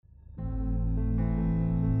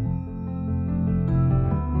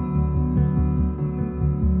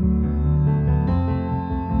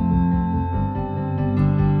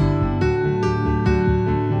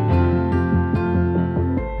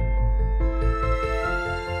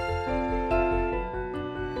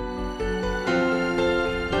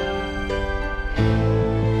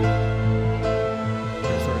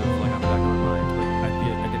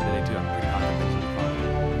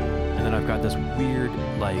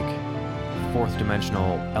fourth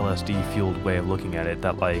dimensional LSD fueled way of looking at it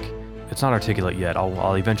that like it's not articulate yet.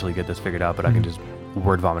 I'll eventually get this figured out, but I can just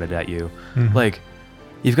word vomit it at you. Like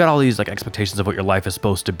you've got all these like expectations of what your life is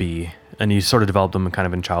supposed to be, and you sort of develop them kind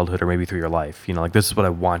of in childhood or maybe through your life. You know, like this is what I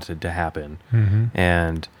wanted to happen,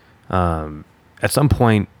 and at some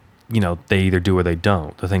point, you know, they either do or they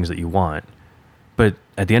don't the things that you want. But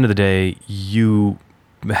at the end of the day, you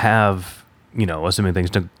have, you know, assuming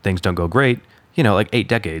things don't go great, you know, like 8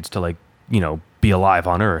 decades to like, you know, be alive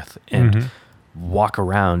on Earth and walk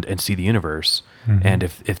around and see the universe. And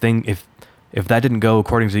if that didn't go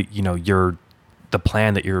according to, you know, the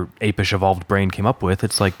plan that your apish evolved brain came up with,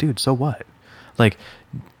 it's like, dude, so what? Like,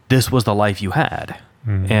 this was the life you had.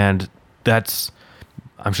 And that's,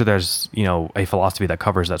 I'm sure there's, you know, a philosophy that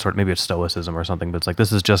covers that sort of, maybe it's Stoicism or something, but it's like,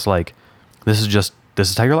 this is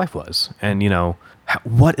how your life was. And, you know,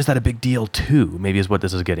 what is that a big deal to? Maybe is what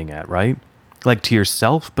this is getting at, right? Like to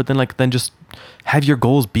yourself, but then just have your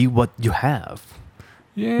goals be what you have.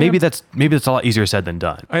 Yeah. Maybe that's a lot easier said than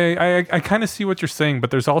done. I kind of see what you're saying,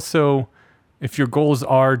 but there's also, if your goals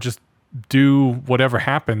are just do whatever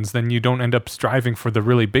happens, then you don't end up striving for the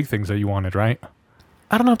really big things that you wanted, right?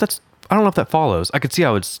 I don't know if that follows. I could see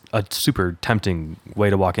how it's a super tempting way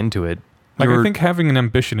to walk into it. Like, I think having an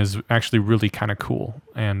ambition is actually really kind of cool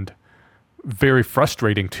and very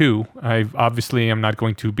frustrating too. I obviously am not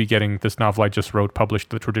going to be getting this novel I just wrote published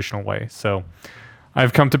the traditional way. So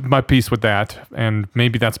I've come to my peace with that. And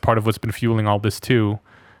maybe that's part of what's been fueling all this too,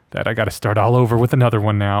 that I got to start all over with another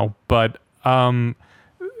one now. But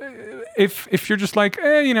if you're just like,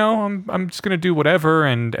 you know, I'm just going to do whatever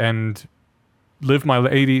and live my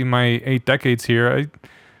 8 decades here,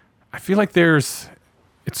 I feel like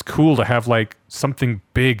it's cool to have like something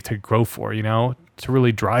big to grow for, you know, to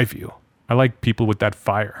really drive you. I like people with that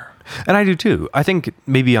fire. And I do too. I think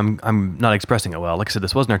maybe I'm not expressing it well. Like I said,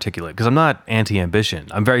 this wasn't articulate because I'm not anti-ambition.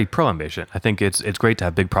 I'm very pro-ambition. I think it's great to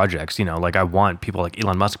have big projects. You know, like I want people like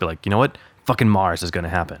Elon Musk to be like, you know what, fucking Mars is going to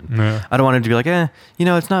happen. Yeah. I don't want him to be like, you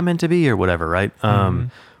know, it's not meant to be or whatever, right?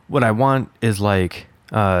 What I want is like,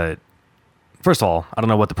 first of all, I don't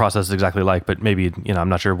know what the process is exactly like, but maybe, you know, I'm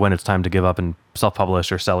not sure when it's time to give up and self-publish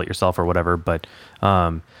or sell it yourself or whatever. But,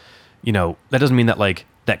 you know, that doesn't mean that like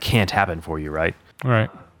that can't happen for you, right?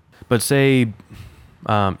 Right. But say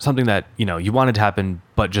something that, you know, you wanted to happen,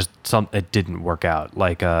 but just it didn't work out.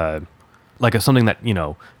 Like something that, you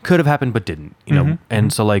know, could have happened but didn't, you know.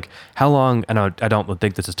 And so like how long, I don't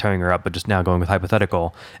think this is tearing her up, but just now going with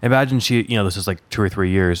hypothetical, imagine she, you know, this is like 2 or 3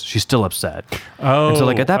 years, she's still upset. And so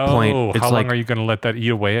like at that point, it's how like, long are you going to let that eat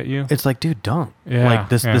away at you? It's like, dude, don't. Like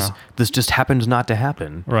this just happens not to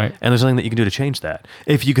happen. Right. And there's nothing that you can do to change that.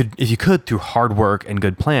 If you could through hard work and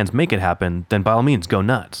good plans make it happen, then by all means go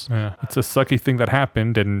nuts. Yeah. It's a sucky thing that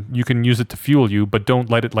happened and you can use it to fuel you, but don't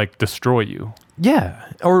let it like destroy you.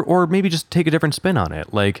 Yeah, or maybe just take a different spin on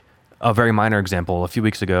it. Like a very minor example, a few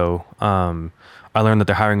weeks ago, I learned that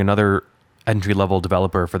they're hiring another entry-level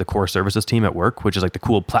developer for the core services team at work, which is like the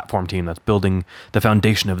cool platform team that's building the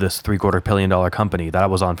foundation of this $750 million company that I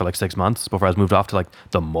was on for like 6 months before I was moved off to like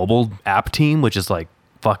the mobile app team, which is like,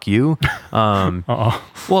 fuck you.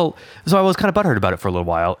 Well, so I was kind of butthurt about it for a little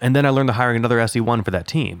while, and then I learned they're hiring another SE1 for that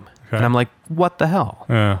team. Okay. And I'm like, what the hell?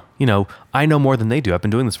 Yeah. You know, I know more than they do. I've been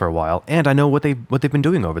doing this for a while, and I know what they've been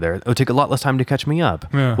doing over there. It would take a lot less time to catch me up.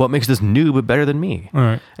 Yeah. What makes this noob better than me?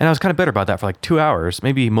 Right. And I was kind of bitter about that for like 2 hours,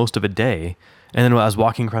 maybe most of a day. And then I was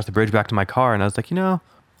walking across the bridge back to my car, and I was like, you know,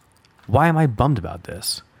 why am I bummed about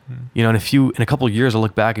this? You know, in a couple of years, I'll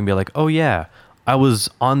look back and be like, oh yeah, I was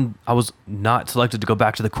not selected to go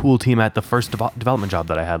back to the cool team at the first development job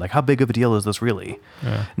that I had. Like, how big of a deal is this really?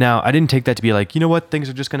 Yeah. Now, I didn't take that to be like, you know what, things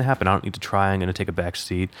are just going to happen. I don't need to try. I'm going to take a back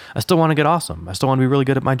seat. I still want to get awesome. I still want to be really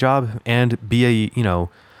good at my job and be you know,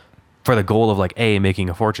 for the goal of like A, making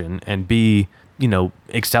a fortune, and B, you know,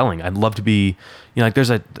 excelling. I'd love to be, you know, like there's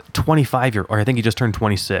a 25-year, or I think he just turned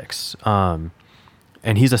 26, and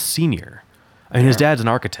he's a senior. I mean, his dad's an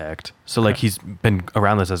architect, so like he's been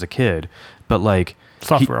around this as a kid, but like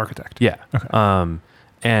software architect. Yeah. Okay.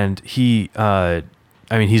 And he, I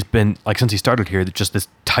mean, he's been like since he started here, just this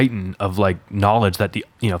titan of like knowledge that the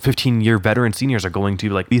 15-year veteran seniors are going to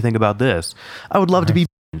like, think about this. I would love to be.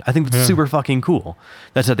 I think that's super fucking cool.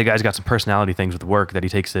 That said, the guy's got some personality things with work that he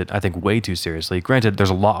takes it, I think, way too seriously. Granted, there's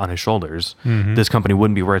a lot on his shoulders. This company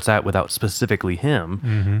wouldn't be where it's at without specifically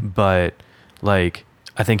him, but like,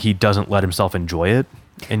 I think he doesn't let himself enjoy it.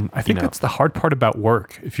 And I think that's the hard part about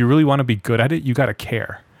work. If you really want to be good at it, you got to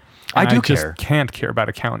care. And I just can't care about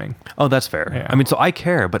accounting. Oh, that's fair. Yeah. I mean, so I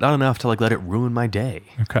care, but not enough to like let it ruin my day,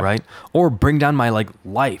 right? Or bring down my like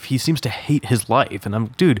life. He seems to hate his life, and I'm,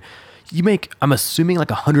 dude, you make, I'm assuming like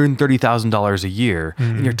 $130,000 a year,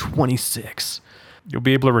 and you're 26. You'll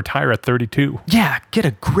be able to retire at 32. Yeah, get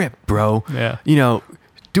a grip, bro. Yeah. You know,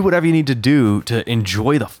 do whatever you need to do to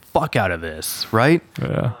enjoy the fuck out of this, right?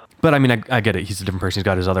 Yeah. But I mean, I get it. He's a different person. He's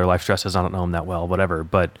got his other life stresses. I don't know him that well, whatever.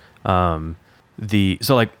 But so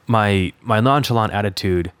like my nonchalant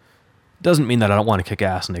attitude doesn't mean that I don't want to kick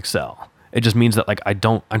ass and excel. It just means that like I'm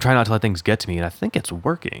trying not to let things get to me, and I think it's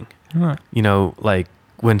working. Right. You know, like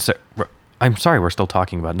I'm sorry, we're still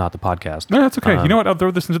talking about not the podcast. No, that's okay. You know what? I'll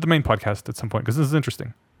throw this into the main podcast at some point because this is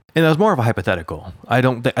interesting. And that was more of a hypothetical. I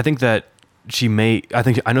think that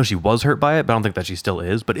I know she was hurt by it, but I don't think that she still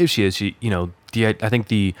is. But if she is, I think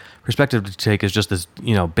the perspective to take is just this,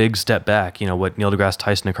 big step back, what Neil deGrasse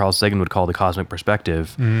Tyson and Carl Sagan would call the cosmic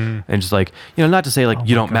perspective. And just like, not to say like,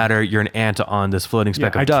 you don't matter, you're an ant on this floating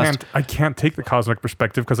speck of dust. I can't take the cosmic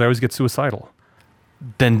perspective because I always get suicidal.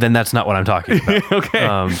 Then that's not what I'm talking about. Okay.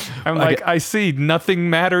 I'm like, I see nothing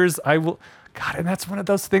matters. I will, God. And that's one of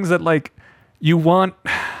those things that like, you want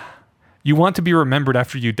to be remembered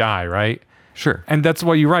after you die, right? Sure. And that's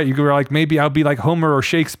why you're right. You were like, maybe I'll be like Homer or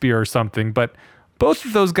Shakespeare or something. But both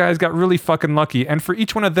of those guys got really fucking lucky. And for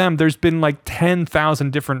each one of them, there's been like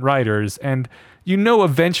 10,000 different writers. And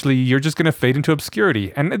eventually you're just going to fade into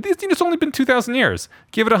obscurity. And it's only been 2,000 years.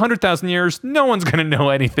 Give it 100,000 years, no one's going to know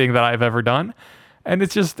anything that I've ever done. And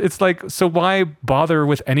it's like, so why bother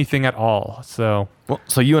with anything at all? So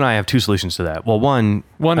you and I have two solutions to that. Well, one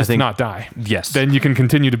is to not die. Yes. Then you can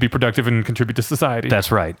continue to be productive and contribute to society.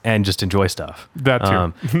 That's right. And just enjoy stuff. That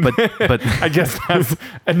too. But I guess that's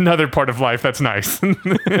another part of life that's nice.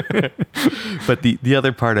 But the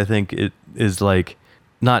other part, I think, is like,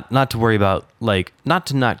 not to worry about, like, not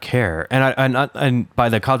to not care. And by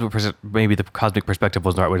the cosmic, maybe the cosmic perspective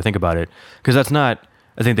wasn't the right way to think about it. Because that's not,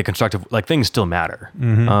 I think the constructive, like, things still matter.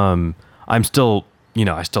 Mm-hmm. I'm still,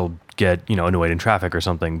 I still get, annoyed in traffic or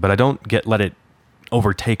something, but I don't let it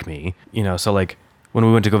overtake me, so like when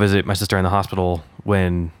we went to go visit my sister in the hospital,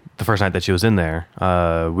 when the first night that she was in there,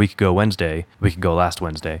 we could go last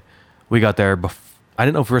Wednesday. We got there I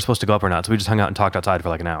didn't know if we were supposed to go up or not. So we just hung out and talked outside for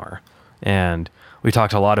like an hour. And we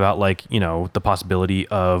talked a lot about like, the possibility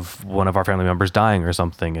of one of our family members dying or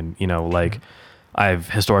something. And, like I've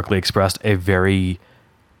historically expressed a very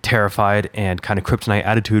terrified and kind of kryptonite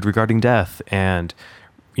attitude regarding death. And,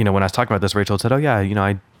 when I was talking about this, Rachel had said, oh yeah,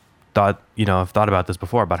 I thought, I've thought about this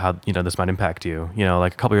before about how, this might impact you.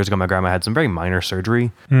 Like a couple years ago, my grandma had some very minor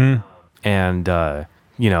surgery. And, it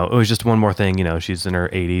was just one more thing, she's in her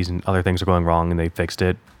 80s and other things are going wrong and they fixed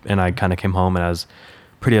it. And I kind of came home and I was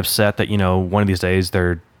pretty upset that, one of these days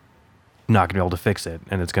they're not gonna be able to fix it.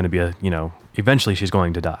 And it's going to be eventually she's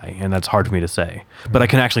going to die. And that's hard for me to say, but I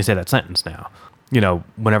can actually say that sentence now.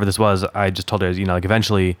 Whenever this was, I just told her, like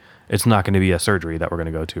eventually it's not going to be a surgery that we're going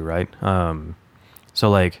to go to. Right. So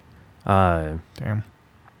like, damn.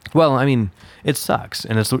 Well, I mean, it sucks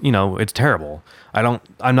and it's, it's terrible.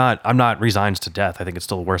 I'm not resigned to death. I think it's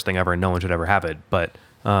still the worst thing ever and no one should ever have it, but,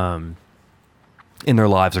 in their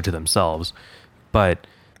lives or to themselves. But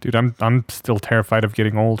dude, I'm still terrified of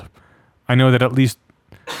getting old. I know that at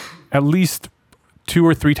least 2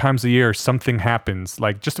 or 3 times a year, something happens.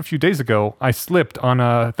 Like just a few days ago, I slipped on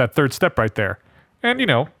that third step right there. And,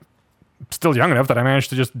 still young enough that I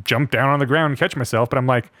managed to just jump down on the ground and catch myself. But I'm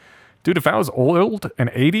like, dude, if I was old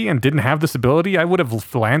and 80 and didn't have this ability, I would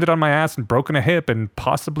have landed on my ass and broken a hip and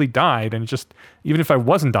possibly died. And just, even if I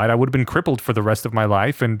wasn't died, I would have been crippled for the rest of my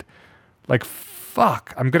life. And like,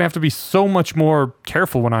 fuck, I'm going to have to be so much more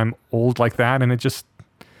careful when I'm old like that. And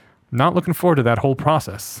not looking forward to that whole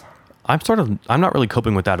process. I'm not really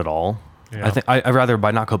coping with that at all. Yeah. I think I'd rather,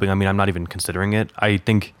 by not coping, I mean, I'm not even considering it.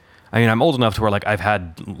 I'm old enough to where like I've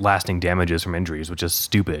had lasting damages from injuries, which is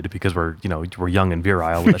stupid because we're young and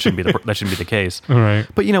virile. That shouldn't be the case. All right.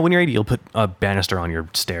 But when you're 80, you'll put a banister on your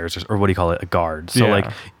stairs or what do you call it? A guard. So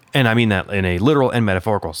like, and I mean that in a literal and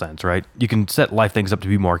metaphorical sense, right? You can set life things up to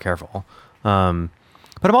be more careful.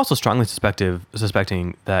 But I'm also strongly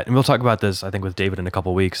suspecting that, and we'll talk about this, I think, with David in a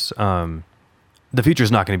couple of weeks. The future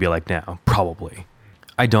is not going to be like now, probably.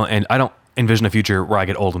 I don't envision a future where I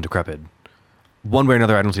get old and decrepit. One way or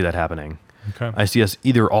another, I don't see that happening. Okay. I see us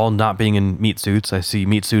either all not being in meat suits. I see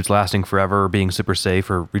meat suits lasting forever, being super safe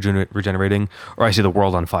or regenerating, or I see the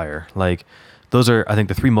world on fire. Like, those are, I think,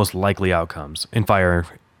 the 3 most likely outcomes in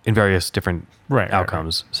various different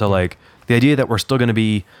outcomes. Right. So, like, the idea that we're still going to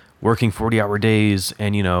be working 40-hour days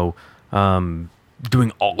and,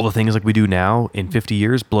 doing all the things like we do now in 50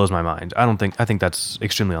 years blows my mind. I think that's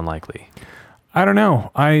extremely unlikely. I don't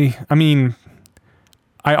know. I mean,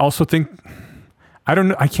 I also think,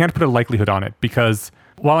 I can't put a likelihood on it because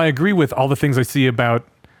while I agree with all the things I see about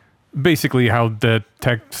basically how the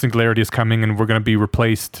tech singularity is coming and we're going to be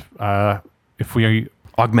replaced if we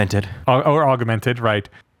Augmented. Or augmented, right?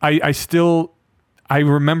 I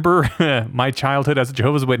remember my childhood as a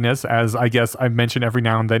Jehovah's Witness, as I guess I've mentioned every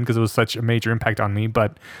now and then because it was such a major impact on me.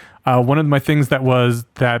 But one of my things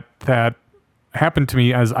that happened to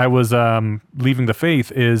me as I was leaving the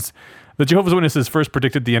faith is the Jehovah's Witnesses first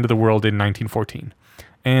predicted the end of the world in 1914,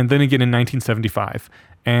 and then again in 1975.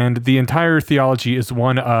 And the entire theology is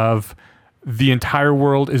one of the entire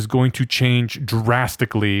world is going to change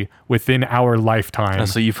drastically within our lifetime.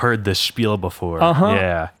 So you've heard this spiel before.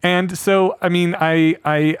 Yeah. And so, I mean,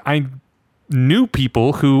 I knew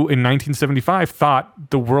people who in 1975 thought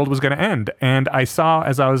the world was going to end. And I saw,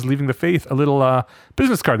 as I was leaving the faith, a little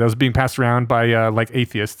business card that was being passed around by like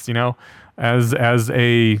atheists, you know, as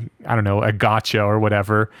a, I don't know, a gotcha or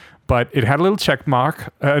whatever. But it had a little check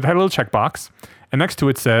mark. It had a little checkbox. And next to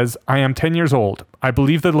it says, I am 10 years old. I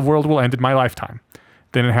believe that the world will end in my lifetime.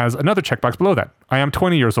 Then it has another checkbox below that. I am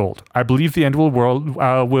 20 years old. I believe the end of the world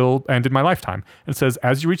will end in my lifetime. And it says,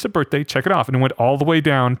 as you reach the birthday, check it off. And it went all the way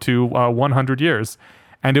down to 100 years.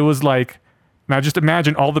 And it was like, now just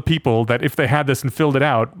imagine all the people that if they had this and filled it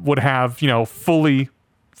out would have, you know, fully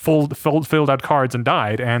filled out cards and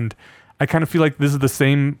died. And I kind of feel like this is the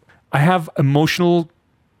same. I have emotional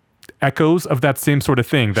echoes of that same sort of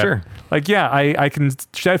thing. That, sure. Like, yeah, I can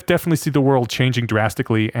definitely see the world changing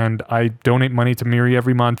drastically, and I donate money to Miri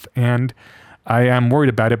every month, and I am worried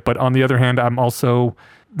about it. But on the other hand, I'm also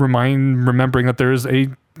remembering that there's a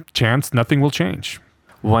chance nothing will change.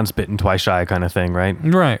 Once bitten, twice shy kind of thing, right?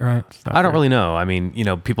 Right. I don't really know. I mean, you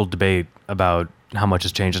know, people debate about how much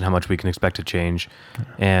has changed and how much we can expect to change.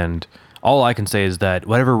 And all I can say is that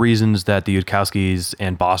whatever reasons that the Yudkowskis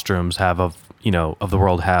and Bostroms have of the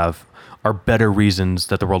world have are better reasons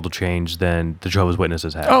that the world will change than the Jehovah's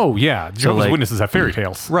Witnesses have. Oh, yeah. Jehovah's Witnesses have fairy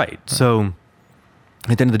tales. Right. So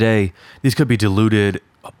at the end of the day, these could be deluded,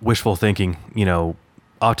 wishful thinking, you know,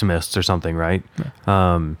 optimists or something, right?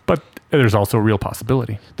 Yeah. But there's also a real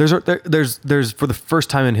possibility. There's for the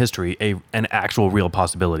first time in history, an actual real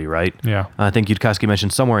possibility, right? Yeah. I think Yudkowsky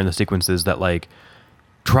mentioned somewhere in the sequences that, like,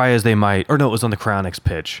 try as they might, or no, it was on the cryonics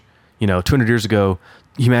pitch. You know, 200 years ago,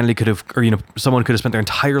 humanity could have, or, you know, someone could have spent their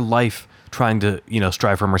entire life trying to, you know,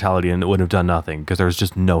 strive for immortality and it would have done nothing because there was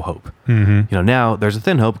just no hope. Mm-hmm. You know, now there's a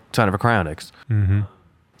thin hope, sign of a cryonics. Mm-hmm.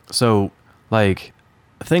 So, like,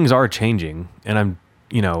 things are changing, and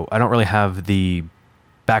I don't really have the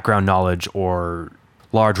background knowledge or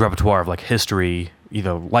large repertoire of, like, history,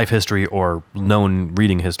 either life history or known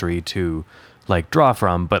reading history to, like, draw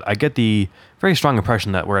from, but I get the very strong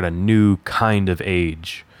impression that we're at a new kind of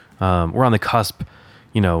age. We're on the cusp,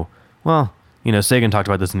 Sagan talked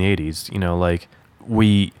about this in the 80s, like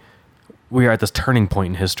we are at this turning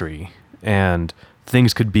point in history, and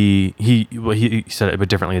things could be, he said it a bit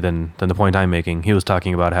differently than the point I'm making. He was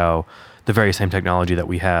talking about how the very same technology that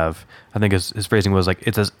we have, I think his phrasing was like,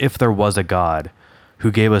 it's as if there was a God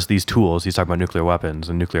who gave us these tools. He's talking about nuclear weapons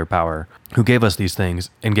and nuclear power, who gave us these things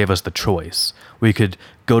and gave us the choice. We could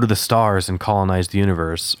go to the stars and colonize the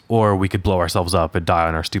universe, or we could blow ourselves up and die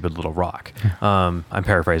on our stupid little rock. I'm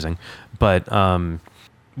paraphrasing, but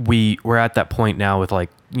we're at that point now with, like,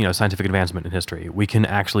 scientific advancement in history. We can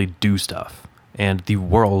actually do stuff, and the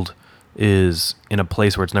world is in a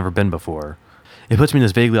place where it's never been before. It puts me in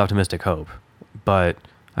this vaguely optimistic hope, but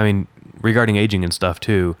I mean, regarding aging and stuff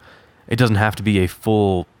too, it doesn't have to be a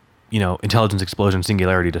full, intelligence explosion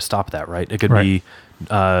singularity to stop that, right? It could be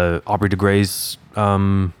Aubrey de Grey's,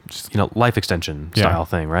 life extension style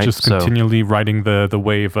thing, right? Just continually riding the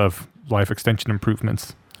wave of life extension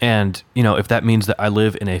improvements. And, if that means that I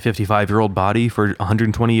live in a 55-year-old body for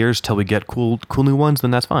 120 years till we get cool new ones,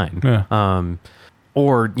 then that's fine. Yeah.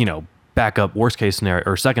 Or, back up worst case scenario,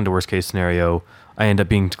 or second to worst case scenario, I end up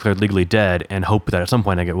being declared legally dead and hope that at some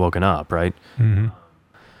point I get woken up, right? Mm-hmm.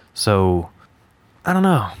 So, I don't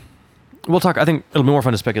know. We'll talk. I think it'll be more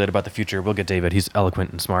fun to speculate about the future. We'll get David. He's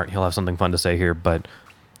eloquent and smart. He'll have something fun to say here, but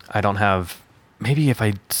I don't have... Maybe if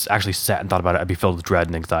I actually sat and thought about it, I'd be filled with dread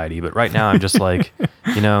and anxiety. But right now, I'm just like,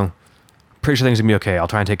 pretty sure things are going to be okay. I'll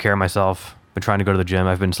try and take care of myself. Been trying to go to the gym.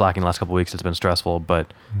 I've been slacking the last couple of weeks. It's been stressful.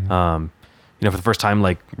 But, for the first time,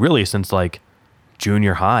 like, really since, like,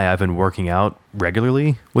 junior high, I've been working out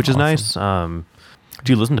regularly, which is nice. Do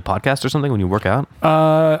you listen to podcasts or something when you work out?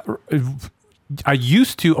 I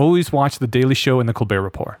used to always watch The Daily Show and The Colbert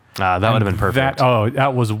Report. That would have been perfect.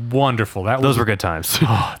 That was wonderful. Those were good times.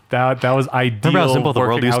 That was ideal. Remember how simple the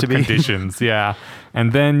world used to be? Conditions, yeah.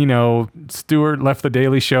 And then, Stewart left The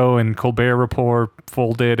Daily Show and Colbert Report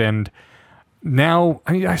folded, and now,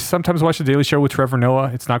 I sometimes watch The Daily Show with Trevor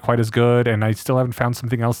Noah. It's not quite as good, and I still haven't found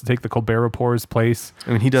something else to take the Colbert Report's place.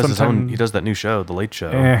 I mean, he does his own. He does that new show, The Late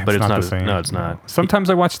Show, but it's not the same. No, it's not. Sometimes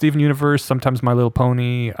I watch Steven Universe. Sometimes My Little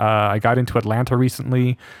Pony. I got into Atlanta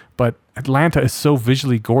recently, but Atlanta is so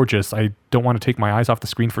visually gorgeous. I don't want to take my eyes off the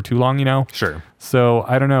screen for too long. Sure. So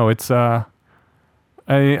I don't know. It's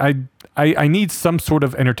I need some sort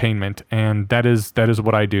of entertainment, and that is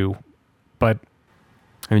what I do. But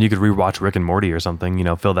I mean, you could rewatch Rick and Morty or something.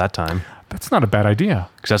 Fill that time. that's not a bad idea.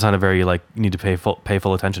 Because that's not a very you need to pay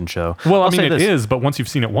full attention show. Well, it is, but once you've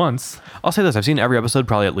seen it once, I'll say this: I've seen every episode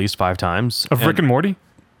probably at least 5 times of Rick and Morty.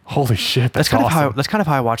 Holy shit, that's kind awesome. that's kind of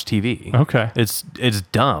how I watch TV. Okay, it's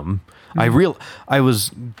dumb. We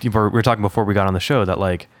were talking before we got on the show that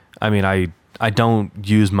I don't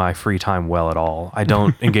use my free time well at all. I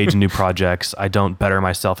don't engage in new projects. I don't better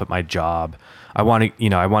myself at my job. I want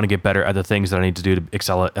to get better at the things that I need to do to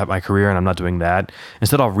excel at my career, and I'm not doing that.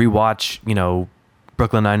 Instead, I'll rewatch,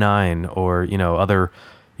 Brooklyn Nine-Nine or, other,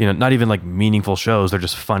 not even like meaningful shows. They're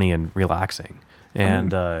just funny and relaxing.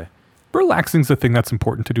 And relaxing's the thing that's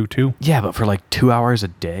important to do too. Yeah, but for like 2 hours a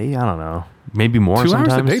day, I don't know, maybe more. 2 hours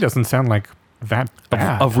sometimes. A day doesn't sound like that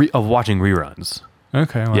bad. Of watching reruns.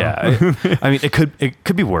 Okay. Well. Yeah. It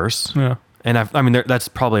could be worse. Yeah. And that's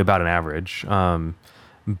probably about an average.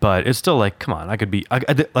 But it's still like, come on,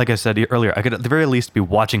 like I said earlier, I could at the very least be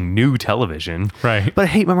watching new television. Right. But I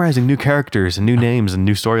hate memorizing new characters and new names and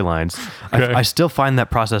new storylines. Okay. I still find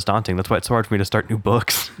that process daunting. That's why it's so hard for me to start new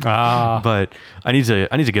books. But I need to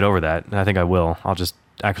get over that, and I think I will. I'll just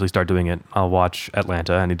actually start doing it. I'll watch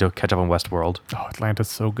Atlanta. I need to catch up on Westworld. Oh, Atlanta's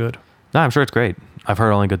so good. No, I'm sure it's great. I've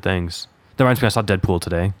heard only good things. That reminds me, I saw Deadpool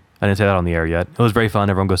today. I didn't say that on the air yet. It was very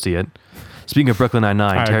fun. Everyone go see it. Speaking of Brooklyn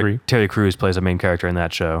Nine-Nine, Terry Crews plays a main character in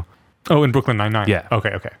that show. Oh, in Brooklyn Nine-Nine? Yeah.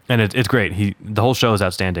 Okay. And it's great. The whole show is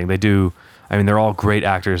outstanding. They're all great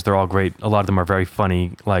actors. They're all great. A lot of them are very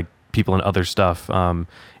funny, like people in other stuff. Andy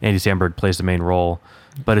Samberg plays the main role.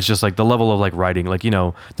 But it's just like the level of like writing, like,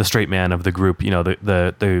 the straight man of the group,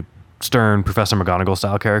 the stern Professor McGonagall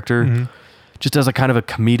style character, just as a kind of a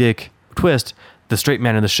comedic twist. The straight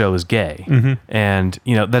man in the show is gay. And,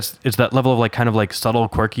 it's that level of like kind of like subtle,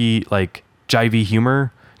 quirky, like jivey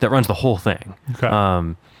humor that runs the whole thing.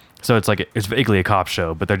 Okay. So it's like it's vaguely a cop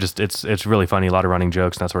show, but it's really funny, a lot of running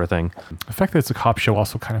jokes and that sort of thing. The fact that it's a cop show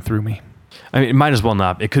also kind of threw me. I mean, it might as well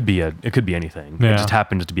not. It could be anything. Yeah. It just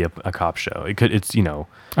happens to be a cop show.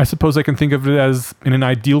 I suppose I can think of it as, in an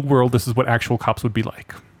ideal world, this is what actual cops would be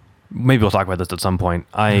like. Maybe we'll talk about this at some point.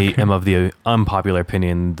 I am of the unpopular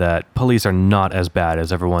opinion that police are not as bad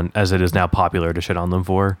as it is now popular to shit on them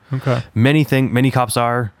for. Okay. Many cops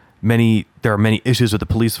are. There are many issues with the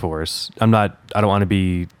police force. I don't want to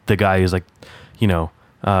be the guy who's like,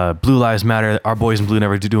 Blue Lives Matter. Our boys in blue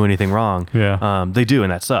never do anything wrong. Yeah. They do,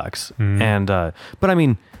 and that sucks. And but I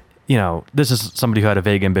mean, this is somebody who had a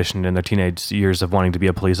vague ambition in their teenage years of wanting to be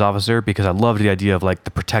a police officer, because I loved the idea of like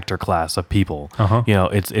the protector class of people.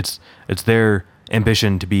 It's their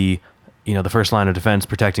ambition to be, the first line of defense,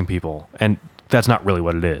 protecting people, and that's not really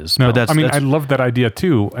what it is. No, but I love that idea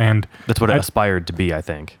too, and that's what it aspired to be. I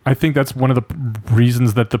think that's one of the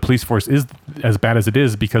reasons that the police force is as bad as it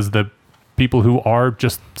is, because the people who are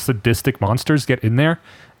just sadistic monsters get in there,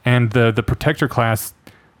 and the protector class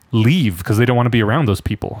leave because they don't want to be around those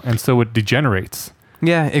people, and so it degenerates.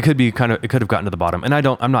 Yeah, it could have gotten to the bottom, and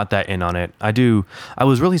I'm not that in on it. I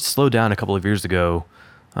was really slowed down a couple of years ago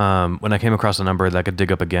when I came across a number that I could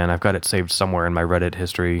dig up again. I've got it saved somewhere in my Reddit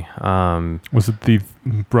history. Was it the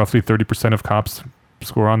roughly 30% of cops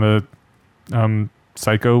score on the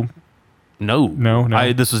psycho? No.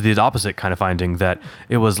 This was the opposite kind of finding, that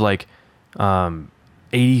it was like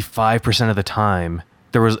 85% of the time.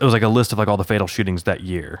 It was like a list of like all the fatal shootings that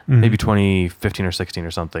year, maybe 2015 or 16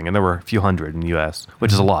 or something. And there were a few hundred in the US,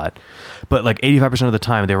 which is a lot. But like 85% of the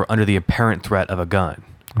time they were under the apparent threat of a gun.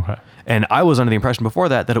 Okay. And I was under the impression before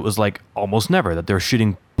that it was like almost never, that they were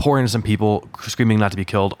shooting poor innocent people, screaming not to be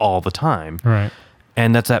killed all the time. Right.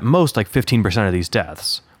 And that's at most like 15% of these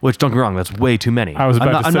deaths, which, don't get me wrong, that's way too many. I was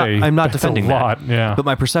about to say, I'm not that's defending a lot, that. yeah. But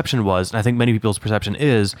my perception was, and I think many people's perception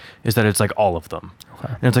is that it's like all of them.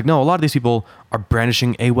 Okay. And it's like, no, a lot of these people are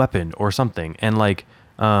brandishing a weapon or something, and like,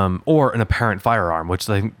 or an apparent firearm, which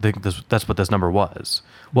I think that's what this number was.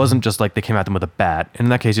 Wasn't just like they came at them with a bat. And in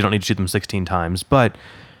that case, you don't need to shoot them 16 times. But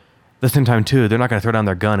at the same time, too, they're not going to throw down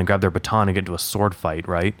their gun and grab their baton and get into a sword fight,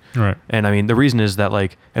 right? Right. And I mean, the reason is that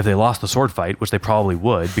like if they lost the sword fight, which they probably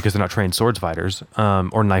would because they're not trained sword fighters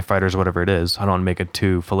or knife fighters or whatever it is. I don't want to make it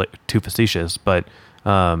too facetious, but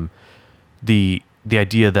the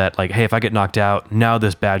idea that like, hey, if I get knocked out, now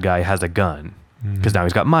this bad guy has a gun. because now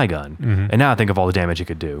he's got my gun. And now think of all the damage he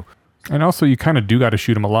could do. And also, you kind of do got to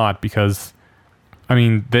shoot him a lot because, I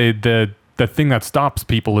mean, the thing that stops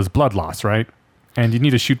people is blood loss, right? And you need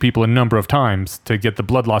to shoot people a number of times to get the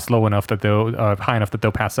blood loss low enough that they'll high enough that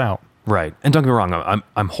they'll pass out. Right. And don't get me wrong,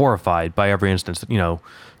 I'm horrified by every instance. You know,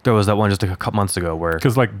 there was that one just a couple months ago where...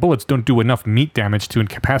 Because, like, bullets don't do enough meat damage to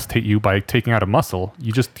incapacitate you by taking out a muscle.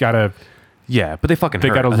 You just got to... Yeah, but they fucking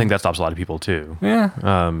hurt. I think that stops a lot of people, too. Yeah.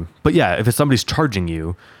 But yeah, if it's somebody's charging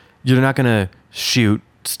you, you're not going to shoot,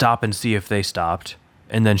 stop and see if they stopped,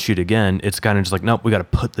 and then shoot again. It's kind of just like, nope, we got to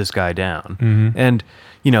put this guy down. And...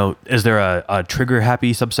 You know, is there a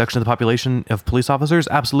trigger-happy subsection of the population of police officers?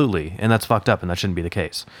 Absolutely, and that's fucked up, and that shouldn't be the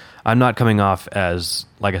case. I'm not coming off as,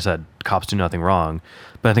 like I said, cops do nothing wrong,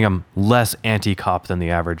 but I think I'm less anti-cop than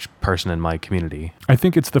the average person in my community. I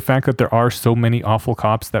think it's the fact that there are so many awful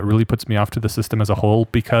cops that really puts me off to the system as a whole,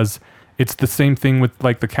 because it's the same thing with,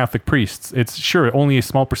 like, the Catholic priests. It's, sure, only a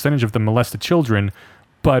small percentage of them molested children,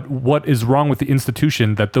 but what is wrong with the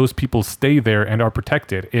institution that those people stay there and are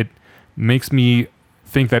protected? It makes me...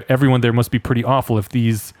 think that everyone there must be pretty awful if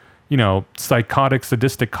these, you know, psychotic,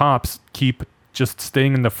 sadistic cops keep just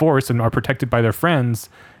staying in the force and are protected by their friends.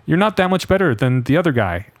 You're not that much better than the other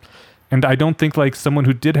guy. And I don't think like someone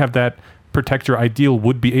who did have that protector ideal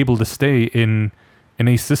would be able to stay in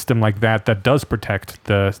a system like that does protect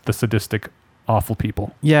the sadistic, awful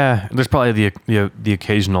people. Yeah, there's probably the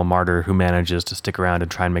occasional martyr who manages to stick around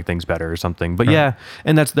and try and make things better or something. But yeah,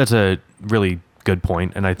 and that's a really good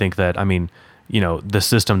point. And I think that, I mean, you know, the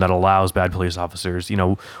system that allows bad police officers, you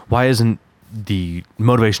know, why isn't the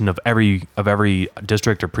motivation of every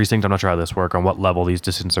district or precinct, I'm not sure how this works, on what level these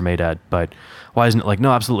decisions are made at, but why isn't it like,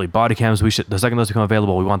 no, absolutely, body cams, we should, the second those become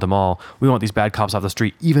available, we want them all. We want these bad cops off the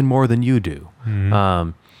street even more than you do.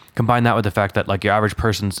 Combine that with the fact that like your average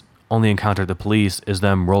person's only encounter the police is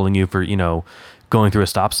them rolling you for, you know, going through a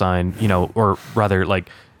stop sign, you know, or rather like,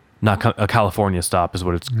 not a California stop is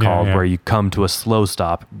what it's called, where you come to a slow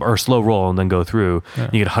stop or slow roll and then go through.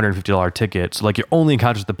 And you get a $150 ticket. So like your only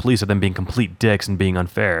encounters with the police are them being complete dicks and being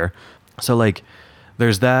unfair. So like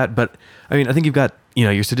there's that. But I mean, I think you've got, you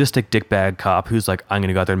know, your sadistic dickbag cop who's like, I'm going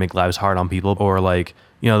to go out there and make lives hard on people. Or like,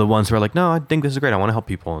 you know, the ones who are like, no, I think this is great. I want to help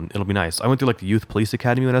people and it'll be nice. I went through like the youth police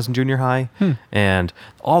academy when I was in junior high. And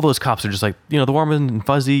all those cops are just like, you know, the warm and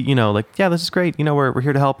fuzzy, you know, like, yeah, this is great. You know, we're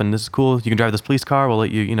here to help and this is cool. You can drive this police car. We'll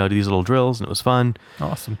let you, you know, do these little drills. And it was fun.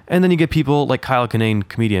 Awesome. And then you get people like Kyle Kinane,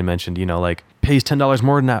 comedian, mentioned, you know, like pays $10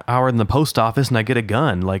 more an hour than the post office and I get a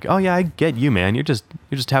gun. Like, oh yeah, I get you, man. You're just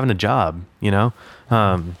having a job, you know?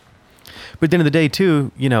 But at the end of the day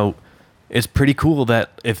too, you know, it's pretty cool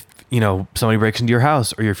that if, you know, somebody breaks into your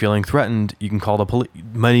house or you're feeling threatened, you can call the police.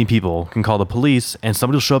 Many people can call the police and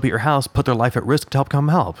somebody will show up at your house, put their life at risk to come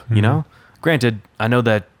help, you know? Granted, I know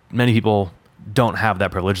that many people don't have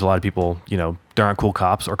that privilege. A lot of people, you know, there aren't cool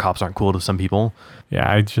cops or cops aren't cool to some people. Yeah,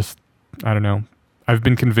 I don't know. I've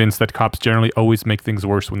been convinced that cops generally always make things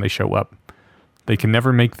worse when they show up. They can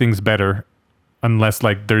never make things better unless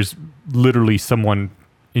like there's literally someone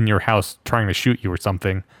in your house trying to shoot you or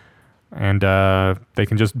something. And they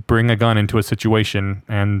can just bring a gun into a situation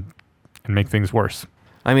and make things worse.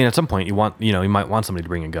 I mean, at some point, you might want somebody to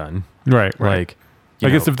bring a gun. Right. Like, I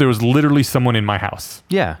guess if there was literally someone in my house,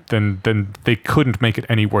 yeah, then they couldn't make it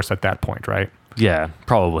any worse at that point, right? Yeah,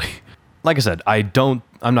 probably. Like I said, I'm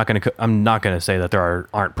not gonna say that there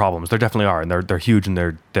aren't problems. There definitely are, and they're huge, and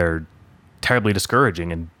they're terribly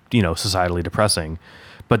discouraging and, you know, societally depressing.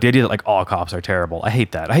 But the idea that like all cops are terrible, I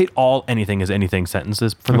hate that. I hate all anything is anything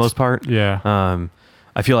sentences for the most part. Yeah.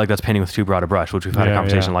 I feel like that's painting with too broad a brush, which we've had a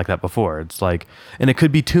conversation like that before. It's like, and it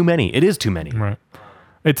could be too many. It is too many. Right.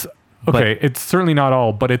 It's okay. It's certainly not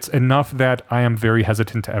all, but it's enough that I am very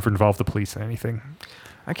hesitant to ever involve the police in anything.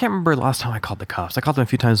 I can't remember the last time I called the cops. I called them a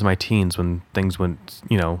few times in my teens when things went,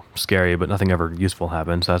 you know, scary, but nothing ever useful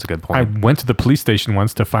happened. So that's a good point. I went to the police station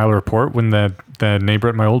once to file a report when the neighbor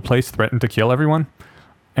at my old place threatened to kill everyone.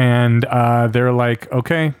 And they're like,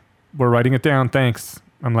 okay, we're writing it down. Thanks.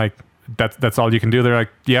 I'm like, that's all you can do. They're like,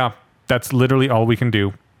 yeah, that's literally all we can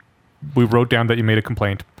do. We wrote down that you made a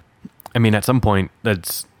complaint. I mean, at some point,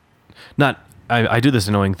 that's not... I do this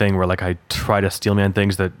annoying thing where like I try to steelman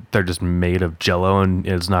things that they're just made of Jello and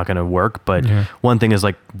it's not going to work. But one thing is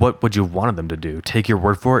like, what would you have wanted them to do? Take your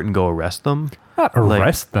word for it and go arrest them? Not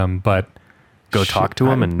arrest them, but... Go talk to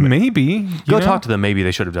them and... Maybe. Talk to them. Maybe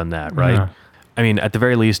they should have done that, right? Yeah. I mean, at the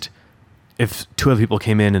very least, if two other people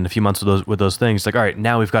came in a few months with those things, like, all right,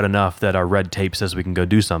 now we've got enough that our red tape says we can go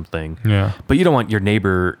do something. Yeah. But you don't want your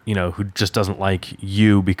neighbor, you know, who just doesn't like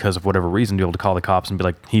you because of whatever reason, to be able to call the cops and be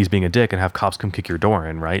like, he's being a dick, and have cops come kick your door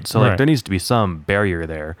in, right? So like, there needs to be some barrier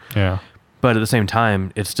there. Yeah. But at the same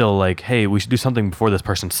time, it's still like, hey, we should do something before this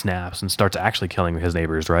person snaps and starts actually killing his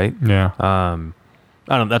neighbors, right? Yeah.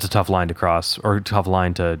 I don't. That's a tough line to cross, or a tough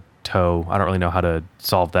line to toe. I don't really know how to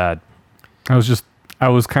solve that. I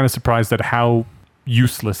was kind of surprised at how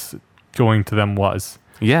useless going to them was.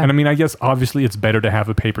 Yeah. And I mean, I guess obviously it's better to have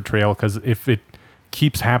a paper trail, because if it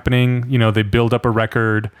keeps happening, they build up a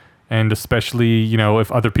record, and especially,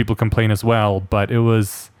 if other people complain as well. But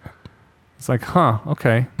it's like,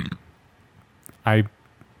 okay. I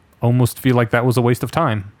almost feel like that was a waste of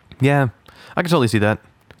time. Yeah, I can totally see that.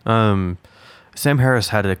 Sam Harris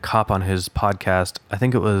had a cop on his podcast. I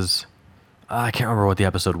think it was, I can't remember what the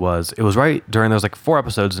episode was. It was right during, there was like 4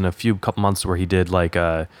 episodes in a couple months where he did like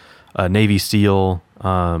a Navy SEAL,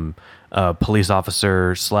 a police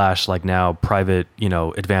officer / like now private,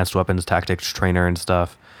 advanced weapons tactics trainer and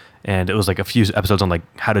stuff. And it was like a few episodes on like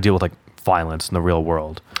how to deal with like violence in the real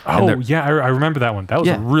world. Oh, yeah, I remember that one. That was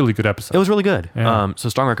a really good episode. It was really good. Yeah. So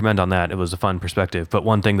strong recommend on that. It was a fun perspective. But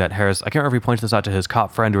one thing that Harris, I can't remember if he pointed this out to his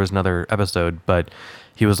cop friend or was another episode, but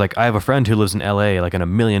he was like, I have a friend who lives in LA, like in $1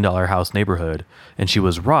 million house neighborhood, and she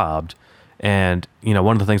was robbed. And,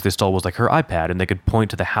 one of the things they stole was like her iPad, and they could point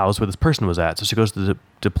to the house where this person was at. So she goes to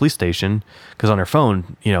the police station, because on her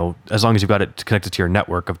phone, as long as you've got it connected to your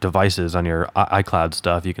network of devices on your iCloud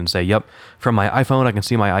stuff, you can say, yep, from my iPhone, I can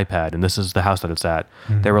see my iPad, and this is the house that it's at.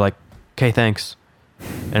 Mm-hmm. They were like, okay, thanks.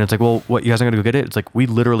 And it's like, well, what, you guys aren't going to go get it? It's like, we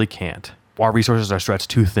literally can't. Our resources are stretched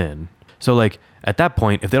too thin. So like, at that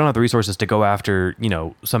point, if they don't have the resources to go after,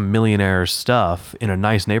 some millionaire stuff in a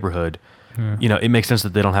nice neighborhood, it makes sense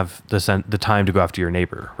that they don't have the time to go after your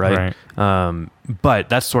neighbor, right? But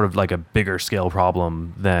that's sort of like a bigger scale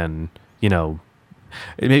problem than,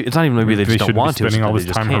 it's not even maybe they just don't want to. They shouldn't be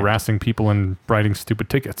spending all this time harassing people and writing stupid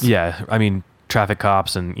tickets. Yeah, I mean, traffic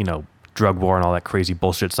cops and, drug war and all that crazy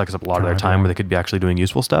bullshit sucks up a lot of their time where they could be actually doing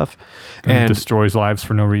useful stuff. And destroys lives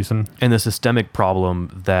for no reason. And the systemic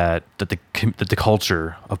problem that the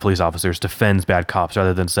culture of police officers defends bad cops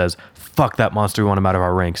rather than says, fuck that monster, we want him out of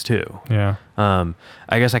our ranks too. Yeah.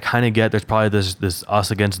 I guess I kind of get there's probably this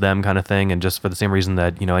us against them kind of thing, and just for the same reason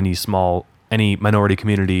that, any minority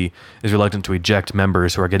community is reluctant to eject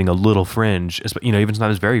members who are getting a little fringe, even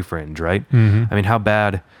sometimes very fringe, right? Mm-hmm. I mean, how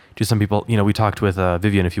bad do some people, we talked with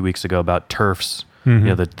Vivian a few weeks ago about TERFs,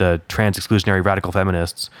 mm-hmm. The trans exclusionary radical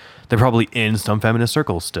feminists. They're probably in some feminist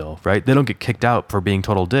circles still, right? They don't get kicked out for being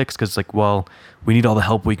total dicks because it's like, well, we need all the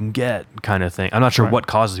help we can get kind of thing. I'm not sure what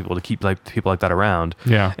causes people to keep like people like that around.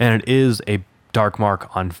 Yeah. And it is a dark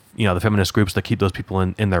mark on, the feminist groups that keep those people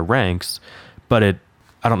in their ranks, but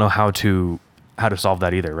I don't know how to solve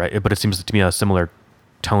that either, right? But it seems to me a similar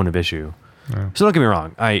tone of issue. Yeah. So don't get me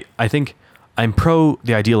wrong. I think I'm pro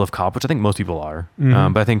the ideal of cop, which I think most people are.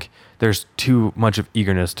 Mm-hmm. But I think there's too much of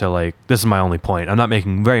eagerness to like, this is my only point. I'm not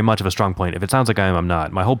making very much of a strong point. If it sounds like I am, I'm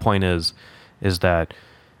not. My whole point is that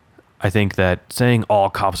I think that saying all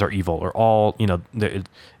cops are evil or all,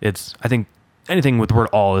 I think anything with the word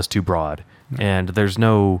all is too broad. Yeah. And there's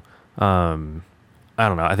no, I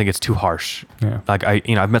don't know. I think it's too harsh. Yeah. Like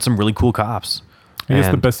I've met some really cool cops. I guess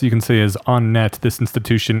the best you can say is on net, this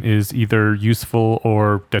institution is either useful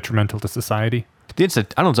or detrimental to society. I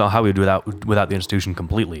don't know how we would do without the institution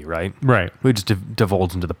completely, right? Right. We just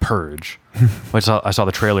divulged into The Purge. I saw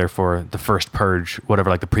the trailer for the first Purge, whatever,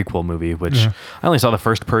 like the prequel movie, which I only saw the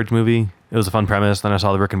first Purge movie. It was a fun premise. Then I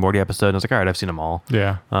saw the Rick and Morty episode, and I was like, all right, I've seen them all.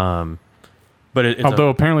 Yeah. But although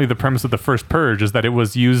apparently the premise of the first Purge is that it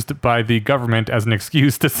was used by the government as an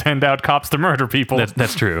excuse to send out cops to murder people.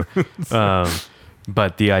 That's true.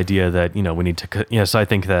 But the idea that, we need to, so I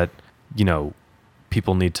think that,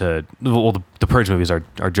 people need to, well, the Purge movies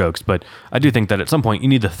are jokes, but I do think that at some point you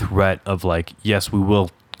need the threat of like, yes, we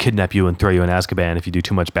will kidnap you and throw you in Azkaban if you do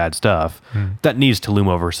too much bad stuff. That needs to loom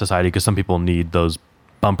over society because some people need those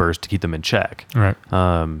bumpers to keep them in check. Right.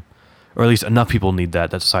 Or at least enough people need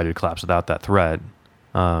that society to collapse without that threat.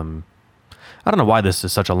 I don't know why this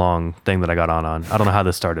is such a long thing that I got on. I don't know how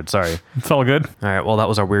this started. Sorry. It's all good. All right. Well, that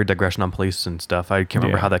was our weird digression on police and stuff. I can't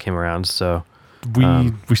remember how that came around. So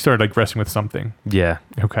we started digressing with something. Yeah.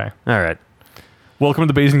 Okay. All right. Welcome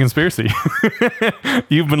to the Bayesian Conspiracy.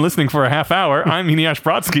 You've been listening for a half hour. I'm Eneasz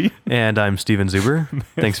Brodsky. And I'm Steven Zuber.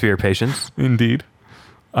 Thanks for your patience. Indeed.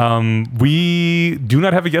 We do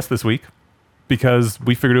not have a guest this week because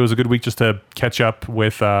we figured it was a good week just to catch up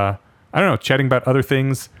with, chatting about other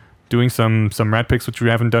things, doing some rat picks, which we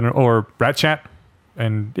haven't done, or RatChat,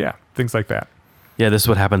 and things like that. Yeah, this is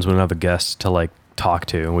what happens when we have a guest to like talk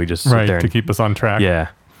to, and we just sit there to keep us on track. Yeah.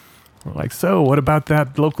 We're like, so what about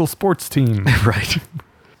that local sports team?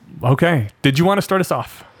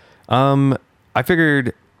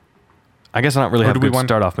 I guess I don't really have good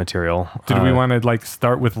start-off material. Did we want to like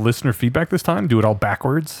start with listener feedback this time? Do it all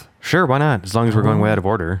backwards? Sure, why not? As long as we're going way out of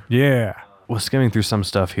order. Yeah. Well, skimming through some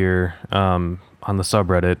stuff here on the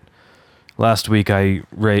subreddit. Last week, I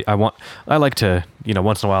like to,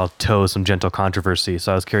 once in a while toe some gentle controversy.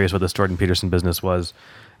 So I was curious what this Jordan Peterson business was.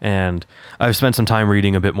 And I've spent some time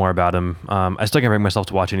reading a bit more about him. I still can't bring myself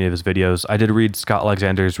to watch any of his videos. I did read Scott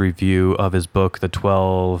Alexander's review of his book, The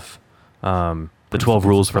 12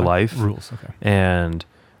 Rules for Life. Rules, okay. And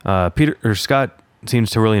Scott seems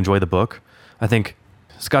to really enjoy the book. I think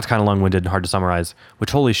Scott's kind of long-winded and hard to summarize, which,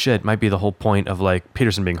 holy shit, might be the whole point of like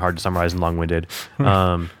Peterson being hard to summarize and long-winded.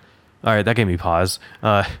 All right, that gave me pause.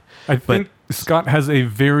 I think Scott has a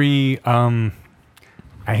very...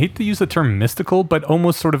 I hate to use the term mystical, but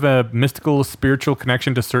almost sort of a mystical, spiritual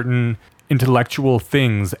connection to certain intellectual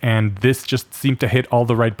things, and this just seemed to hit all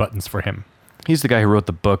the right buttons for him. He's the guy who wrote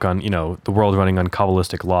the book on, the world running on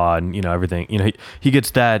Kabbalistic law and, everything. He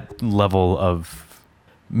gets that level of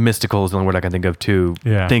mystical is the only word I can think of too,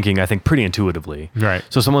 thinking, I think, pretty intuitively. Right.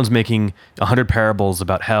 So someone's making 100 parables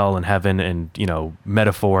about hell and heaven and,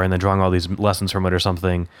 metaphor and then drawing all these lessons from it or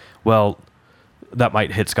something. Well, that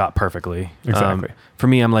might hit Scott perfectly. Exactly. For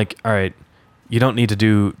me, I'm like, all right, you don't need to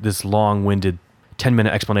do this long-winded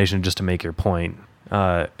 10-minute explanation just to make your point.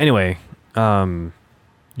 Anyway.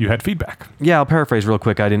 You had feedback. Yeah, I'll paraphrase real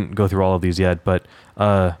quick. I didn't go through all of these yet, but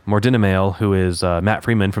Mordinamail, who is Matt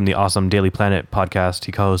Freeman from the awesome Daily Planet podcast,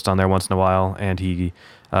 he co-hosts on there once in a while, and he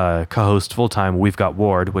co-hosts full-time We've Got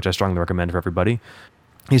Ward, which I strongly recommend for everybody.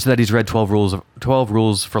 He said that he's read 12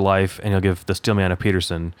 Rules for Life, and he'll give The Steelman of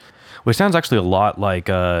Peterson, which sounds actually a lot like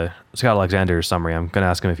Scott Alexander's summary. I'm going to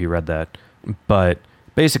ask him if he read that. But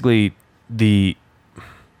basically,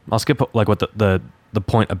 I'll skip like what the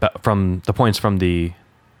point about from the points from the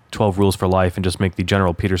 12 Rules for Life and just make the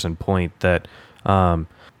general Peterson point that,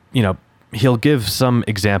 he'll give some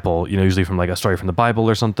example, usually from like a story from the Bible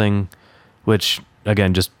or something, which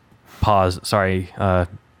again, just pause. Sorry,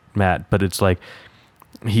 Matt, but it's like,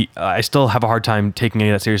 I still have a hard time taking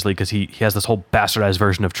any of that seriously because he has this whole bastardized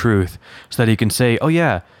version of truth so that he can say, oh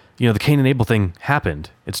yeah, the Cain and Abel thing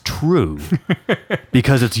happened. It's true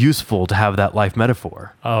because it's useful to have that life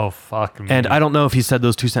metaphor. Oh, fuck me. And I don't know if he said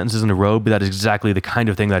those two sentences in a row, but that is exactly the kind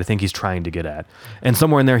of thing that I think he's trying to get at. And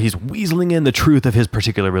somewhere in there, he's weaseling in the truth of his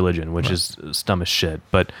particular religion, which is dumb as shit.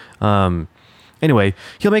 But anyway,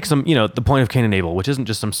 he'll make some, the point of Cain and Abel, which isn't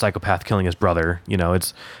just some psychopath killing his brother.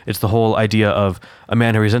 It's the whole idea of a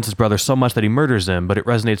man who resents his brother so much that he murders him, but it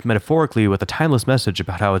resonates metaphorically with a timeless message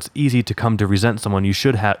about how it's easy to come to resent someone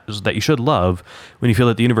that you should love when you feel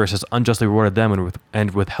that the universe has unjustly rewarded them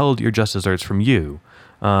and withheld your just deserts from you.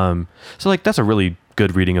 So like that's a really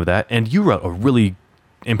good reading of that. And you wrote a really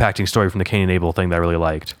impacting story from the Cain and Abel thing that I really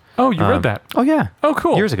liked. Oh, you read that? Oh yeah. Oh,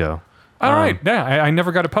 cool. Years ago. All right. Yeah, I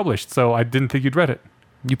never got it published, so I didn't think you'd read it.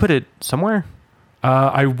 You put it somewhere?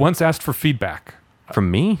 I once asked for feedback.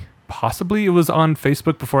 From me? Possibly. It was on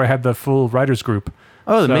Facebook before I had the full writers group.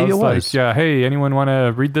 Oh, so maybe it was. Like, yeah, hey, anyone want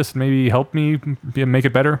to read this and maybe help me make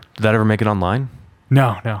it better? Did that ever make it online?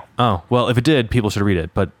 No. Oh, well, if it did, people should read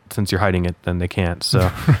it. But since you're hiding it, then they can't. So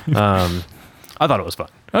I thought it was fun.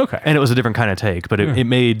 Okay. And it was a different kind of take, but it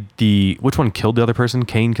made which one killed the other person?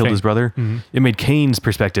 Cain killed his brother? Mm-hmm. It made Cain's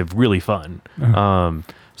perspective really fun.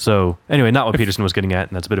 So anyway, not what Peterson was getting at,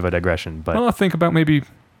 and that's a bit of a digression. But well, I'll think about maybe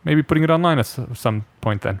putting it online at some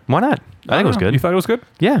point then. Why not? I think it was good. You thought it was good?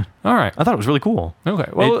 Yeah. All right. I thought it was really cool. Okay.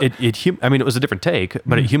 Well, it was a different take,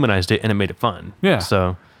 but it humanized it and it made it fun. Yeah.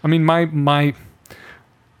 So I mean, my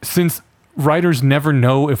since writers never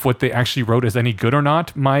know if what they actually wrote is any good or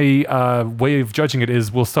not, my way of judging it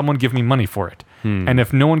is, will someone give me money for it? And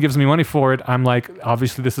if no one gives me money for it, I'm like,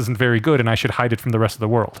 obviously this isn't very good and I should hide it from the rest of the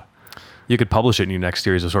world. You could publish it in your next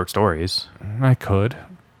series of short stories. I could.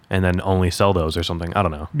 And then only sell those or something. I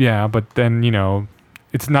don't know. Yeah, but then,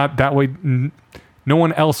 it's not that way. No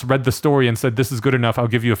one else read the story and said, this is good enough, I'll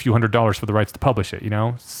give you a few $100s for the rights to publish it,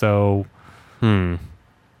 So...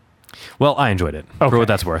 Well, I enjoyed it for what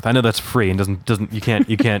that's worth. I know that's free and doesn't you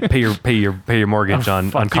can't pay your mortgage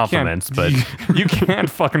on compliments, but you can't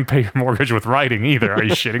fucking pay your mortgage with writing either. Are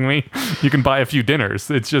you shitting me? You can buy a few dinners.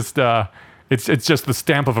 It's just it's just the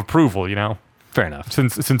stamp of approval, Fair enough.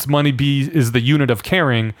 Since money is the unit of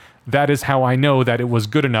caring, that is how I know that it was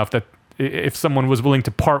good enough that if someone was willing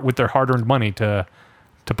to part with their hard-earned money to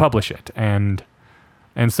publish it. And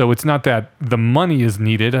so it's not that the money is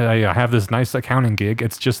needed. I have this nice accounting gig.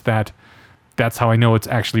 It's just that's how I know it's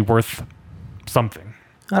actually worth something.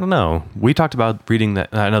 I don't know. We talked about reading that.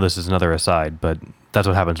 I know this is another aside, but that's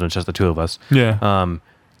what happens when it's just the two of us. Yeah.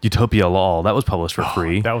 Utopia Lol. That was published for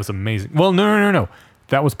free. That was amazing. Well, no.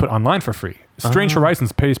 that was put online for free. Strange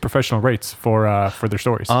Horizons pays professional rates for their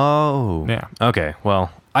stories. Oh. Yeah. Okay.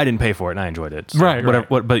 Well, I didn't pay for it and I enjoyed it. So Right.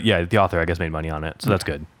 But yeah, the author, I guess, made money on it. So that's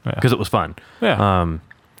good. Because it was fun. Yeah. All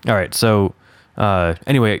right. So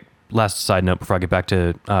anyway, last side note before I get back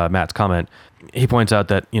to Matt's comment. He points out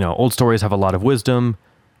that, old stories have a lot of wisdom.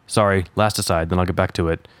 Sorry, last aside, then I'll get back to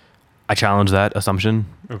it. I challenge that assumption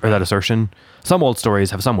or that assertion. Some old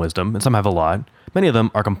stories have some wisdom and some have a lot. Many of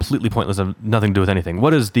them are completely pointless and have nothing to do with anything.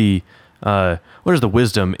 What is the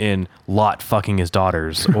wisdom in Lot fucking his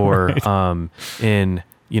daughters or in,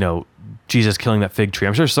 Jesus killing that fig tree?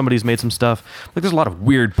 I'm sure somebody's made some stuff. Like there's a lot of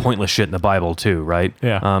weird, pointless shit in the Bible too, right?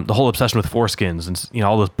 Yeah. The whole obsession with foreskins and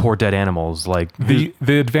all those poor dead animals. Like the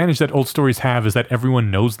advantage that old stories have is that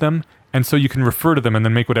everyone knows them, and so you can refer to them and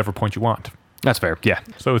then make whatever point you want. That's fair. Yeah.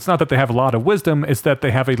 So it's not that they have a lot of wisdom; it's that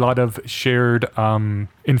they have a lot of shared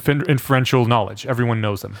inferential knowledge. Everyone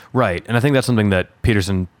knows them. Right, and I think that's something that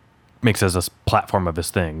Peterson makes as a platform of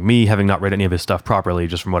his thing. Me having not read any of his stuff properly,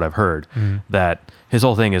 just from what I've heard, that his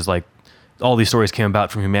whole thing is like all these stories came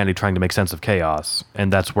about from humanity trying to make sense of chaos,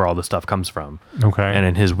 and that's where all this stuff comes from. Okay. And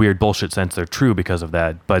in his weird bullshit sense, they're true because of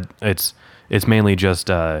that, but it's mainly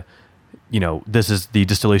just this is the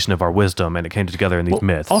distillation of our wisdom, and it came together in these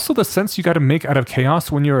myths. Also, the sense you got to make out of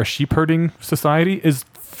chaos when you're a sheep herding society is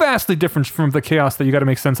vastly different from the chaos that you got to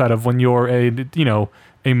make sense out of when you're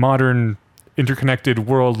a modern interconnected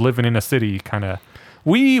world living in a city kind of.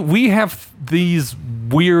 We have these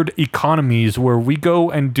weird economies where we go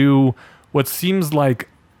and do what seems like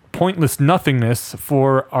pointless nothingness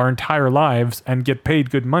for our entire lives and get paid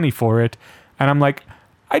good money for it. And I'm like,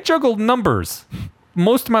 I juggle numbers.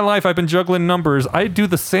 Most of my life I've been juggling numbers. I do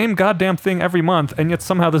the same goddamn thing every month, and yet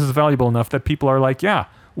somehow this is valuable enough that people are like, yeah,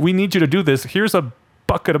 we need you to do this. Here's a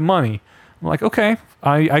bucket of money. I'm like, okay,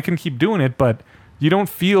 I can keep doing it, but you don't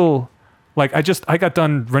feel like I got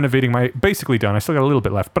done renovating basically done. I still got a little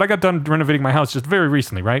bit left, but I got done renovating my house just very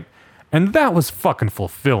recently, right? And that was fucking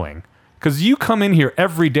fulfilling. Because you come in here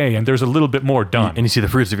every day and there's a little bit more done. And you see the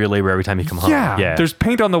fruits of your labor every time you come home. Yeah. There's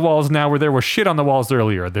paint on the walls now where there was shit on the walls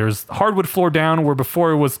earlier. There's hardwood floor down where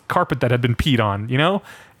before it was carpet that had been peed on,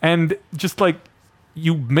 And just like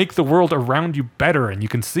you make the world around you better and you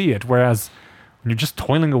can see it. Whereas when you're just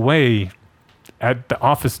toiling away at the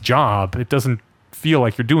office job, it doesn't feel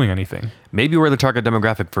like you're doing anything. Maybe we're the target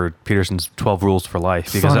demographic for Peterson's 12 Rules for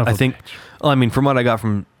Life. Because I think, from what I got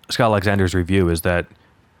from Scott Alexander's review is that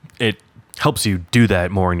it helps you do that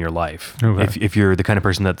more in your life if you're the kind of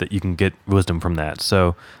person that you can get wisdom from that.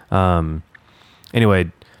 So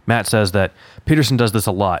anyway, Matt says that Peterson does this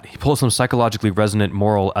a lot. He pulls some psychologically resonant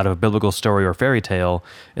moral out of a biblical story or fairy tale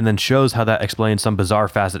and then shows how that explains some bizarre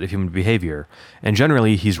facet of human behavior. And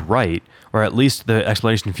generally, he's right, or at least the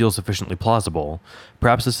explanation feels sufficiently plausible.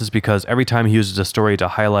 Perhaps this is because every time he uses a story to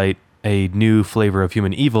highlight a new flavor of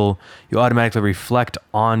human evil, you automatically reflect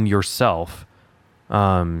on yourself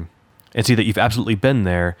and see that you've absolutely been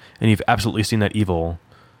there and you've absolutely seen that evil.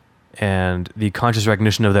 And the conscious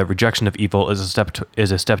recognition of that rejection of evil is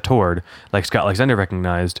a step toward, like Scott Alexander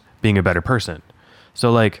recognized, being a better person.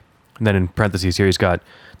 So and then in parentheses here he's got,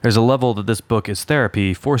 there's a level that this book is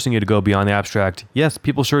therapy, forcing you to go beyond the abstract. Yes,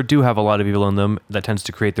 people sure do have a lot of evil in them that tends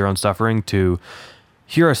to create their own suffering, to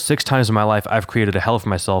here are 6 times in my life I've created a hell for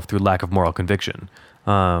myself through lack of moral conviction.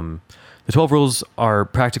 The 12 rules are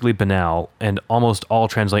practically banal and almost all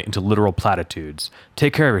translate into literal platitudes.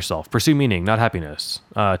 Take care of yourself. Pursue meaning, not happiness.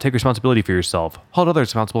 Take responsibility for yourself. Hold others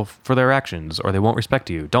responsible for their actions, or they won't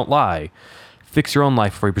respect you. Don't lie. Fix your own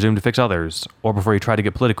life before you presume to fix others, or before you try to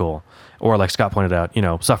get political. Or, like Scott pointed out,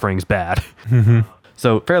 suffering's bad. Mm-hmm.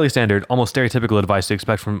 So, fairly standard, almost stereotypical advice to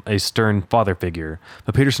expect from a stern father figure.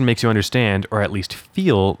 But Peterson makes you understand, or at least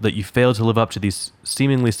feel, that you failed to live up to these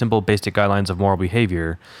seemingly simple basic guidelines of moral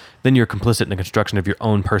behavior. Then you're complicit in the construction of your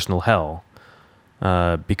own personal hell.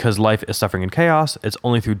 Because life is suffering and chaos, it's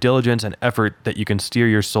only through diligence and effort that you can steer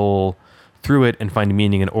your soul through it and find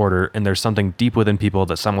meaning and order, and there's something deep within people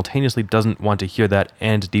that simultaneously doesn't want to hear that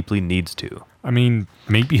and deeply needs to. I mean,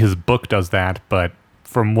 maybe his book does that, but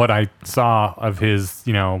from what I saw of his,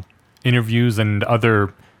 interviews and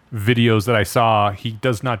other videos that I saw, he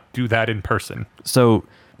does not do that in person. So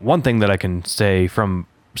one thing that I can say from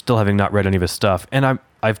still having not read any of his stuff, and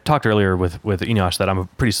I've talked earlier with Enosh that I'm a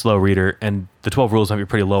pretty slow reader, and the 12 rules might be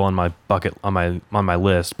pretty low on my bucket on my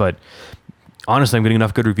list, but honestly, I'm getting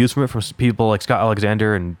enough good reviews from it from people like Scott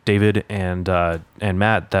Alexander and David and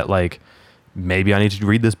Matt that maybe I need to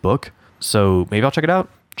read this book. So maybe I'll check it out.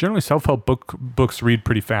 Generally, self-help books read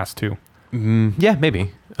pretty fast too. Yeah,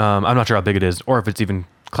 maybe. I'm not sure how big it is, or if it's even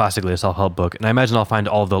classically a self-help book, and I imagine I'll find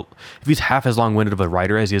all the, if he's half as long-winded of a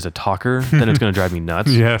writer as he is a talker, then it's going to drive me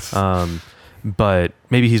nuts. Yes. But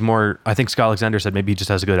maybe he's more, I think Scott Alexander said maybe he just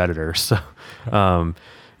has a good editor. So,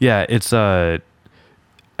 yeah, it's,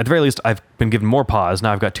 at the very least, I've been given more pause.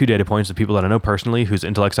 Now I've got 2 data points of people that I know personally whose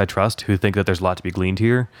intellects I trust, who think that there's a lot to be gleaned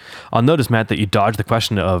here. I'll notice, Matt, that you dodged the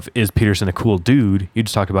question of, is Peterson a cool dude? You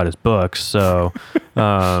just talked about his books. So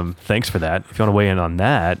thanks for that. If you want to weigh in on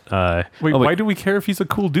that. Why do we care if he's a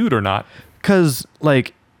cool dude or not? Because,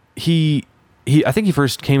 like, I think he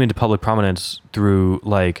first came into public prominence through,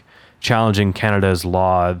 like, challenging Canada's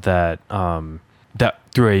law that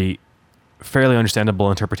through a fairly understandable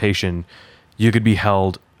interpretation, you could be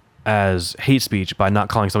held as hate speech by not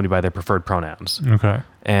calling somebody by their preferred pronouns. Okay.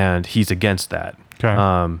 And he's against that.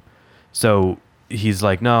 Okay. So he's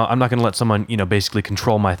like, no, I'm not going to let someone, basically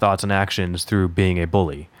control my thoughts and actions through being a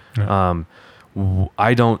bully. Yeah.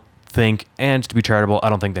 I don't think, and to be charitable, I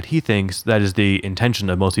don't think that he thinks that is the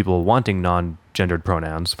intention of most people wanting non-gendered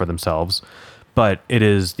pronouns for themselves, but it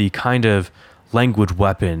is the kind of language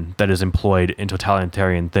weapon that is employed in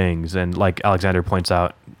totalitarian things. And like Alexander points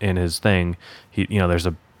out in his thing, there's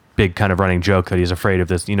a big kind of running joke that he's afraid of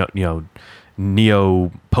this,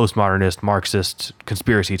 neo-postmodernist Marxist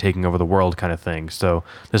conspiracy taking over the world kind of thing. So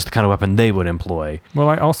this is the kind of weapon they would employ. Well,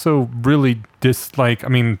 I also really dislike,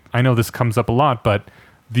 I know this comes up a lot, but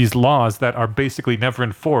these laws that are basically never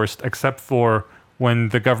enforced except for when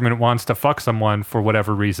the government wants to fuck someone for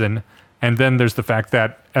whatever reason. And then there's the fact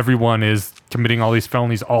that everyone is committing all these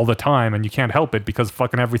felonies all the time, and you can't help it because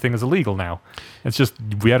fucking everything is illegal now. It's just,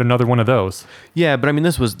 we had another one of those. Yeah, but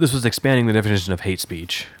this was expanding the definition of hate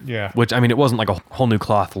speech. Yeah. Which, it wasn't like a whole new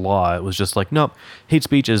cloth law. It was just like, nope, hate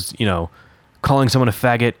speech is, calling someone a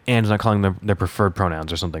faggot and not calling them their preferred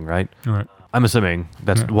pronouns or something, right? Right. I'm assuming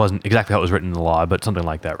that wasn't exactly how it was written in the law, but something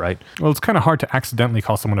like that, right? Well, it's kind of hard to accidentally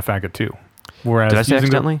call someone a faggot too. Whereas did I say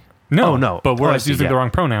accidentally? No. Oh, no. But whereas using the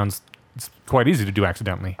wrong pronouns, it's quite easy to do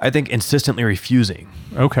accidentally. I think insistently refusing.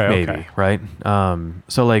 Okay. Maybe, right?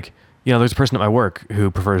 So like, there's a person at my work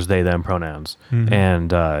who prefers they, them pronouns. Mm-hmm.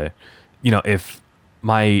 And,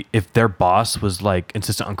 if their boss was like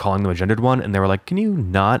insistent on calling them a gendered one and they were like, can you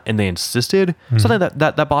not? And they insisted, something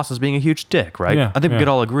that boss is being a huge dick, right? Yeah, I think we could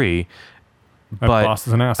all agree. That boss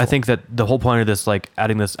is an asshole. I think that the whole point of this, like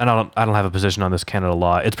adding this, and I don't have a position on this Canada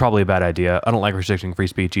law. It's probably a bad idea. I don't like restricting free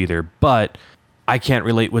speech either, but I can't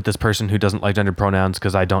relate with this person who doesn't like gendered pronouns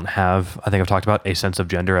because I think I've talked about a sense of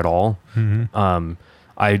gender at all. Mm-hmm.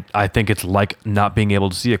 I think it's like not being able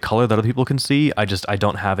to see a color that other people can see. I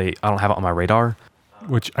don't have it on my radar.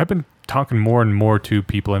 Which I've been talking more and more to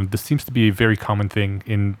people, and this seems to be a very common thing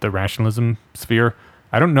in the rationalism sphere.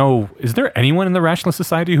 I don't know, is there anyone in the rationalist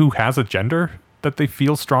society who has a gender that they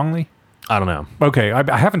feel strongly? I don't know. Okay,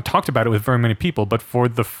 I haven't talked about it with very many people, but for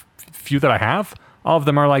the few that I have, all of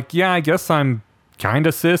them are like, yeah, I guess I'm kind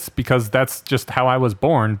of cis because that's just how I was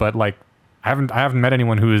born, but like I haven't met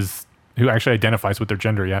anyone who actually identifies with their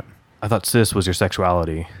gender yet. I thought cis was your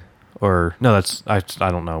sexuality. Or no, I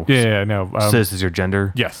don't know. Yeah, no. Cis is your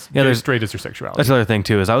gender. Yes. Yeah, there's straight is your sexuality. That's the other thing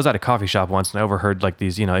too. Is I was at a coffee shop once and I overheard like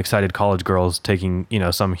these excited college girls taking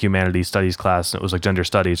some humanities studies class. And it was like gender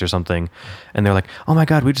studies or something, and they're like, "Oh my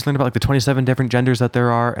god, we just learned about like the 27 different genders that there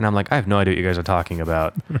are." And I'm like, I have no idea what you guys are talking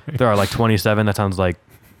about. Right. There are like 27. That sounds like,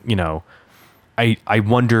 I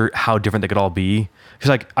wonder how different they could all be. Because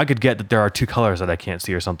like I could get that there are 2 colors that I can't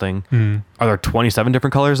see or something. Mm. Are there 27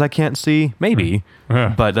 different colors I can't see? Maybe,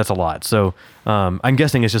 but that's a lot. So I'm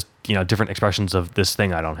guessing it's just different expressions of this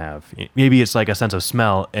thing I don't have. Maybe it's like a sense of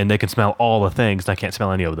smell, and they can smell all the things, and I can't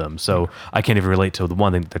smell any of them. So I can't even relate to the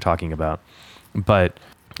one thing that they're talking about. But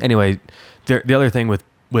anyway, the other thing with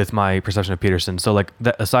my perception of Peterson. So like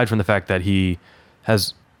aside from the fact that he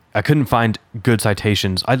has, I couldn't find good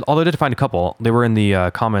citations. Although I did find a couple. They were in the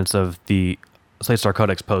comments of the Slate Star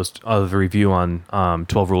Codex post of the review on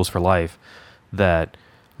 12 Rules for Life, that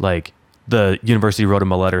like the university wrote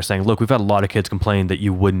him a letter saying, look, we've had a lot of kids complain that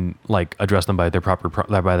you wouldn't like address them by their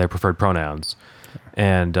by their preferred pronouns,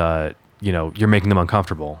 and you're making them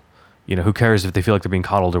uncomfortable. Who cares if they feel like they're being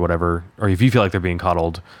coddled or whatever, or if you feel like they're being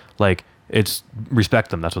coddled? Like, it's respect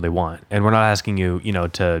them. That's what they want, and we're not asking you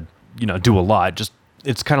to do a lot. Just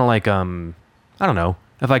it's kind of like I don't know,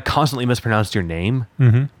 if I constantly mispronounced your name.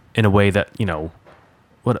 Mm-hmm. In a way that, I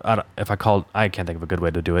can't think of a good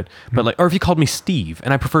way to do it, but like, or if you called me Steve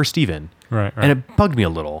and I prefer Steven, right. And it bugged me a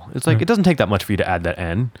little. It's like, it doesn't take that much for you to add that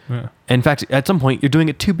N. Yeah. In fact, at some point you're doing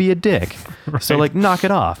it to be a dick. Right. So like, knock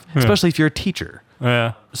it off, especially if you're a teacher.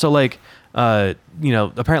 Yeah. So like,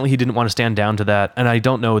 apparently he didn't want to stand down to that. And I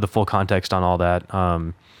don't know the full context on all that.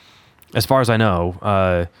 As far as I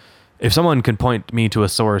know, if someone can point me to a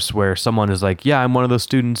source where someone is like, yeah, I'm one of those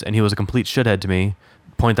students and he was a complete shithead to me,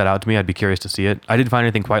 point that out to me, I'd be curious to see it. I didn't find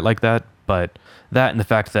anything quite like that, but that and the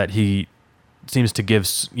fact that he seems to give,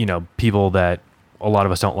 people that a lot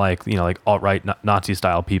of us don't like, like alt-right Nazi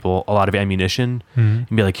style people, a lot of ammunition, and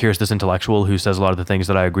be like, here's this intellectual who says a lot of the things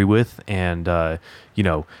that I agree with, and let me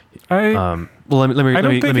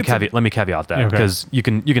caveat that, because you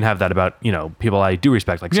can have that about people I do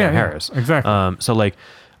respect, like Sam Harris, exactly.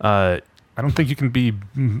 I don't think you can be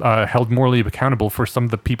held morally accountable for some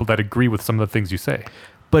of the people that agree with some of the things you say.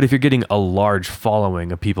 But if you're getting a large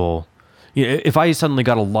following of people, if I suddenly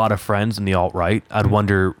got a lot of friends in the alt-right, I'd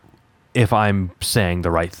wonder if I'm saying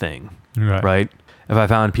the right thing, right? If I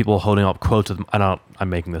found people holding up quotes of them, I'm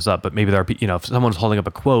making this up, but maybe there are, if someone's holding up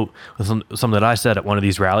a quote with something that I said at one of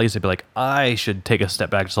these rallies, they'd be like, I should take a step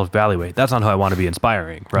back to self-evaluate. That's not how I want to be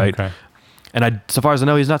inspiring, right? Okay. And so far as I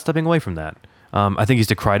know, he's not stepping away from that. I think he's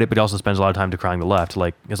decried it, but he also spends a lot of time decrying the left,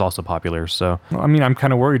 is also popular. So, well, I mean, I'm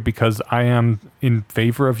kind of worried because I am in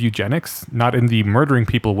favor of eugenics, not in the murdering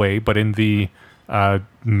people way, but in the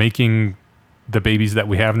making the babies that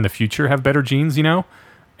we have in the future have better genes,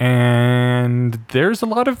 and there's a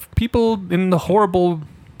lot of people in the horrible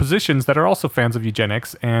positions that are also fans of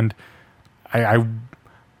eugenics, and I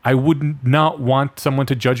would not want someone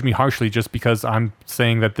to judge me harshly just because I'm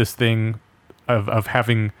saying that this thing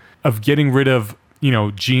of getting rid of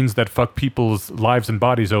genes that fuck people's lives and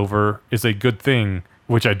bodies over is a good thing,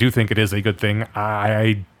 which I do think it is a good thing.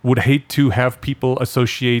 I would hate to have people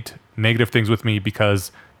associate negative things with me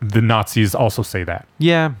because the Nazis also say that.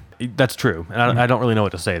 Yeah, that's true. And I don't really know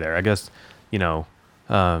what to say there. I guess,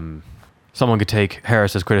 someone could take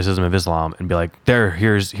Harris's criticism of Islam and be like,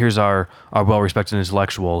 here's our well-respected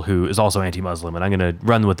intellectual who is also anti-Muslim, and I'm going to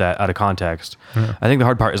run with that out of context. Yeah. I think the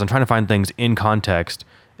hard part is I'm trying to find things in context,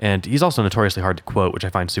 and he's also notoriously hard to quote, which I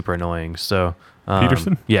find super annoying. So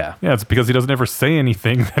Peterson? Yeah. Yeah, it's because he doesn't ever say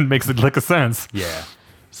anything that makes it lick a sense. Yeah.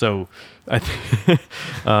 So I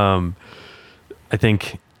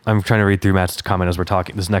think I'm trying to read through Matt's comment as we're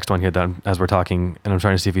talking. This next one here, as we're talking, and I'm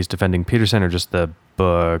trying to see if he's defending Peterson or just the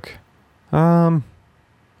book. A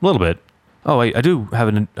little bit. Oh, wait, I do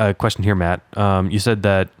have a question here, Matt. You said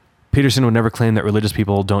that Peterson would never claim that religious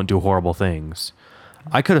people don't do horrible things.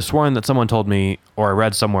 I could have sworn that someone told me, or I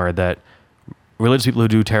read somewhere, that religious people who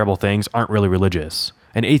do terrible things aren't really religious,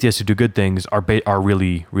 and atheists who do good things are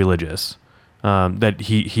really religious. That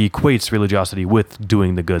he equates religiosity with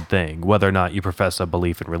doing the good thing, whether or not you profess a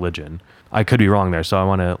belief in religion. I could be wrong there, so I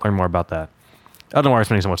want to learn more about that. I don't know why I'm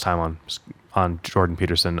spending so much time on Jordan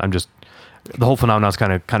Peterson. The whole phenomenon is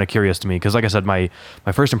kind of curious to me because, like I said, my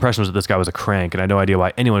first impression was that this guy was a crank, and I had no idea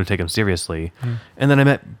why anyone would take him seriously. And then I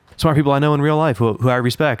met smart people I know in real life who I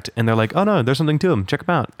respect, and they're like, "Oh no, there's something to him. Check him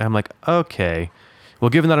out." And I'm like, "Okay, well,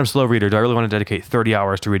 given that I'm a slow reader, do I really want to dedicate 30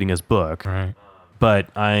 hours to reading his book?" Right.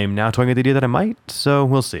 But I'm now toying with the idea that I might, so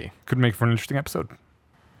we'll see. Could make for an interesting episode.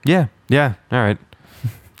 Yeah. All right.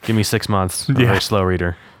 Give me 6 months. I'm a very slow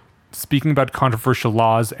reader. Speaking about controversial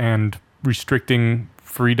laws and restricting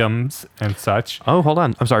freedoms and such. Oh, hold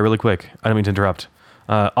on. I'm sorry, really quick. I don't mean to interrupt.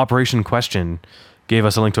 Operation Question gave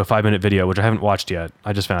us a link to a 5-minute video, which I haven't watched yet.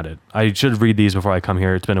 I just found it. I should read these before I come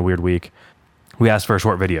here. It's been a weird week. We asked for a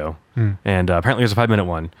short video, and apparently there's a 5-minute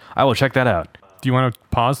one. I will check that out. Do you want to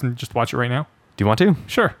pause and just watch it right now? Do you want to?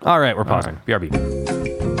 Sure. All right, we're pausing. BRB.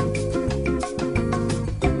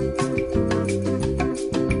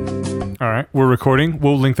 All right, we're recording.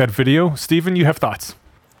 We'll link that video. Steven, you have thoughts?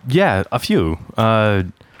 Yeah, a few.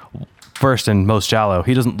 First and most shallow,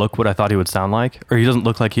 he doesn't look what I thought he would sound like, or he doesn't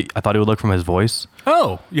look like I thought he would look from his voice.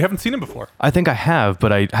 Oh, you haven't seen him before? I think I have,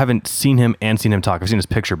 but I haven't seen him talk. I've seen his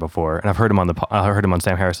picture before, and I've heard him on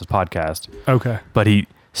Sam Harris's podcast. Okay. But he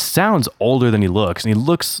sounds older than he looks, and he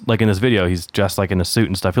looks like in this video he's dressed like in a suit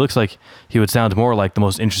and stuff. He looks like he would sound more like the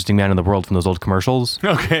most interesting man in the world from those old commercials.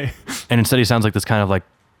 Okay. And instead he sounds like this kind of like,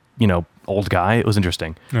 old guy. It was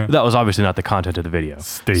interesting. Yeah. That was obviously not the content of the video.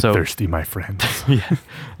 Stay thirsty, my friend.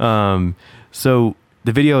 Yeah. So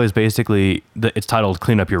the video is basically it's titled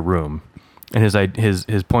 "Clean Up Your Room," and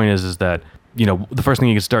his point is that the first thing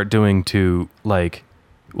you can start doing to, like,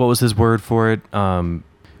 what was his word for it?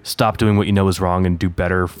 Stop doing what you know is wrong and do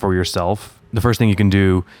better for yourself. The first thing you can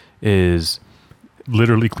do is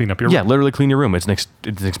literally clean up your room. Yeah, literally clean your room. It's an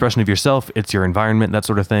expression of yourself. It's your environment, that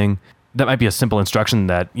sort of thing. That might be a simple instruction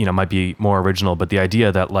that, might be more original, but the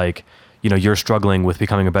idea that, like, you're struggling with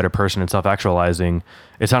becoming a better person and self-actualizing,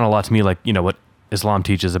 it sounded a lot to me like, what Islam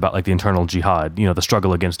teaches about, like, the internal jihad, the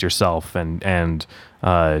struggle against yourself and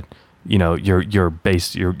your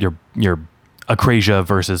base, your akrasia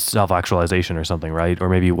versus self-actualization or something, right? Or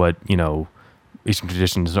maybe what, Eastern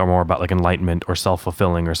traditions are more about like enlightenment or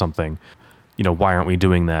self-fulfilling or something. Why aren't we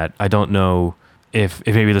doing that? I don't know if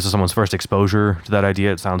maybe this is someone's first exposure to that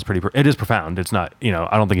idea. It sounds it is profound. It's not,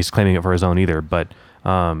 I don't think he's claiming it for his own either, but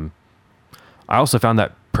I also found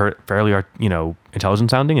that fairly,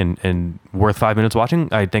 intelligent sounding and worth 5 minutes watching.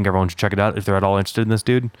 I think everyone should check it out if they're at all interested in this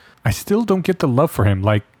dude. I still don't get the love for him.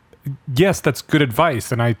 Like, yes, that's good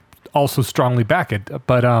advice, and I also strongly back it,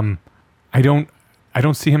 but I don't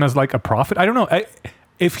see him as like a prophet. I don't know.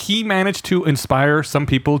 If he managed to inspire some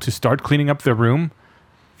people to start cleaning up their room,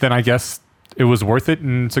 then I guess it was worth it,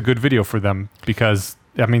 and it's a good video for them, because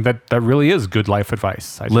I mean that really is good life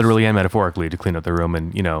advice. Literally and metaphorically, to clean up the room,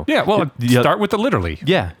 and Yeah, well, start with the literally.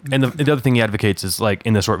 Yeah, and the other thing he advocates is, like,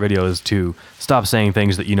 in the short video, is to stop saying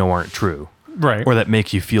things that aren't true, right, or that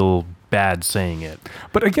make you feel bad saying it.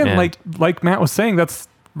 But again, like Matt was saying, that's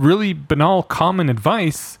really banal, common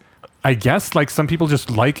advice. I guess, like, some people just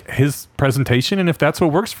like his presentation, and if that's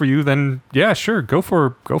what works for you, then yeah, sure, go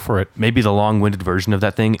for it. Maybe the long-winded version of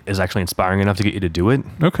that thing is actually inspiring enough to get you to do it.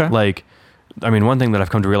 Okay. Like, I mean, one thing that I've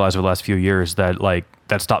come to realize over the last few years that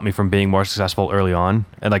stopped me from being more successful early on,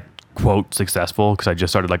 and like, quote, successful, because I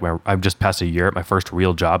just started I've just passed a year at my first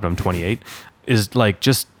real job, and I'm 28, is like,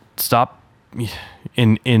 just stop.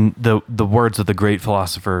 In the words of the great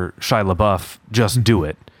philosopher Shia LaBeouf, just do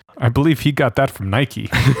it. I believe he got that from Nike.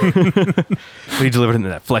 He delivered it in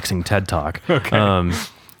that flexing TED Talk. Okay.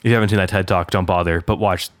 If you haven't seen that TED Talk, don't bother, but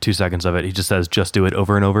watch 2 seconds of it. He just says, just do it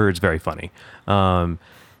over and over. It's very funny. Don't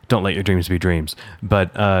let your dreams be dreams.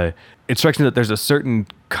 But it strikes me that there's a certain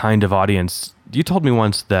kind of audience. You told me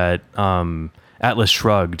once that Atlas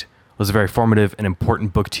Shrugged was a very formative and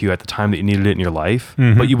important book to you at the time that you needed it in your life,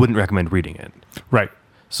 but you wouldn't recommend reading it. Right.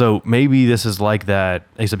 So maybe this is like that.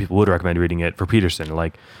 I said people would recommend reading it for Peterson.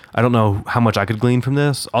 Like, I don't know how much I could glean from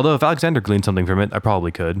this. Although if Alexander gleaned something from it, I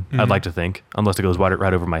probably could. I'd like to think, unless it goes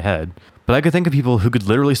right over my head. But I could think of people who could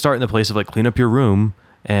literally start in the place of like, clean up your room,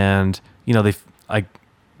 and I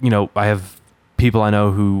have people I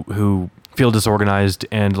know who feel disorganized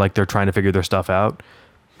and like they're trying to figure their stuff out.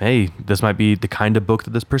 Hey, this might be the kind of book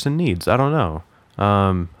that this person needs. I don't know.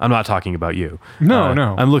 I'm not talking about you. No.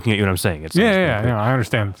 I'm looking at you and I'm saying it. Yeah, I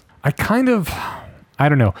understand. I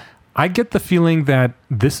don't know. I get the feeling that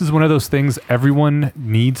this is one of those things everyone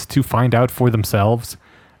needs to find out for themselves.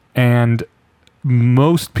 And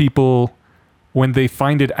most people, when they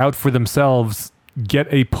find it out for themselves, get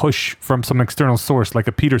a push from some external source, like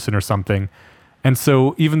a Peterson or something. And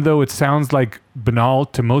so even though it sounds like banal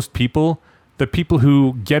to most people, the people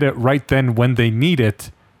who get it right then when they need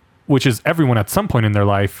it, which is everyone at some point in their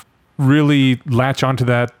life, really latch onto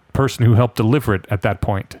that person who helped deliver it at that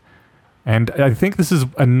point. And I think this is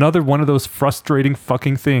another one of those frustrating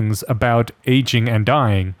fucking things about aging and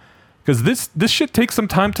dying, because this shit takes some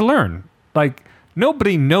time to learn. Like,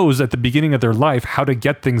 nobody knows at the beginning of their life how to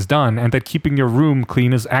get things done, and that keeping your room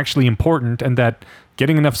clean is actually important, and that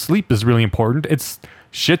getting enough sleep is really important. It's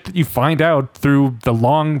shit that you find out through the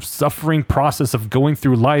long suffering process of going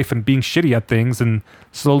through life and being shitty at things and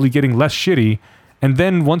slowly getting less shitty. And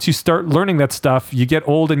then once you start learning that stuff, you get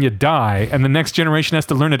old and you die, and the next generation has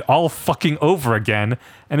to learn it all fucking over again.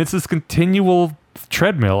 And it's this continual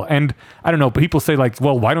treadmill. And I don't know, people say like,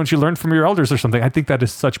 well, why don't you learn from your elders or something? I think that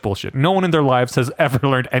is such bullshit. No one in their lives has ever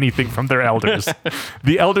learned anything from their elders.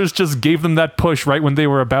 The elders just gave them that push right when they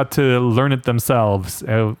were about to learn it themselves.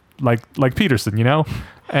 Like Peterson,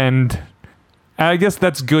 and I guess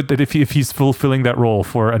that's good that if he's fulfilling that role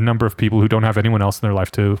for a number of people who don't have anyone else in their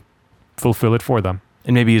life to fulfill it for them.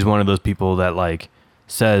 And maybe he's one of those people that like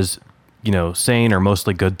says, sane or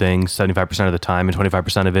mostly good things 75% of the time, and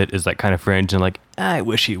 25% of it is that kind of fringe and like, I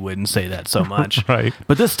wish he wouldn't say that so much. Right.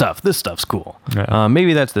 But this stuff's cool. Yeah.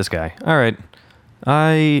 Maybe that's this guy. All right.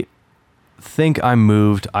 I think I'm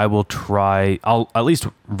moved. I'll at least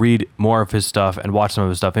read more of his stuff and watch some of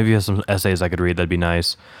his stuff. Maybe he has some essays I could read. That'd be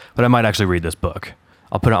nice. But I might actually read this book.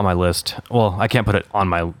 I'll put it on my list. Well, I can't put it on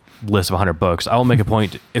my list of 100 books. I will make a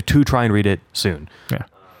point to try and read it soon. Yeah.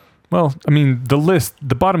 Well, I mean, the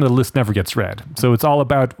bottom of the list never gets read. So it's all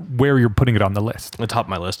about where you're putting it on the list. The top of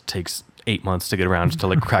my list takes 8 months to get around to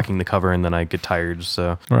like cracking the cover, and then I get tired.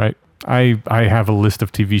 So all right. I have a list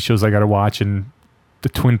of TV shows I got to watch, and the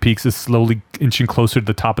Twin Peaks is slowly inching closer to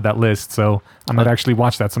the top of that list. So I might actually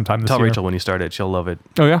watch that sometime this year. Tell Rachel when you start it. She'll love it.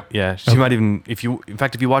 Oh, yeah? Yeah. She might even, if you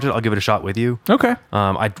watch it, I'll give it a shot with you. Okay.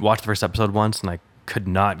 I watched the first episode once, and I could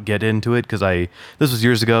not get into it because this was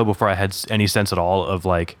years ago before I had any sense at all of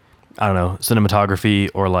like, I don't know, cinematography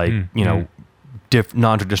or like,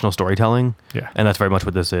 non-traditional storytelling. Yeah. And that's very much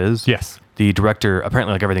what this is. Yes. The director,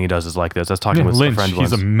 apparently like everything he does is like this. I was talking with Lynch, a friend once.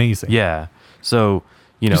 she's amazing. Yeah. So,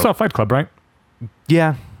 You saw Fight Club, right?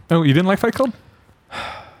 Yeah. Oh, you didn't like Fight Club?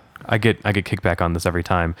 I get kickback on this every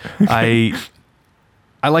time.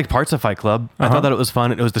 I liked parts of Fight Club. I thought that it was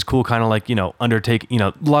fun. It was this cool kind of like, undertake,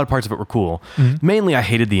 a lot of parts of it were cool. Mainly I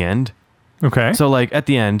hated the end. Okay. So like at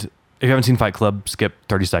the end, if you haven't seen Fight Club, skip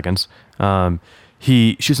 30 seconds.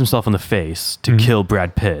 He shoots himself in the face to kill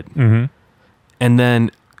Brad Pitt. And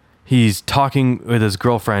then he's talking with his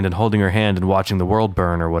girlfriend and holding her hand and watching the world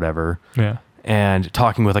burn or whatever. Yeah. And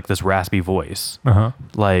talking with like this raspy voice.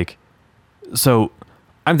 Like, so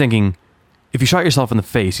I'm thinking, if you shot yourself in the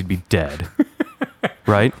face, you'd be dead.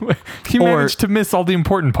 Right? He managed to miss all the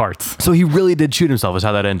important parts. So he really did shoot himself is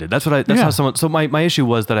how that ended. That's how someone, so my issue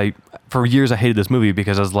was that for years I hated this movie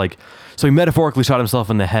because I was like, so he metaphorically shot himself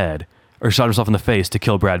in the head or shot himself in the face to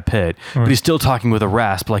kill Brad Pitt, but he's still talking with a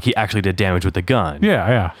rasp like he actually did damage with the gun.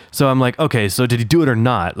 Yeah. So I'm like, okay, so did he do it or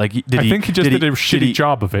not? Like, I think he just did a shitty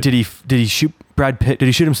job of it. Did he shoot Brad Pitt? Did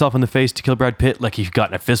he shoot himself in the face to kill Brad Pitt? Like he got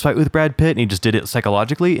in a fist fight with Brad Pitt and he just did it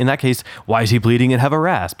psychologically? In that case, why is he bleeding and have a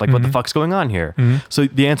rasp? Like what the fuck's going on here? So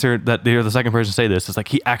the answer that they're the second person to say this is like,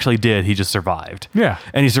 he actually did. He just survived. Yeah.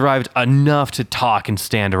 And he survived enough to talk and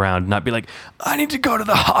stand around, not be like, I need to go to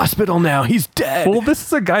the hospital now. He's dead. Well, this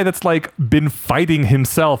is a guy that's like been fighting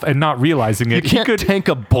himself and not realizing it. He could tank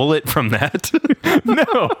a bullet from that.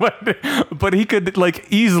 No, but he could like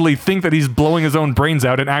easily think that he's blowing his own brains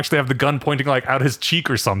out and actually have the gun pointing like out his cheek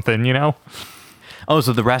or something, Oh,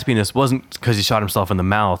 so the raspiness wasn't because he shot himself in the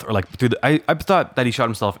mouth or like through the... I thought that he shot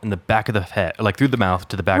himself in the back of the head, like through the mouth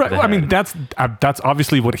to the back of the head. I mean, that's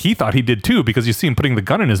obviously what he thought he did too, because you see him putting the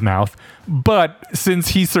gun in his mouth. But since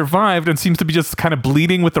he survived and seems to be just kind of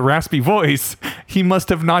bleeding with the raspy voice, he must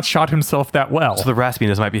have not shot himself that well. So the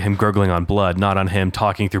raspiness might be him gurgling on blood, not on him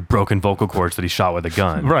talking through broken vocal cords that he shot with a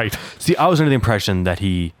gun. Right. See, I was under the impression that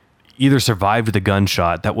he either survived the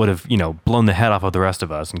gunshot that would have, blown the head off of the rest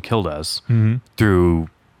of us and killed us through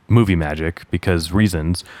movie magic because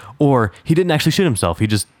reasons, or he didn't actually shoot himself. He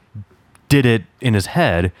just did it in his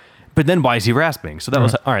head. But then why is he rasping? So that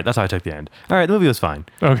was, all right, that's how I took the end. All right, the movie was fine.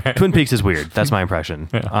 Okay. Twin Peaks is weird. That's my impression.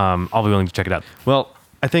 Yeah. I'll be willing to check it out. Well,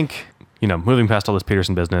 I think, moving past all this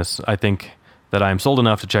Peterson business, I think that I'm sold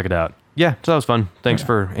enough to check it out. Yeah, so that was fun. Thanks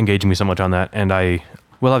for engaging me so much on that. And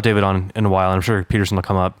we'll have David on in a while. I'm sure Peterson will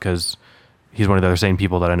come up because he's one of the other sane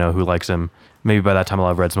people that I know who likes him. Maybe by that time I'll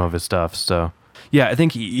have read some of his stuff. So yeah, I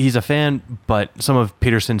think he's a fan, but some of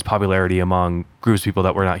Peterson's popularity among groups of people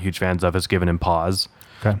that we're not huge fans of has given him pause.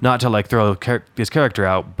 Okay. Not to like throw his character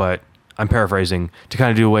out, but I'm paraphrasing, to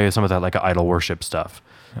kind of do away with some of that like idol worship stuff.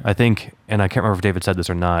 Yeah. I think, and I can't remember if David said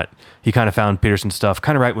this or not, he kind of found Peterson's stuff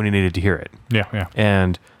kind of right when he needed to hear it. Yeah.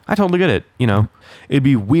 And I totally get it. It'd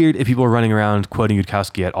be weird if people were running around quoting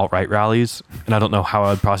Yudkowsky at alt-right rallies, and I don't know how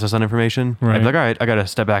I would process that information. Right. I'd be like, all right, I got to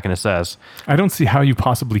step back and assess. I don't see how you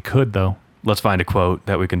possibly could, though. Let's find a quote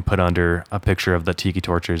that we can put under a picture of the tiki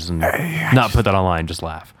torches and not put that online, just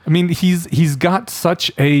laugh. I mean, he's got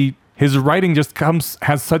such his writing just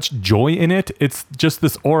has such joy in it. It's just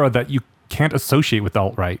this aura that you can't associate with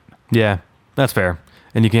alt-right. Yeah, that's fair.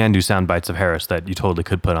 And you can do sound bites of Harris that you totally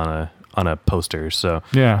could put on a poster. So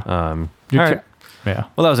yeah. All right. Yeah.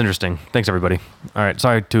 Well, that was interesting. Thanks, everybody. All right.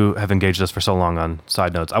 Sorry to have engaged us for so long on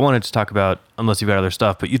side notes. I wanted to talk about, unless you've got other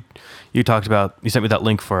stuff, but you sent me that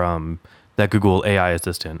link for that Google AI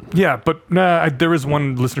assistant. Yeah, but there is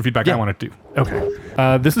one listener feedback I wanted to do.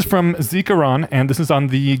 Okay. This is from Zikaran, and this is on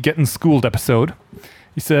the Getting Schooled episode.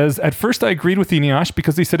 He says, at first I agreed with Eneasz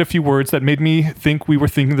because he said a few words that made me think we were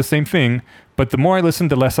thinking the same thing, but the more I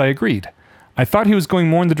listened, the less I agreed. I thought he was going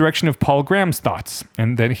more in the direction of Paul Graham's thoughts.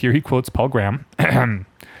 And then here he quotes Paul Graham.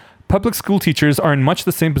 Public school teachers are in much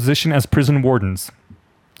the same position as prison wardens.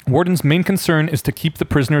 Wardens' main concern is to keep the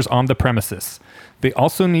prisoners on the premises. They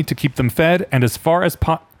also need to keep them fed and as far as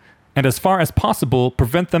possible,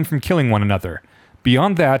 prevent them from killing one another.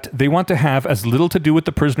 Beyond that, they want to have as little to do with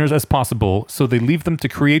the prisoners as possible, so they leave them to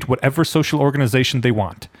create whatever social organization they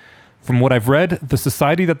want. From what I've read, the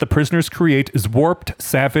society that the prisoners create is warped,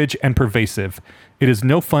 savage, and pervasive. It is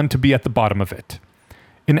no fun to be at the bottom of it.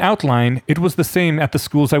 In outline, it was the same at the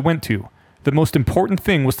schools I went to. The most important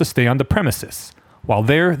thing was to stay on the premises. While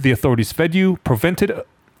there, the authorities fed you,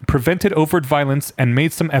 prevented overt violence, and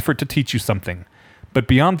made some effort to teach you something. But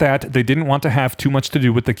beyond that, they didn't want to have too much to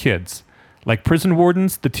do with the kids. Like prison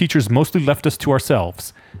wardens, the teachers mostly left us to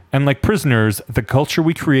ourselves. And like prisoners, the culture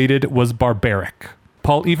we created was barbaric.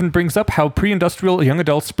 Paul even brings up how pre-industrial young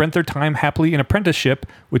adults spent their time happily in apprenticeship,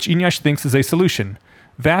 which Eneasz thinks is a solution.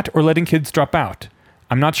 That or letting kids drop out.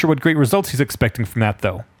 I'm not sure what great results he's expecting from that,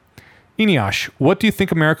 though. Eneasz, what do you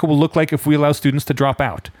think America will look like if we allow students to drop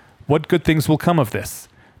out? What good things will come of this?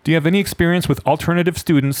 Do you have any experience with alternative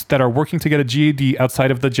students that are working to get a GED outside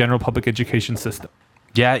of the general public education system?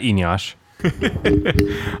 Yeah, Inyash.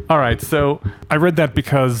 All right, so I read that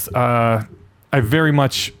because I very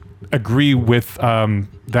much agree with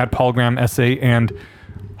that Paul Graham essay, and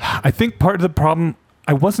I think part of the problem,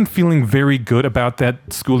 I wasn't feeling very good about that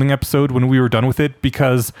schooling episode when we were done with it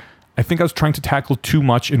because I think I was trying to tackle too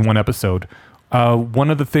much in one episode. One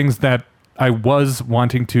of the things that I was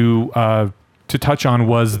wanting to touch on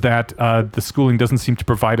was that the schooling doesn't seem to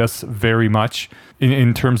provide us very much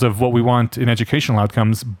in terms of what we want in educational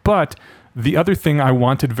outcomes. But the other thing I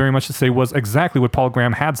wanted very much to say was exactly what Paul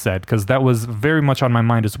Graham had said, because that was very much on my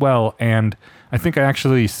mind as well. And I think I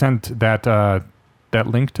actually sent that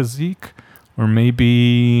link to Zeke, or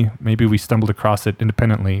maybe we stumbled across it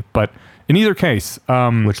independently. But in either case,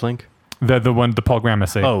 which link? The Paul Graham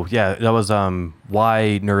essay. Oh yeah, that was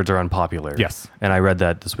why nerds are unpopular. Yes, and I read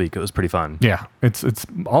that this week. It was pretty fun. Yeah, it's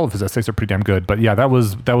all of his essays are pretty damn good. But yeah, that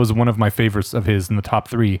was one of my favorites of his in the top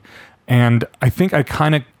 3. And I think I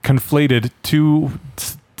kind of conflated two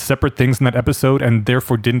separate things in that episode, and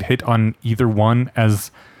therefore didn't hit on either one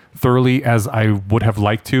as thoroughly as I would have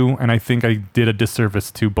liked to. And I think I did a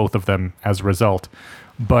disservice to both of them as a result.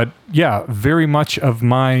 But yeah, very much of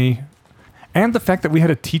my. And the fact that we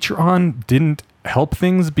had a teacher on didn't help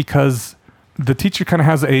things, because the teacher kind of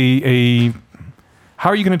has a how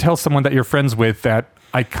are you going to tell someone that you're friends with that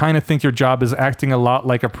I kind of think your job is acting a lot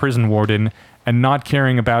like a prison warden and not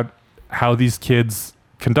caring about how these kids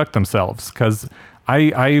conduct themselves? Because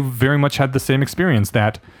I very much had the same experience.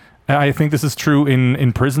 That I think this is true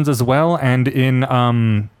in prisons as well, and in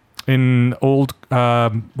old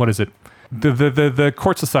what is it, the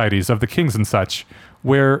court societies of the kings and such,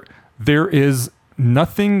 where there is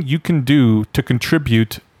nothing you can do to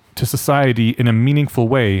contribute to society in a meaningful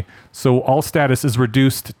way. So all status is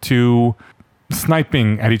reduced to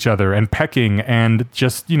sniping at each other and pecking and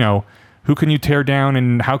just, who can you tear down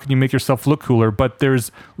and how can you make yourself look cooler? But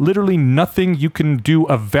there's literally nothing you can do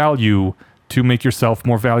of value to make yourself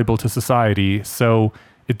more valuable to society. So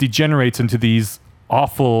it degenerates into these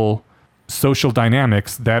awful social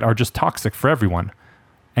dynamics that are just toxic for everyone.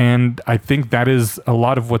 And I think that is a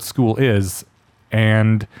lot of what school is.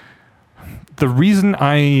 And the reason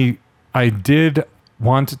I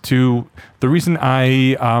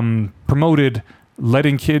promoted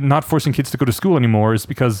not forcing kids to go to school anymore is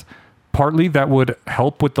because partly that would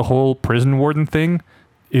help with the whole prison warden thing.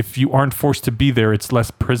 If you aren't forced to be there, it's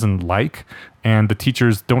less prison-like, and the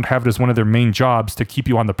teachers don't have it as one of their main jobs to keep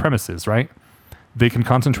you on the premises, right? They can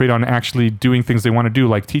concentrate on actually doing things they want to do,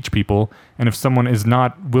 like teach people. And if someone is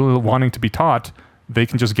not wanting to be taught, they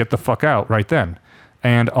can just get the fuck out right then.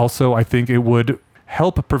 And also, I think it would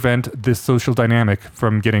help prevent this social dynamic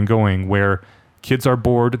from getting going, where kids are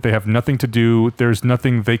bored, they have nothing to do, there's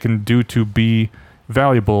nothing they can do to be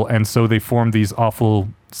valuable, and so they form these awful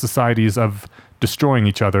societies of destroying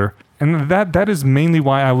each other. And that is mainly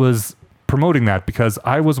why I was promoting that, because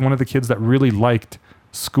I was one of the kids that really liked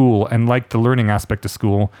school and liked the learning aspect of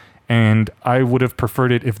school, and I would have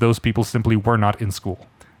preferred it if those people simply were not in school.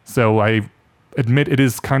 So I admit it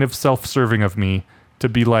is kind of self-serving of me to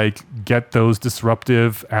be like, get those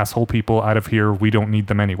disruptive asshole people out of here, we don't need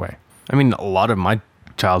them anyway. I mean, a lot of my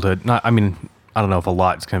childhood, I don't know if a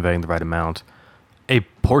lot is conveying the right amount. A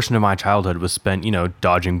portion of my childhood was spent,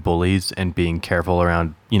 dodging bullies and being careful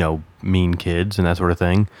around, mean kids and that sort of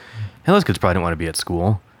thing. And those kids probably didn't want to be at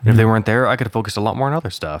school. And if they weren't there, I could have focused a lot more on other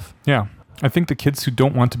stuff. Yeah. I think the kids who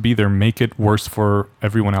don't want to be there make it worse for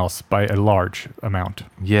everyone else by a large amount.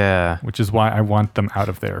 Yeah. Which is why I want them out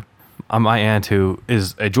of there. My aunt, who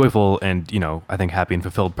is a joyful and, I think happy and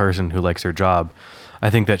fulfilled person who likes her job, I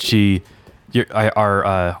think that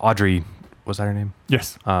Audrey, was that her name?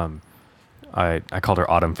 Yes. I called her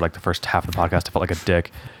Autumn for like the first half of the podcast. I felt like a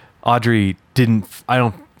dick. Audrey I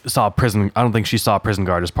don't think she saw prison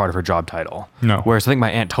guard as part of her job title. No. Whereas I think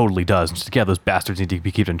my aunt totally does. And she's like, yeah, those bastards need to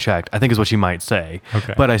be kept in check, I think is what she might say.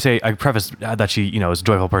 Okay. But I preface that she, is a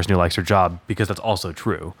joyful person who likes her job, because that's also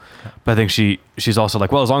true. Okay. But I think she's also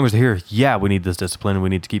like, well, as long as they're here, yeah, we need this discipline and we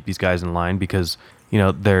need to keep these guys in line, because,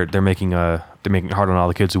 they're making it hard on all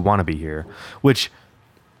the kids who want to be here. Which,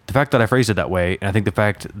 the fact that I phrased it that way, and I think the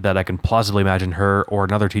fact that I can plausibly imagine her or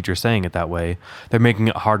another teacher saying it that way, they're making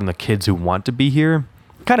it hard on the kids who want to be here,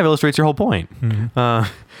 kind of illustrates your whole point. Mm-hmm.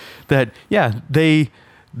 That, yeah, they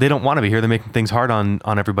don't want to be here. They're making things hard on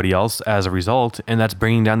everybody else as a result, and that's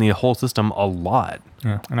bringing down the whole system a lot.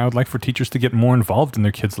 Yeah, and I would like for teachers to get more involved in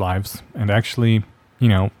their kids' lives and actually,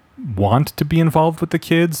 want to be involved with the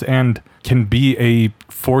kids and can be a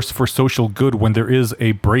force for social good when there is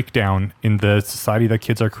a breakdown in the society that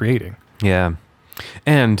kids are creating. Yeah.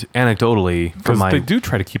 And anecdotally, Because they do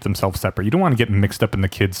try to keep themselves separate. You don't want to get mixed up in the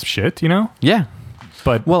kids' shit, Yeah.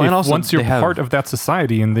 But and also once you're part of that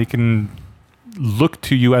society and they can look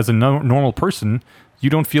to you as a normal person, you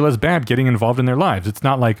don't feel as bad getting involved in their lives. It's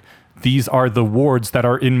not like these are the wards that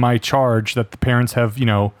are in my charge that the parents have,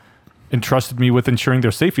 entrusted me with ensuring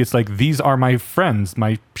their safety. It's like, these are my friends,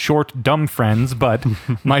 my short, dumb friends, but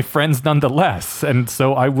my friends nonetheless. And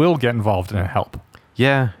so I will get involved and help.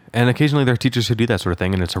 Yeah. And occasionally there are teachers who do that sort of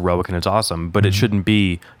thing, and it's heroic and it's awesome, but it shouldn't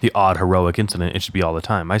be the odd heroic incident. It should be all the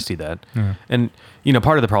time. I see that. Yeah. And,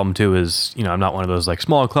 part of the problem too is, I'm not one of those like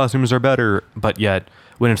small classrooms are better, but yet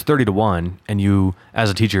when it's 30-1 and you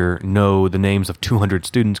as a teacher know the names of 200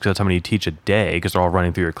 students because that's how many you teach a day because they're all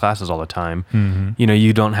running through your classes all the time,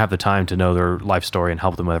 you don't have the time to know their life story and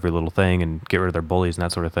help them with every little thing and get rid of their bullies and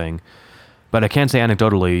that sort of thing. But I can say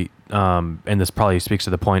anecdotally, and this probably speaks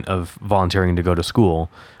to the point of volunteering to go to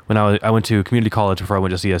school. When I went to community college before I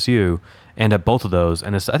went to CSU, and at both of those,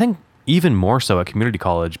 and it's, I think even more so at community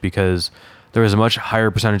college because there was a much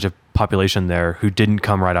higher percentage of population there who didn't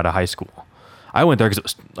come right out of high school. I went there because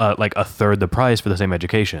it was like a third the price for the same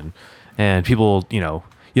education. And people, you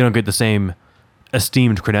don't get the same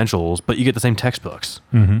esteemed credentials, but you get the same textbooks.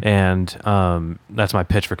 And that's my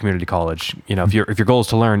pitch for community college. If your goal is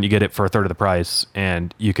to learn, you get it for a third of the price,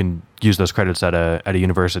 and you can use those credits at a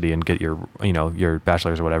university and get your your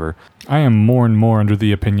bachelor's or whatever. I am more and more under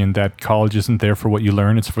the opinion that college isn't there for what you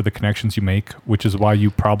learn; it's for the connections you make, which is why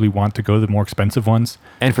you probably want to go to the more expensive ones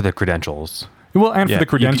And for the credentials. Well, and for the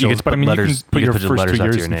credentials, you get to but I mean, letters, you can put your put first 2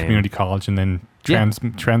 years your in name. community college and then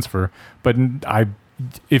transfer. But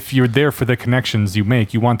if you're there for the connections you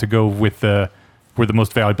make, you want to go with where the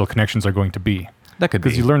most valuable connections are going to be. That could be.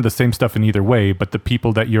 Because you learn the same stuff in either way, but the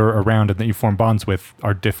people that you're around and that you form bonds with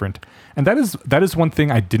are different. And that is one thing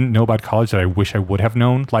I didn't know about college that I wish I would have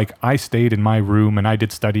known. Like, I stayed in my room and I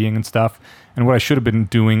did studying and stuff. And what I should have been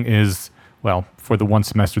doing is, well, for the one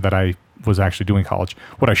semester that I was actually doing college,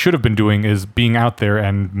 what I should have been doing is being out there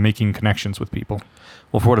and making connections with people.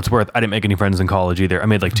 Well, for what it's worth, I didn't make any friends in college either. I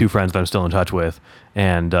made like 2 friends that I'm still in touch with,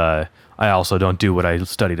 and I also don't do what I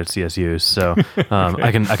studied at CSU. So okay.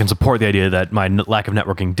 I can support the idea that my lack of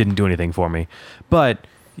networking didn't do anything for me. But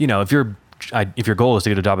if your goal is to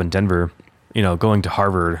get a job in Denver, going to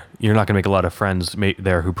Harvard, you're not going to make a lot of friends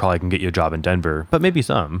there who probably can get you a job in Denver, but maybe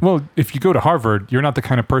some. Well, if you go to Harvard, you're not the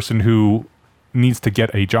kind of person who needs to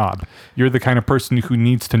get a job. You're the kind of person who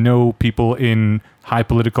needs to know people in high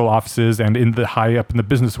political offices and in the high up in the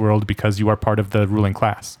business world because you are part of the ruling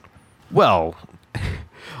class. Well,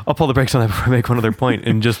 I'll pull the brakes on that before I make one other point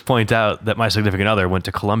and just point out that my significant other went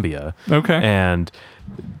to Columbia. Okay. And,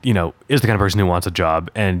 is the kind of person who wants a job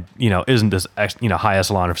and, isn't this, high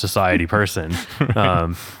echelon of society person.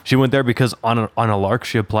 She went there because on a lark,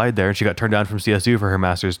 she applied there and she got turned down from CSU for her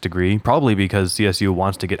master's degree, probably because CSU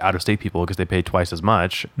wants to get out of state people because they pay twice as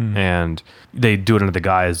much. And they do it under the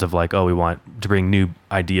guise of like, oh, we want to bring new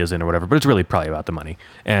ideas in or whatever, but it's really probably about the money.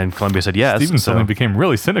 And Columbia said yes. Steven suddenly became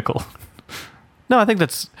really cynical. No, I think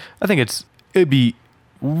it'd be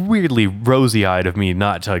weirdly rosy-eyed of me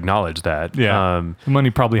not to acknowledge that. Yeah, the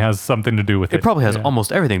money probably has something to do with it. It probably has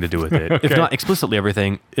almost everything to do with it, Okay. if not explicitly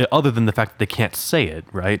everything, other than the fact that they can't say it,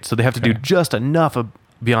 right? So they have to do just enough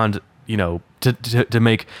beyond, to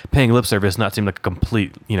make paying lip service not seem like a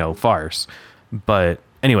complete, farce. But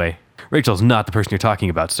anyway, Rachel's not the person you're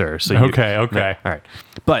talking about, sir. So Okay. all right.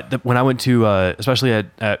 But when I went to, especially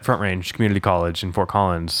at Front Range Community College in Fort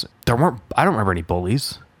Collins, I don't remember any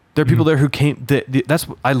bullies. There are people there who came.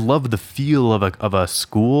 I love the feel of a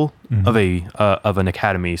school, of an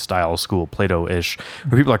academy style school, Plato-ish,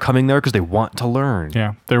 where people are coming there because they want to learn.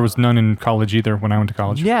 Yeah, there was none in college either when I went to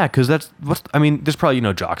college. Yeah, because there's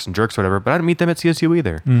probably jocks and jerks or whatever, but I didn't meet them at CSU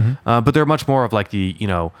either. But they're much more of like the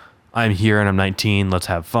I'm here and I'm 19, let's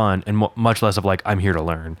have fun, and much less of like I'm here to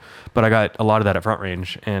learn. But I got a lot of that at Front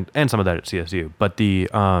Range and some of that at CSU. But the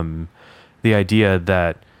idea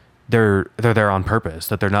that they're there on purpose,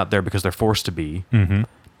 that they're not there because they're forced to be,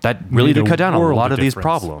 that really did cut down a lot of these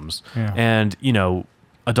problems. Yeah. And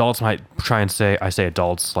adults might try and I say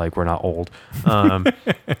adults like we're not old, but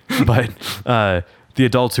the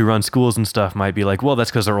adults who run schools and stuff might be like, well, that's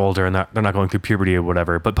because they're older and they're not going through puberty or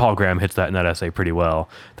whatever. But Paul Graham hits that in that essay pretty well,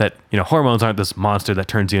 that, hormones aren't this monster that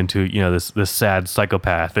turns you into, this sad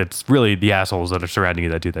psychopath. It's really the assholes that are surrounding you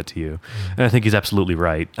that do that to you. And I think he's absolutely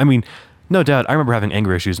right. I mean, no doubt, I remember having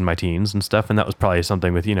anger issues in my teens and stuff, and that was probably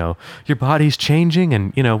something with, your body's changing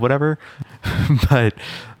and, whatever. But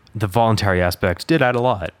the voluntary aspect did add a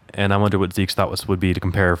lot. And I wonder what Zeke's thought would be to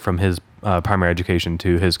compare from his primary education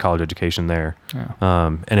to his college education there.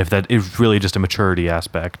 Yeah. And if that is really just a maturity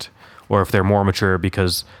aspect, or if they're more mature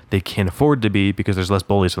because they can afford to be because there's less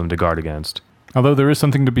bullies for them to guard against. Although there is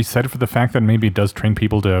something to be said for the fact that maybe it does train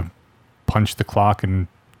people to punch the clock and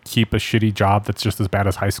keep a shitty job that's just as bad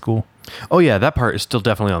as high school. Oh yeah, that part is still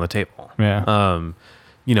definitely on the table. Yeah.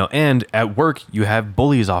 And at work you have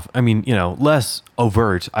bullies off. I mean, less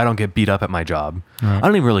overt. I don't get beat up at my job. Right. I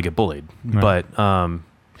don't even really get bullied. Right.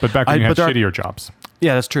 But back when you had shittier jobs.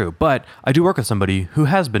 Yeah, that's true. But I do work with somebody who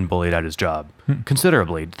has been bullied at his job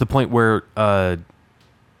considerably, to the point where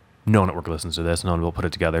no one at work listens to this. No one will put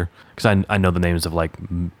it together because I know the names of like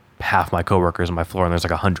half my coworkers on my floor, and there's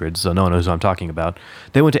like 100, so no one knows who I'm talking about.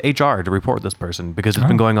 They went to HR to report this person because it's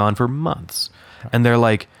been going on for months, and they're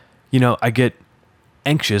like, I get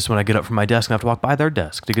anxious when I get up from my desk and I have to walk by their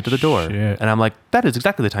desk to get to the door. Shit. And I'm like, that is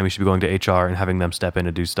exactly the time you should be going to HR and having them step in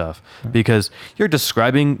and do stuff, because you're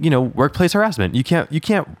describing, workplace harassment. You can't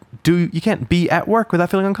be at work without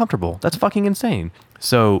feeling uncomfortable. That's fucking insane.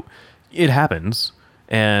 So it happens.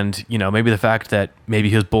 And, maybe the fact that maybe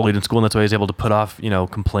he was bullied in school and that's why he was able to put off,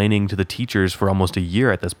 complaining to the teachers for almost a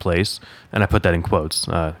year at this place. And I put that in quotes.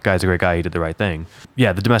 Guy's a great guy. He did the right thing.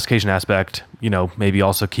 Yeah, the domestication aspect, maybe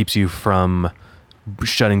also keeps you from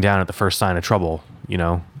shutting down at the first sign of trouble.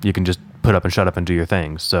 You can just put up and shut up and do your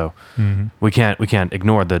things. So we can't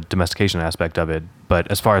ignore the domestication aspect of it.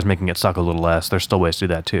 But as far as making it suck a little less, there's still ways to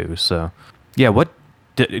do that too. So yeah, what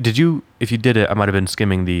did you, if you did it, I might've been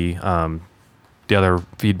skimming the other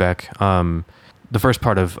feedback. The first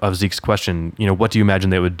part of Zeke's question, what do you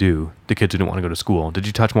imagine they would do, the kids who didn't want to go to school? Did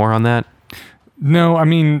you touch more on that? No, I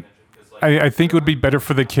mean, I think it would be better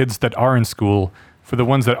for the kids that are in school. For the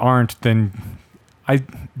ones that aren't, then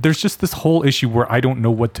there's just this whole issue where I don't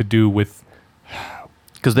know what to do with.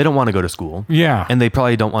 Because they don't want to go to school. Yeah. And they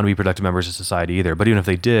probably don't want to be productive members of society either. But even if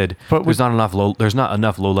they did, there's not enough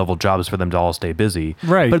low-level jobs for them to all stay busy.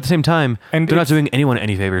 Right. But at the same time, and they're not doing anyone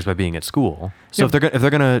any favors by being at school. So if they're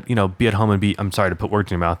gonna be at home and be, I'm sorry to put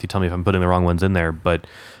words in your mouth. You tell me if I'm putting the wrong ones in there. But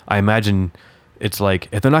I imagine it's like,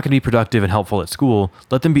 if they're not going to be productive and helpful at school,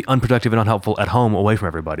 let them be unproductive and unhelpful at home, away from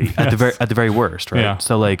everybody. At the very worst, right? Yeah.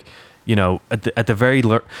 So like, at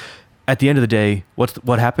the end of the day,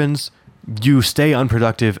 what happens? You stay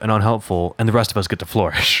unproductive and unhelpful, and the rest of us get to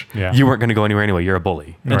flourish. Yeah. You weren't going to go anywhere anyway. You're a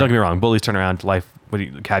bully. And Right. don't get me wrong, bullies turn around to life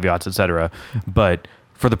with caveats, etc. But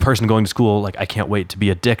for the person going to school, like, I can't wait to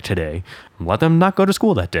be a dick today. Let them not go to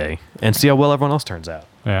school that day and see how well everyone else turns out.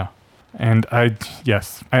 Yeah. And I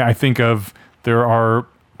think there are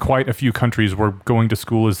quite a few countries where going to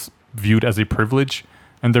school is viewed as a privilege,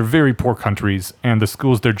 and they're very poor countries, and the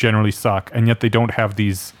schools there generally suck, and yet they don't have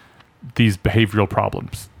these behavioral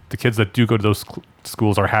problems. The kids that do go to those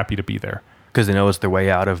schools are happy to be there because they know it's their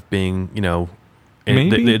way out of being,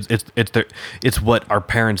 Maybe. It's what our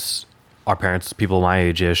parents, people my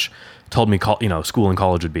age-ish, told me, school and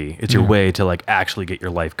college would be. It's your way to like actually get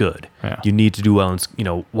your life good. Yeah. You need to do well.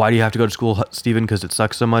 And why do you have to go to school, Stephen? Because it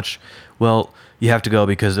sucks so much. Well, you have to go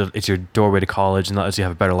because it's your doorway to college, and that lets you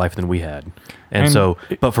have a better life than we had.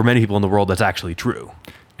 But for many people in the world, that's actually true.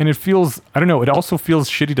 And it feels, I don't know, it also feels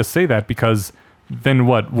shitty to say that, because then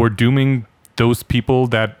what? We're dooming those people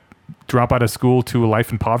that drop out of school to a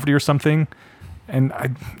life in poverty or something? And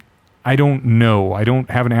I don't know. I don't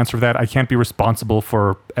have an answer for that. I can't be responsible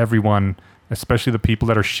for everyone, especially the people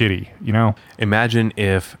that are shitty, Imagine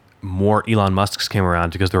if more Elon Musks came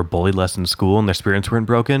around because they were bullied less in school and their spirits weren't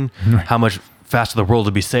broken, how much faster the world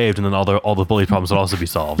would be saved, and then all the bully problems would also be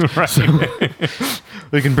solved. Right. So,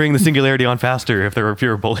 we can bring the singularity on faster if there were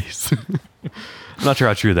fewer bullies. I'm not sure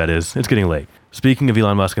how true that is. It's getting late. Speaking of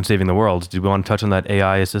Elon Musk and saving the world, do we want to touch on that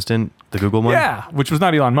AI assistant, the Google one? Yeah, which was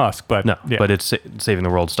not Elon Musk, but no, yeah. but it's saving the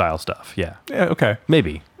world style stuff. Yeah. Yeah, okay.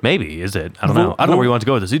 Maybe is it? I don't know. I don't know where you want to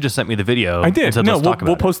go with this. You just sent me the video. I did. And said, No, let's talk about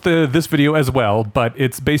we'll it. post this video as well, but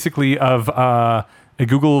it's basically of a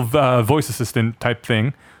Google voice assistant type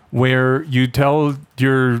thing, where you tell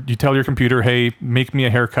your computer, hey, make me a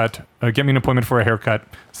haircut, get me an appointment for a haircut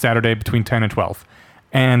Saturday between 10 and 12.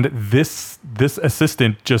 And this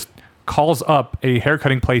assistant just calls up a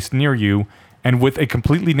haircutting place near you, and with a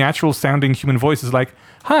completely natural sounding human voice is like,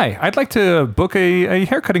 hi, I'd like to book a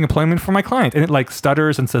haircutting appointment for my client. And it like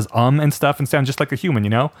stutters and says and stuff and sounds just like a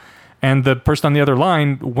human, And the person on the other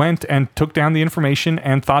line went and took down the information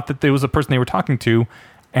and thought that there was a person they were talking to.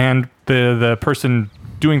 And the person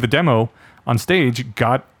doing the demo on stage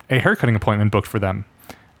got a haircutting appointment booked for them.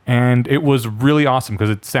 And it was really awesome because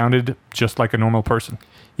it sounded just like a normal person.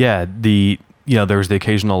 Yeah, there was the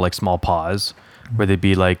occasional like small pause where they'd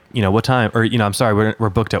be like, what time? Or, I'm sorry, we're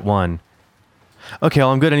booked at 1. Okay,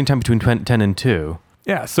 well, I'm good anytime between 10 and 2.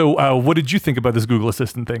 Yeah. So what did you think about this Google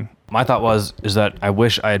Assistant thing? My thought is that I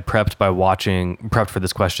wish I had prepped for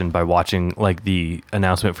this question by watching like the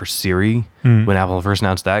announcement for Siri when Apple first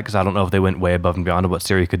announced that, because I don't know if they went way above and beyond what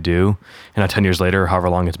Siri could do. And now 10 years later, however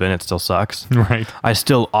long it's been, it still sucks. Right. I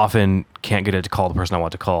still often can't get it to call the person I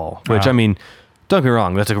want to call, which I mean, don't get me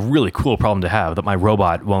wrong, that's a really cool problem to have, that my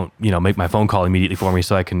robot won't, make my phone call immediately for me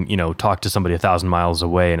so I can, talk to somebody 1,000 miles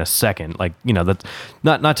away in a second. Like, that's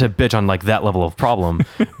not to bitch on like that level of problem,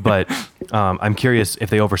 but I'm curious if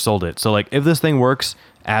they oversold it. So like if this thing works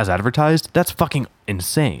as advertised, that's fucking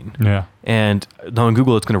insane. Yeah. And on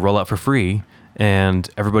Google, it's going to roll out for free and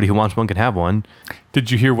everybody who wants one can have one.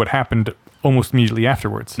 Did you hear what happened almost immediately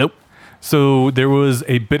afterwards? Nope. So there was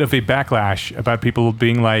a bit of a backlash about people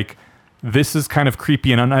being like, this is kind of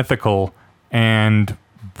creepy and unethical, and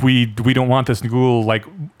we don't want this. And Google, like,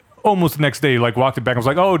 almost the next day, like, walked it back and was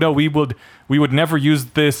like, oh, no, we would never use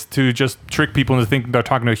this to just trick people into thinking they're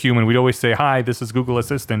talking to a human. We'd always say, hi, this is Google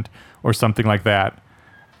Assistant, or something like that.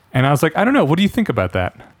 And I was like, I don't know. What do you think about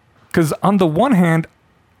that? Because on the one hand,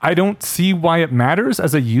 I don't see why it matters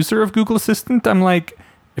as a user of Google Assistant. I'm like,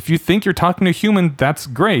 if you think you're talking to a human, that's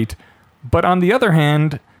great. But on the other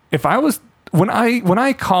hand, if I was... When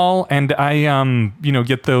I call and I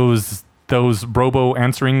get those robo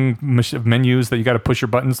answering menus that you got to push your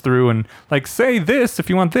buttons through and like say this if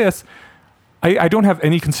you want this, I don't have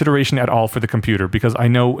any consideration at all for the computer because I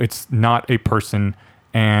know it's not a person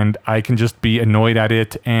and I can just be annoyed at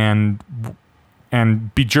it and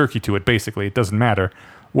be jerky to it. Basically, it doesn't matter.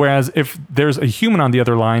 Whereas if there's a human on the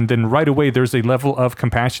other line, then right away there's a level of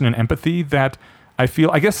compassion and empathy that I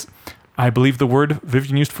feel. I believe the word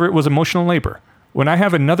Vivian used for it was emotional labor. When I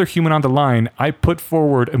have another human on the line, I put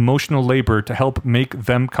forward emotional labor to help make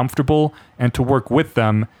them comfortable and to work with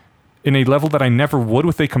them in a level that I never would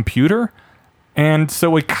with a computer. And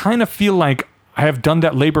so I kind of feel like I have done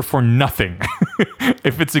that labor for nothing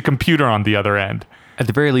if it's a computer on the other end. At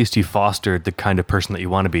the very least, you fostered the kind of person that you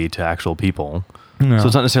want to be to actual people. No. So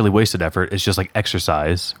it's not necessarily wasted effort. It's just like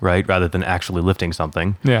exercise, right? Rather than actually lifting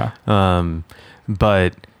something. Yeah.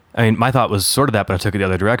 But... I mean, my thought was sort of that, but I took it the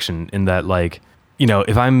other direction in that, like,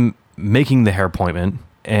 if I'm making the hair appointment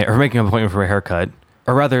or making an appointment for a haircut,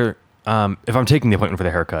 or rather, if I'm taking the appointment for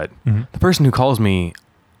the haircut, the person who calls me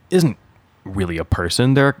isn't really a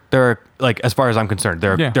person. They're like, as far as I'm concerned,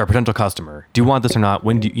 they're a potential customer. Do you want this or not?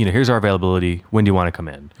 When do here's our availability. When do you want to come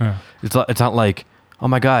in? Yeah. It's not like, oh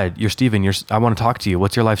my God, you're Steven. I want to talk to you.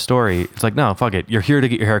 What's your life story? It's like, no, fuck it. You're here to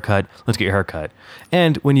get your haircut. Let's get your haircut.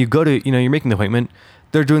 And when you go to, you're making the appointment,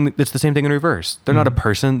 it's the same thing in reverse. They're not a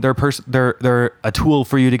person. They're a tool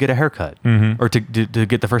for you to get a haircut or to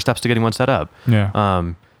get the first steps to getting one set up. Yeah.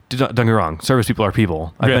 Don't get me wrong. Service people are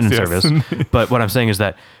people. I've been in service, but what I'm saying is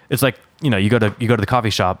that it's like, you go to the coffee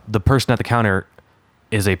shop. The person at the counter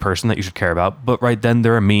is a person that you should care about, but right then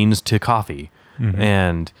they're a means to coffee.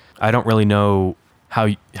 And I don't really know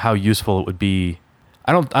how useful it would be.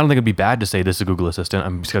 I don't think it'd be bad to say this is a Google Assistant.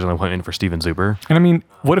 I'm scheduling an appointment for Steven Zuber. And I mean,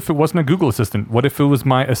 what if it wasn't a Google Assistant? What if it was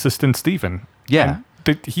my assistant, Steven? Yeah.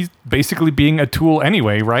 He's basically being a tool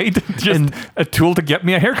anyway, right? Just a tool to get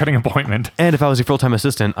me a haircutting appointment. And if I was your full-time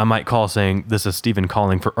assistant, I might call saying, this is Steven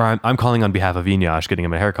calling or I'm calling on behalf of Vinyash, getting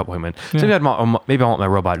him a haircut appointment. Yeah. So maybe I want my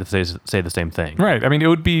robot to say the same thing. Right. I mean, it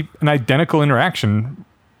would be an identical interaction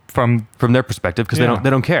from their perspective because they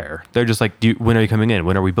don't care. They're just like, when are you coming in?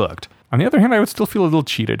 When are we booked? On the other hand, I would still feel a little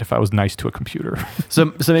cheated if I was nice to a computer.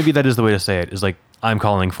 So maybe that is the way to say it, is like, I'm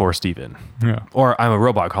calling for Steven. Yeah. Or I'm a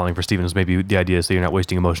robot calling for Steven. So maybe the idea is that you're not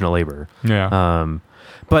wasting emotional labor. Yeah.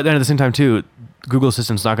 But then at the same time, too, Google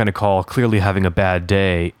Assistant's not going to call clearly having a bad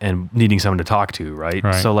day and needing someone to talk to, right?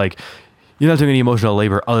 So like, you're not doing any emotional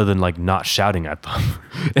labor other than like not shouting at them.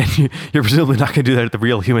 And you're presumably not going to do that at the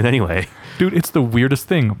real human anyway. Dude, it's the weirdest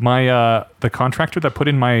thing. My the contractor that put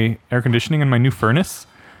in my air conditioning and my new furnace,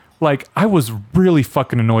 like, I was really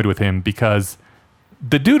fucking annoyed with him because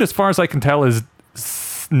the dude, as far as I can tell, is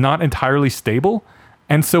not entirely stable.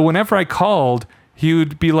 And so whenever I called, he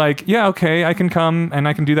would be like, yeah, okay, I can come and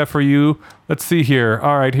I can do that for you. Let's see here.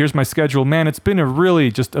 All right, here's my schedule. Man, it's been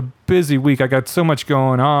just a busy week. I got so much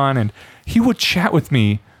going on. And he would chat with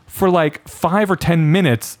me for like 5 or 10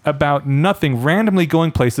 minutes about nothing, randomly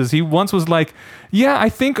going places. He once was like, yeah, I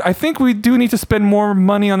think we do need to spend more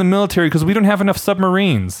money on the military because we don't have enough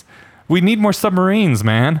submarines. We need more submarines,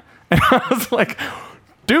 man. And I was like,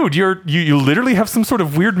 dude, you literally have some sort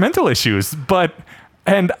of weird mental issues.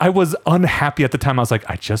 And I was unhappy at the time. I was like,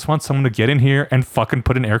 I just want someone to get in here and fucking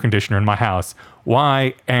put an air conditioner in my house.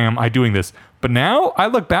 Why am I doing this? But now I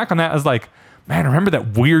look back on that as like, man, remember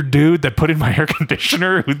that weird dude that put in my air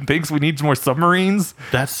conditioner who thinks we need more submarines?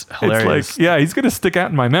 That's hilarious. It's like, yeah, he's going to stick out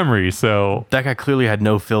in my memory. So that guy clearly had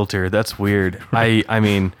no filter. That's weird. I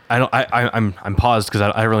mean, I'm paused because I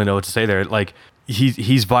don't really know what to say there. Like,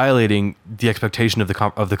 he's violating the expectation of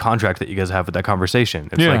the contract that you guys have with that conversation.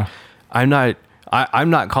 It's like, I'm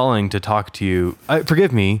not calling to talk to you.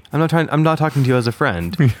 Forgive me. I'm not talking to you as a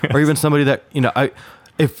friend, or even somebody that, you know,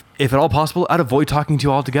 if at all possible, I'd avoid talking to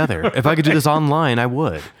you altogether. If I could do this online, I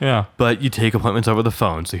would. Yeah. But you take appointments over the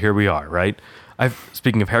phone, so here we are, right?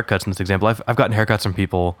 Speaking of haircuts in this example, I've gotten haircuts from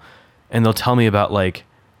people, and they'll tell me about like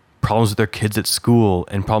problems with their kids at school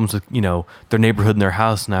and problems with, you know, their neighborhood and their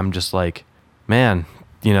house, and I'm just like, man,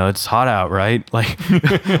 you know, it's hot out, right? Like,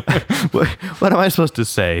 what am I supposed to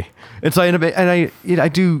say? It's like, and I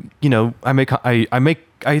do, you know,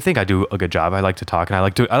 I think I do a good job. I like to talk, and I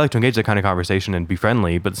like to engage that kind of conversation and be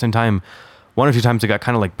friendly. But at the same time, one or two times it got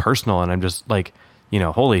kind of like personal, and I'm just like, you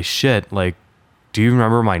know, holy shit, like, do you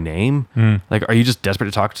remember my name? Like, are you just desperate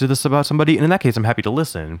to talk to this about somebody? And in that case, I'm happy to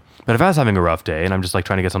listen. But if I was having a rough day and I'm just like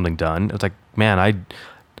trying to get something done, it's like, man,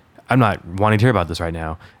 I'm not wanting to hear about this right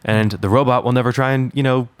now. And the robot will never try and, you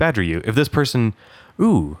know, badger you. If this person,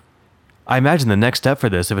 I imagine the next step for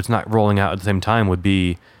this, if it's not rolling out at the same time, would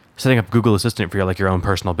be setting up Google Assistant for your own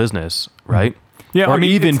personal business, right? Yeah, or I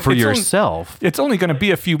mean, even for yourself. It's only going to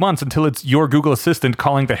be a few months until it's your Google Assistant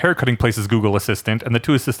calling the haircutting place's Google Assistant, and the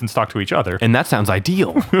two assistants talk to each other. And that sounds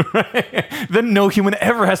ideal. Then no human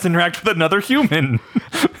ever has to interact with another human.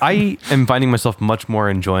 I am finding myself much more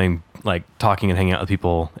enjoying like talking and hanging out with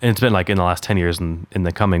people, and it's been like in the last 10 years in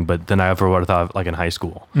the coming, but than I ever would have thought like in high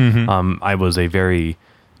school. I was a very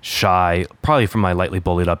shy, probably from my lightly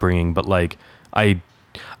bullied upbringing, but like I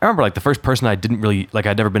remember like the first person I didn't really like,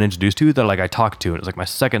 I'd never been introduced to, that like I talked to, and it was like my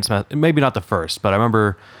second semester, maybe not the first, but I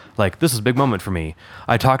remember like, this is a big moment for me.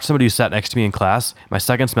 I talked to somebody who sat next to me in class my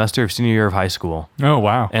second semester of senior year of high school. Oh,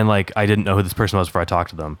 wow. And like, I didn't know who this person was before I talked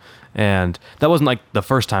to them. And that wasn't like the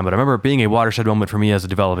first time, but I remember it being a watershed moment for me as a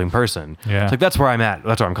developing person. Yeah. It's like, that's where I'm at.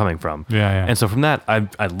 That's where I'm coming from. Yeah. And so from that,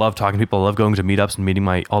 I love talking to people. I love going to meetups and meeting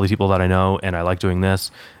all these people that I know. And I like doing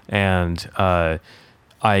this. And I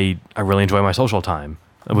really enjoy my social time,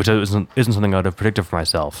 which isn't something I would have predicted for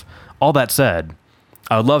myself. All that said,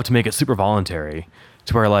 I would love to make it super voluntary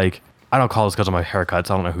to where like, I don't call this because of my haircuts.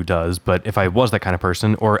 I don't know who does, but if I was that kind of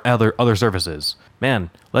person, or other services, man,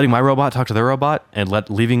 letting my robot talk to their robot and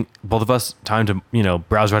leaving both of us time to, you know,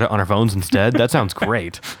 browse Reddit on our phones instead, that sounds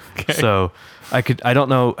great. Okay. So I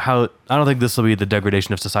don't think this will be the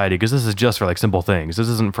degradation of society, because this is just for like simple things. This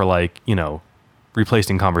isn't for like, you know,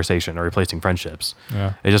 replacing conversation or replacing friendships.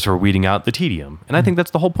 Yeah. It's just for weeding out the tedium. And I think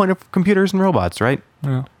that's the whole point of computers and robots, right?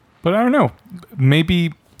 Yeah. But I don't know.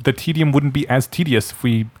 Maybe the tedium wouldn't be as tedious if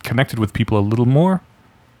we connected with people a little more.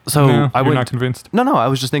 So you're not convinced? No, I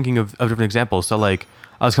was just thinking of different examples. So like,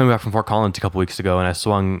 I was coming back from Fort Collins a couple weeks ago, and I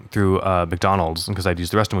swung through McDonald's because I'd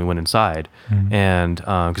used the restroom. We went inside, and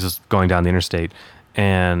because it's going down the interstate,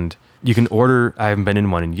 and you can order. I haven't been in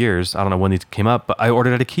one in years. I don't know when these came up, but I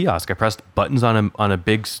ordered at a kiosk. I pressed buttons on a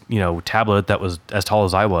big, you know, tablet that was as tall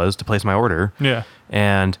as I was to place my order. Yeah,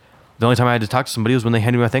 and the only time I had to talk to somebody was when they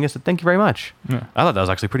handed me my thing. I said, "Thank you very much." Yeah. I thought that was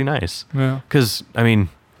actually pretty nice. Yeah. Because I mean,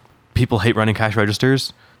 people hate running cash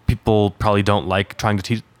registers. People probably don't like trying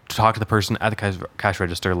to talk to the person at the cash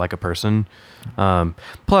register like a person.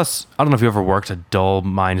 Plus, I don't know if you ever worked a dull,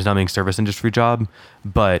 mind-numbing service industry job,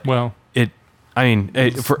 but for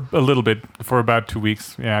a little bit, for about 2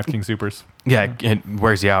 weeks. Yeah, at King Soopers. Yeah, it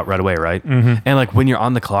wears you out right away, right? And like when you're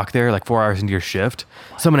on the clock there, like 4 hours into your shift,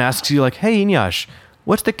 someone asks you like, "Hey, Inyash,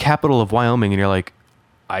 what's the capital of Wyoming?" And you're like,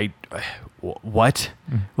 what?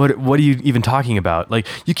 What are you even talking about? Like,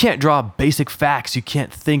 you can't draw basic facts. You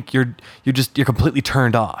can't think. You're completely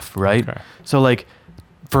turned off, right? Okay. So like,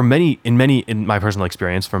 in my personal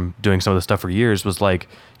experience from doing some of this stuff for years, was like,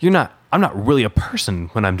 I'm not really a person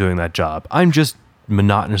when I'm doing that job. I'm just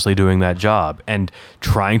monotonously doing that job, and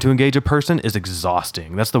trying to engage a person is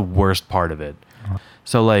exhausting. That's the worst part of it.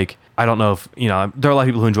 So like, I don't know if, you know, there are a lot of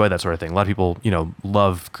people who enjoy that sort of thing. A lot of people, you know,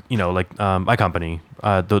 love, you know, like my company,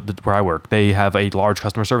 where I work, they have a large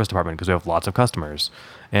customer service department because we have lots of customers.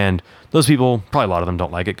 And those people, probably a lot of them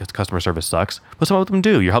don't like it because customer service sucks, but some of them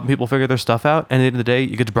do. You're helping people figure their stuff out, and at the end of the day,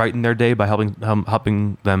 you get to brighten their day by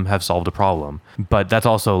helping them have solved a problem. But that's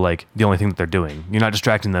also like the only thing that they're doing. You're not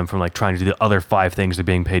distracting them from like trying to do the other 5 things they're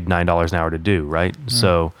being paid $9 an hour to do, right?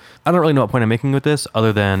 So I don't really know what point I'm making with this,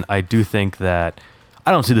 other than I do think that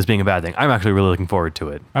I don't see this being a bad thing. I'm actually really looking forward to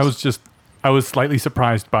it. I was slightly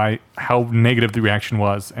surprised by how negative the reaction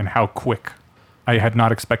was and how quick. I had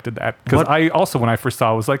not expected that. Because I also, when I first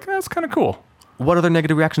saw it, was like, that's kind of cool. what other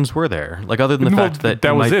negative reactions were there? Like other than the fact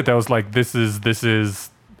that was it. That was like, this is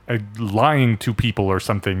lying to people or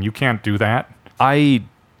something. You can't do that. I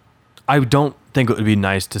don't think it would be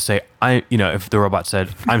nice to say, if the robot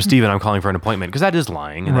said, I'm Steven, I'm calling for an appointment, because that is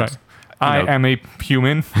lying. And right. I am a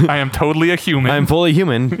human. I am totally a human. I'm fully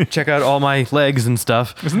human. Check out all my legs and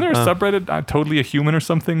stuff. Isn't there a subreddit, totally a human or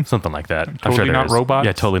something? Something like that. Totally I'm sure not robots?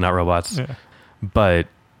 Yeah, totally not robots. Yeah. But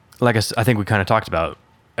like I think we kind of talked about,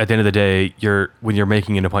 at the end of the day, when you're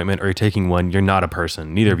making an appointment or you're taking one, you're not a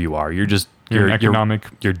person. Neither of you are. You're just you're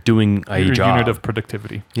doing a job. Unit of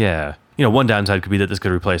productivity. Yeah. One downside could be that this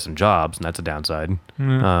could replace some jobs, and that's a downside.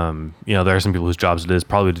 Mm. There are some people whose jobs it is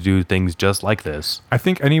probably to do things just like this. I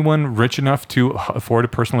think anyone rich enough to afford a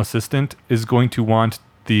personal assistant is going to want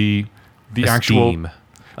the actual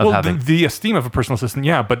the esteem of a personal assistant,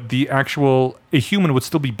 yeah, but a human would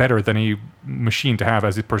still be better than a machine to have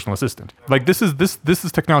as a personal assistant. Like this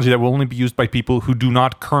is technology that will only be used by people who do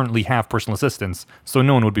not currently have personal assistants, so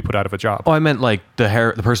no one would be put out of a job. Oh, I meant like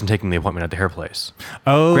the person taking the appointment at the hair place.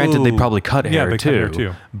 Oh, granted, they probably cut hair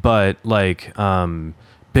too. But like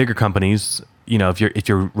bigger companies, if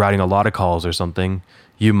you're writing a lot of calls or something,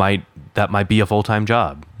 that might be a full-time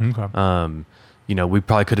job. Okay. We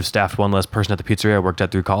probably could have staffed one less person at the pizzeria I worked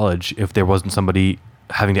at through college if there wasn't somebody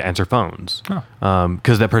having to answer phones.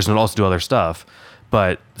 Because that person would also do other stuff.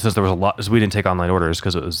 But since there was so we didn't take online orders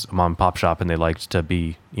because it was a mom and pop shop and they liked to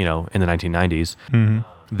be, in the 1990s,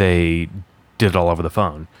 they did it all over the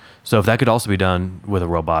phone. So if that could also be done with a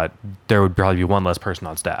robot, there would probably be one less person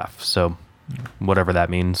on staff. So whatever that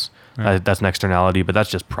means, that's an externality, but that's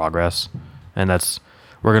just progress. And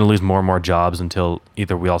we're going to lose more and more jobs until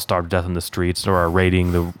either we all starve to death in the streets or are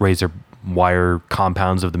raiding the razor wire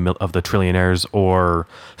compounds of the trillionaires, or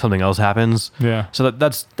something else happens. Yeah. So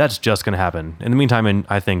that's just going to happen. In the meantime,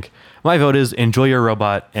 I think my vote is enjoy your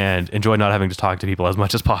robot and enjoy not having to talk to people as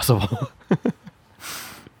much as possible.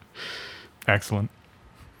 Excellent.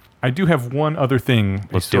 I do have one other thing,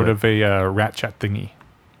 sort of a RatChat thingy.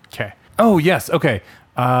 Okay. Oh yes. Okay.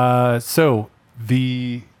 So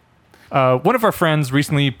the. One of our friends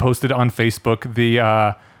recently posted on Facebook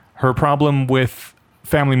her problem with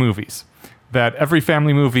family movies. That every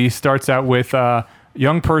family movie starts out with a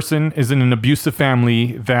young person is in an abusive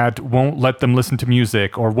family that won't let them listen to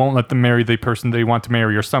music or won't let them marry the person they want to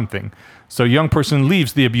marry or something. So young person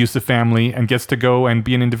leaves the abusive family and gets to go and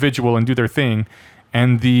be an individual and do their thing.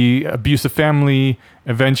 And the abusive family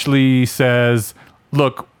eventually says,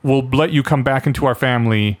 look, we'll let you come back into our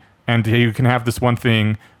family and you can have this one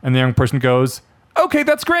thing. And the young person goes, okay,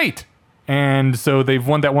 that's great. And so they've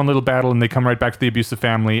won that one little battle and they come right back to the abusive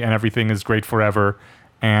family and everything is great forever.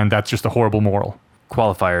 And that's just a horrible moral.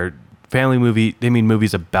 Qualifier, family movie, they mean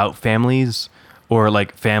movies about families, or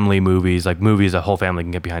like family movies, like movies a whole family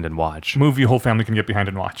can get behind and watch. Movie a whole family can get behind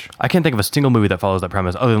and watch. I can't think of a single movie that follows that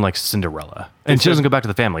premise other than like Cinderella. And she doesn't go back to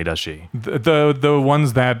the family, does she? The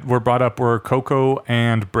ones that were brought up were Coco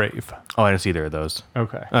and Brave. Oh, I didn't see either of those.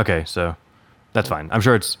 Okay, so that's fine. I'm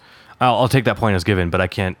sure I'll take that point as given, but I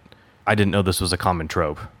didn't know this was a common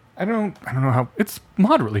trope. I don't know how, it's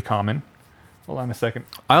moderately common. Hold on a second.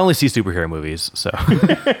 I only see superhero movies, so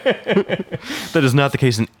that is not the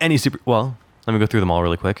case in any well, let me go through them all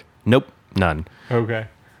really quick. Nope, none. Okay.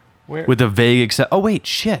 Where? With a vague oh wait,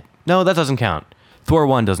 shit. No, that doesn't count. Thor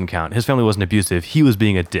 1 doesn't count. His family wasn't abusive. He was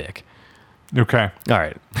being a dick. Okay. All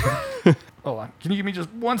right. Hold on. Can you give me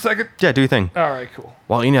just 1 second? Yeah, do your thing. All right, cool.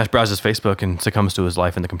 While Eneasz browses Facebook and succumbs to his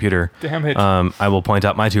life in the computer, damn it. I will point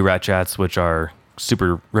out my 2 RatChats, which are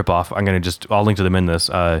super ripoff. I'll link to them in this.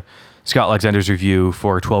 Scott Alexander's review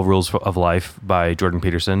for 12 Rules of Life by Jordan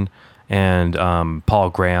Peterson, and Paul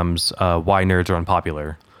Graham's Why Nerds Are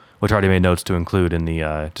Unpopular, which I already made notes to include in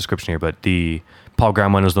the description here. But the Paul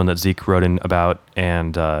Graham one was the one that Zeke wrote in about,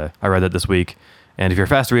 and I read that this week. And if you're a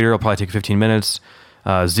fast reader, it'll probably take 15 minutes.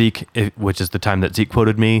 Zeke, which is the time that Zeke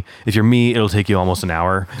quoted me. If you're me, it'll take you almost an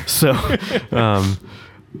hour. So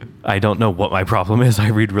I don't know what my problem is. I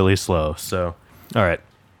read really slow. So, all right.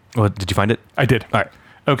 Well, did you find it? I did. All right.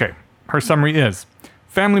 Okay. Her summary is,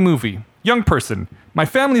 family movie, young person. My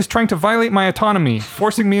family is trying to violate my autonomy,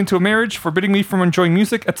 forcing me into a marriage, forbidding me from enjoying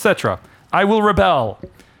music, etc. I will rebel.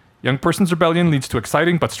 Young person's rebellion leads to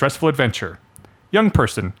exciting but stressful adventure. Young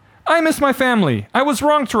person. I miss my family. I was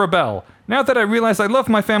wrong to rebel. Now that I realize I love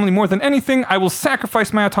my family more than anything, I will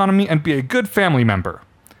sacrifice my autonomy and be a good family member.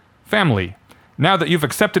 Family. Now that you've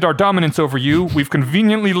accepted our dominance over you, we've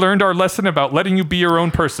conveniently learned our lesson about letting you be your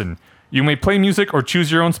own person. You may play music or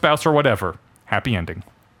choose your own spouse or whatever. Happy ending.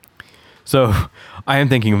 So I am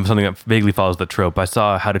thinking of something that vaguely follows the trope. I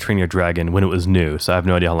saw How to Train Your Dragon when it was new, so I have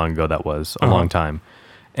no idea how long ago that was. A long time.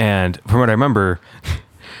 And from what I remember,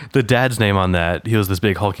 the dad's name on that, he was this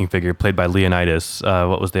big hulking figure played by Leonidas.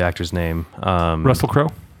 What was the actor's name? Russell Crowe?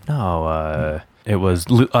 No, it was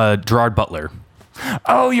Gerard Butler.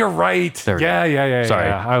 Oh, you're right. Yeah. Sorry.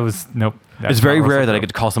 Yeah. I was, nope. It's very rare that I get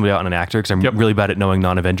to call somebody out on an actor because I'm really bad at knowing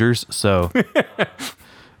non-Avengers. So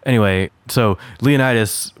anyway, so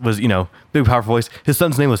Leonidas was, big, powerful voice. His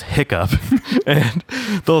son's name was Hiccup. And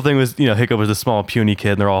the whole thing was, Hiccup was a small, puny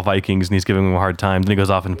kid, and they're all Vikings, and he's giving them a hard time. Then he goes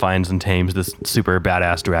off and finds and tames this super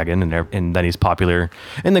badass dragon, and then he's popular.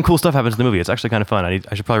 And then cool stuff happens in the movie. It's actually kind of fun. I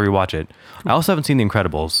should probably rewatch it. I also haven't seen The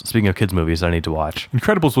Incredibles. Speaking of kids' movies that I need to watch.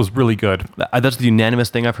 Incredibles was really good. That's the unanimous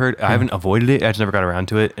thing I've heard. I haven't avoided it. I just never got around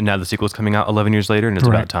to it. And now the sequel's coming out 11 years later, and it's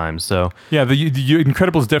about time. So yeah, the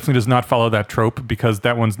Incredibles definitely does not follow that trope because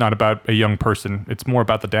that one's not about a young person. It's more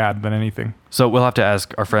about the dad than anything. So we'll have to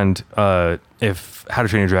ask our friend if How to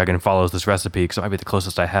Train Your Dragon follows this recipe, because it might be the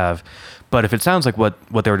closest I have. But if it sounds like what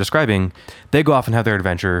they were describing, they go off and have their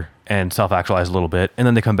adventure and self-actualize a little bit, and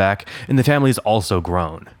then they come back, and the family's also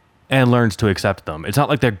grown and learns to accept them. It's not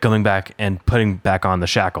like they're going back and putting back on the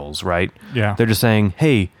shackles, right? Yeah. They're just saying,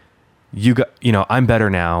 hey, I'm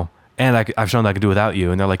better now, and I've shown that I can do without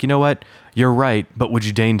you. And they're like, you know what? You're right, but would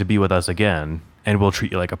you deign to be with us again? And we'll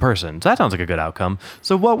treat you like a person. So that sounds like a good outcome.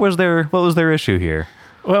 So what was their issue here?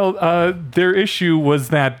 Well, their issue was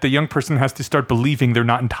that the young person has to start believing they're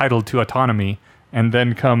not entitled to autonomy, and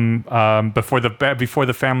then come before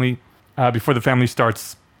the family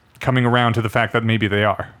starts coming around to the fact that maybe they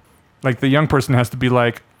are. Like the young person has to be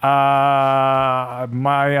like, my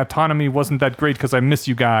autonomy wasn't that great because I miss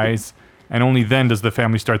you guys, and only then does the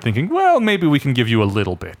family start thinking, well, maybe we can give you a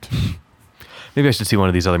little bit. Maybe I should see one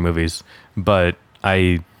of these other movies, but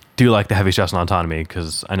I do like the heavy stress on autonomy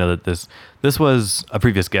because I know that this was a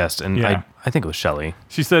previous guest, and I think it was Shelley.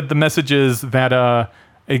 She said the message is that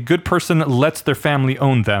a good person lets their family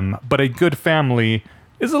own them, but a good family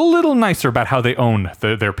is a little nicer about how they own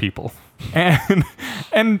their people. And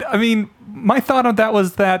I mean, my thought on that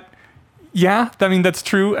was that, that's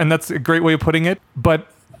true, and that's a great way of putting it. But,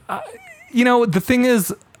 the thing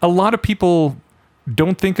is, a lot of people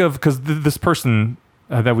don't think of, because this person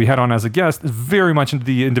that we had on as a guest is very much into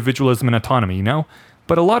the individualism and autonomy,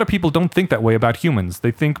 But a lot of people don't think that way about humans.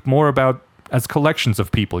 They think more about as collections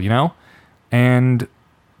of people, And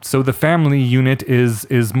so the family unit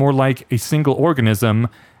is more like a single organism,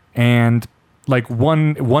 and like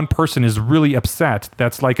one person is really upset.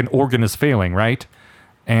 That's like an organ is failing, right?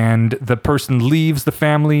 And the person leaves the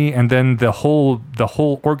family, and then the whole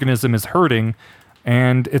organism is hurting.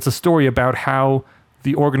 And it's a story about how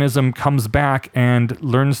the organism comes back and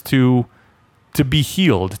learns to be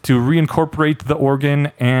healed, to reincorporate the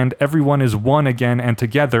organ, and everyone is one again and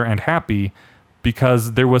together and happy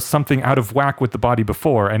because there was something out of whack with the body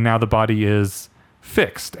before, and now the body is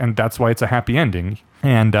fixed, and that's why it's a happy ending.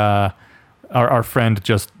 And our friend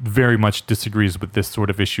just very much disagrees with this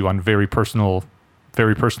sort of issue on very personal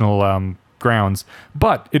grounds.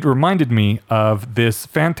 But it reminded me of this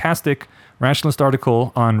fantastic rationalist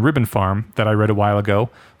article on Ribbon Farm that I read a while ago.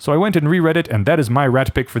 So I went and reread it, and that is my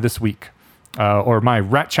rat pick for this week, or my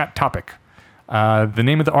RatChat topic. The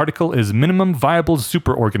name of the article is Minimum Viable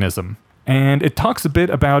Superorganism. And it talks a bit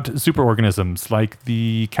about superorganisms like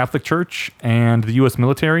the Catholic Church and the U.S.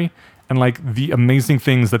 military, and like the amazing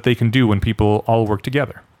things that they can do when people all work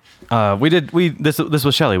together. This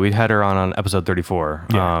was Shelley. We had her on episode 34.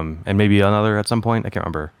 And maybe another at some point. I can't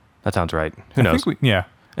remember. That sounds right. Who knows?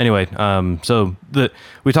 Anyway, so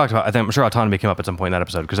we talked about, I'm sure autonomy came up at some point in that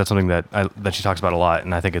episode because that's something that she talks about a lot,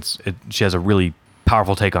 and I think she has a really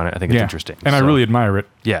powerful take on it. I think it's interesting. And I really admire it.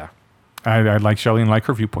 Yeah. I like Shelley and like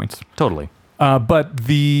her viewpoints. Totally. But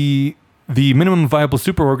the minimum viable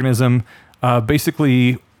superorganism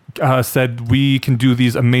basically said we can do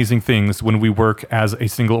these amazing things when we work as a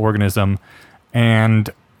single organism. And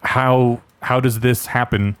how does this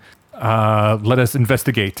happen? Let us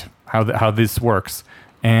investigate how this works.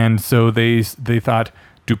 And so they thought,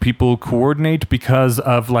 do people coordinate because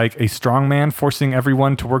of like a strongman forcing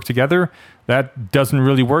everyone to work together? That doesn't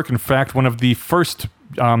really work. In fact, one of the first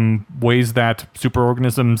ways that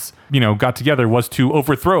superorganisms, got together was to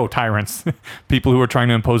overthrow tyrants, people who were trying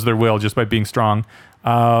to impose their will just by being strong.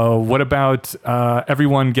 What about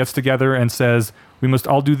everyone gets together and says, we must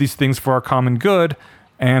all do these things for our common good?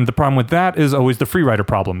 And the problem with that is always the free rider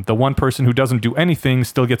problem. The one person who doesn't do anything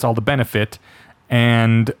still gets all the benefit.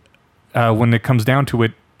 And when it comes down to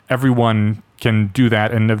it, everyone can do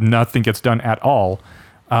that and nothing gets done at all.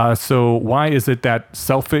 So why is it that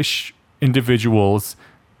selfish individuals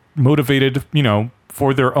motivated,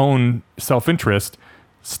 for their own self-interest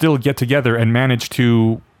still get together and manage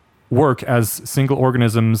to work as single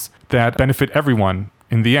organisms that benefit everyone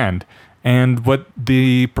in the end. And what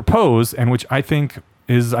they propose, and which I think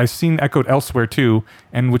is I've seen echoed elsewhere too,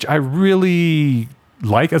 and which I really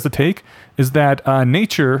like as a take, is that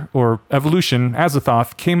nature or evolution,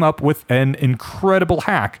 Azathoth, came up with an incredible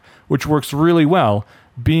hack which works really well,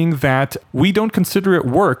 being that we don't consider it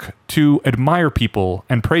work to admire people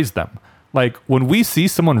and praise them. Like when we see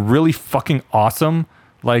someone really fucking awesome,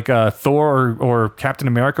 like Thor or Captain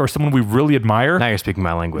America or someone we really admire. Now you're speaking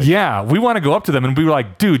my language. Yeah, we want to go up to them and be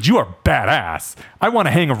like, dude, you are badass. I want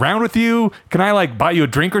to hang around with you. Can I like buy you a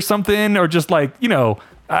drink or something? Or just like, dude,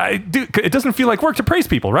 it doesn't feel like work to praise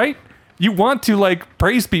people, right? You want to like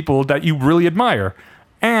praise people that you really admire.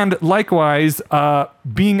 And likewise,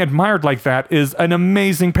 being admired like that is an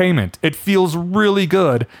amazing payment. It feels really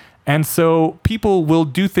good. And so people will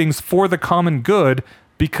do things for the common good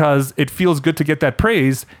because it feels good to get that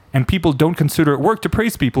praise, and people don't consider it work to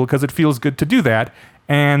praise people because it feels good to do that.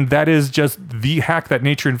 And that is just the hack that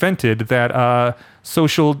nature invented, that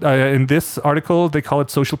social, in this article, they call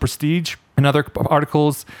it social prestige. In other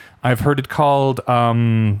articles, I've heard it called,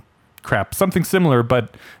 something similar,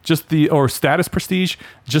 but or status prestige,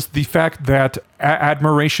 just the fact that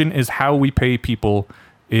admiration is how we pay people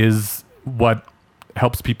is what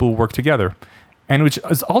helps people work together. And which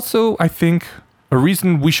is also, I think, a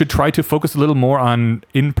reason we should try to focus a little more on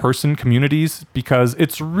in-person communities, because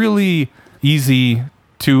it's really easy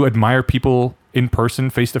to admire people in person,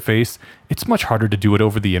 face-to-face. It's much harder to do it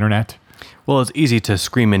over the internet. Well, it's easy to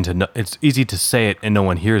scream it's easy to say it and no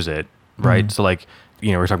one hears it, right? Mm-hmm. So like,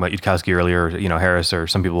 we were talking about Yudkowsky earlier, Harris, or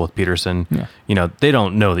some people with Peterson. Yeah. They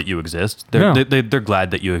don't know that you exist. They're glad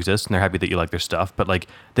that you exist, and they're happy that you like their stuff. But like,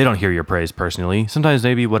 they don't hear your praise personally. Sometimes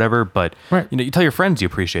maybe whatever, but right. You tell your friends you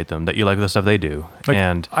appreciate them, that you like the stuff they do, like,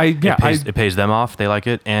 and it pays them off. They like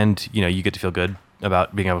it, and you get to feel good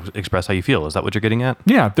about being able to express how you feel. Is that what you're getting at?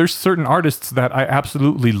 Yeah, there's certain artists that I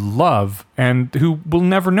absolutely love, and who will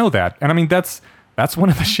never know that. And I mean, that's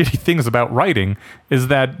one of the shitty things about writing, is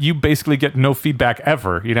that you basically get no feedback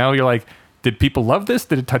ever. You're like, did people love this?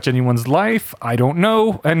 Did it touch anyone's life? I don't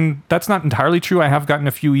know. And that's not entirely true. I have gotten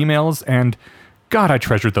a few emails, and God, I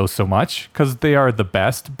treasure those so much because they are the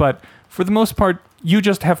best. But for the most part, you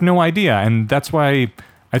just have no idea. And that's why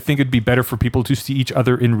I think it'd be better for people to see each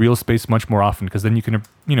other in real space much more often, because then you can,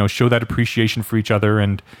 show that appreciation for each other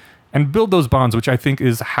and build those bonds, which I think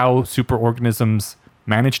is how superorganisms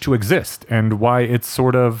manage to exist, and why it's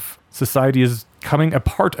sort of society is coming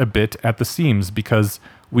apart a bit at the seams, because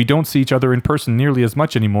we don't see each other in person nearly as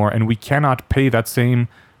much anymore, and we cannot pay that same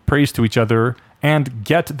praise to each other and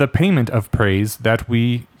get the payment of praise that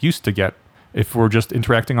we used to get if we're just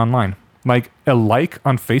interacting online. Like a like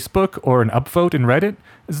on Facebook or an upvote in Reddit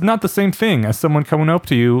is not the same thing as someone coming up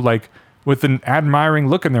to you like with an admiring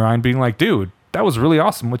look in their eye and being like, dude, that was really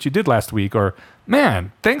awesome what you did last week, or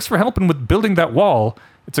man, thanks for helping with building that wall.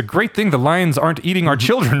 It's a great thing the lions aren't eating our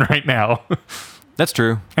children right now. That's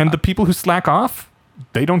true. And the people who slack off,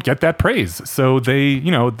 they don't get that praise. So they,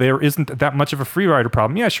 there isn't that much of a free rider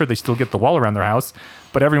problem. Yeah, sure, they still get the wall around their house,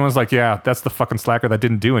 but everyone's like, yeah, that's the fucking slacker that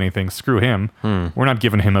didn't do anything. Screw him. We're not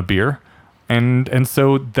giving him a beer. And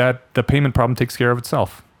so that the payment problem takes care of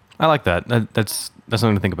itself. I like that. That's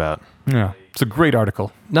something to think about. Yeah. It's a great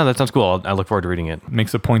article. No, that sounds cool. I look forward to reading it.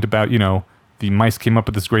 Makes a point about, the mice came up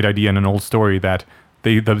with this great idea in an old story that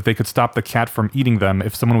they could stop the cat from eating them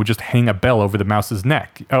if someone would just hang a bell over the mouse's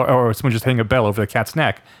neck, or someone just hang a bell over the cat's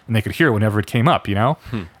neck, and they could hear it whenever it came up,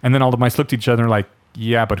 And then all the mice looked at each other and were like,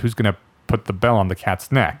 yeah, but who's going to put the bell on the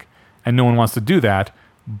cat's neck? And no one wants to do that.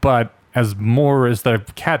 But as the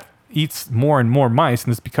cat eats more and more mice,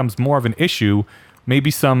 and this becomes more of an issue,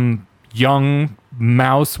 maybe some young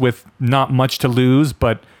mouse with not much to lose,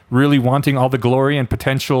 but really wanting all the glory and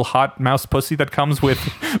potential hot mouse pussy that comes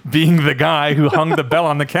with being the guy who hung the bell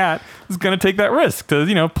on the cat is going to take that risk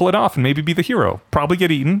to, pull it off and maybe be the hero. Probably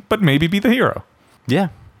get eaten, but maybe be the hero. Yeah.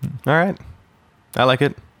 All right. I like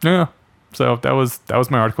it. Yeah. So that was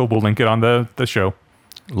my article. We'll link it on the show.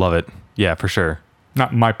 Love it. Yeah, for sure.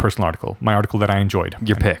 Not my personal article. My article that I enjoyed.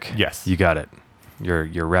 Your pick. Yes. You got it.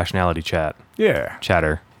 Your rationality chat. Yeah.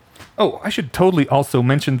 Chatter. Oh, I should totally also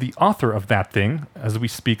mention the author of that thing as we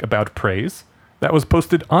speak about praise. That was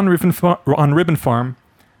posted on Ribbon Farm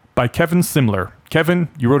by Kevin Simler. Kevin,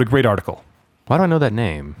 you wrote a great article. Why do I know that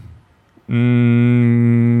name?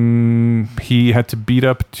 He had to beat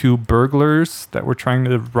up 2 burglars that were trying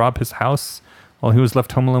to rob his house while he was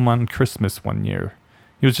left home alone on Christmas one year.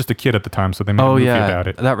 He was just a kid at the time, so they made a movie about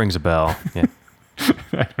it. That rings a bell. Yeah.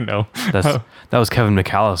 I don't know. That was Kevin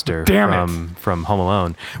McAllister Damn from Home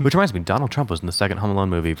Alone. Which reminds me, Donald Trump was in the second Home Alone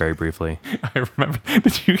movie very briefly. I remember.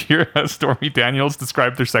 Did you hear how Stormy Daniels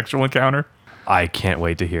described their sexual encounter? I can't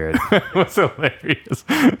wait to hear it. It was hilarious.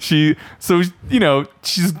 She's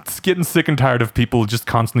getting sick and tired of people just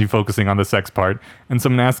constantly focusing on the sex part. And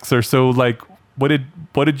someone asks her, so like,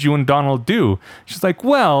 what did you and Donald do? She's like,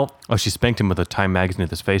 well... Oh, she spanked him with a Time magazine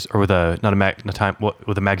with his face, or with with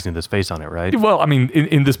a magazine with his face on it, right? Well, I mean,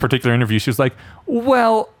 in this particular interview, she was like,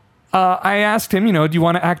 well, I asked him, do you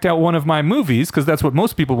want to act out one of my movies? Because that's what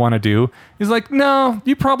most people want to do. He's like, no,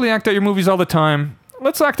 you probably act out your movies all the time.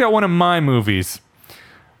 Let's act out one of my movies.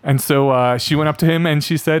 And so she went up to him and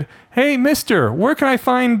she said, hey, mister, where can I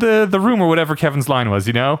find the room, or whatever Kevin's line was,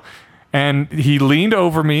 And he leaned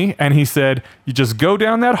over me and he said, you just go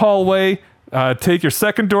down that hallway, take your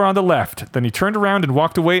second door on the left. Then he turned around and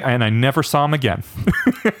walked away, and I never saw him again.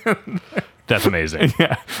 That's amazing.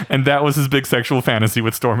 Yeah. And that was his big sexual fantasy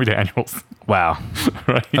with Stormy Daniels. Wow.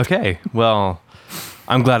 Right. Okay. Well,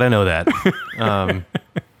 I'm glad I know that.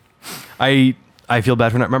 I feel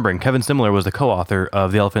bad for not remembering. Kevin Simler was the co-author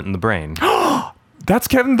of The Elephant in the Brain. That's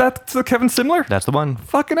Kevin Simler? That's the one.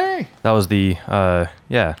 Fucking A. That was that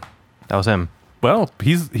was him. Well,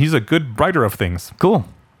 he's a good writer of things. Cool.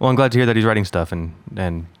 Well, I'm glad to hear that he's writing stuff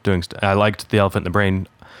and doing stuff. I liked The Elephant in the Brain.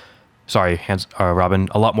 Sorry, Robin.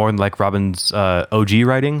 A lot more than like Robin's OG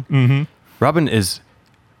writing. Mm-hmm. Robin is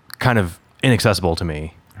kind of inaccessible to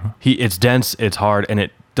me. It's dense, it's hard, and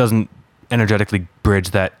it doesn't energetically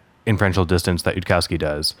bridge that inferential distance that Yudkowsky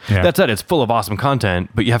does. Yeah. That said, it's full of awesome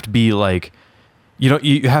content, but you have to be like, you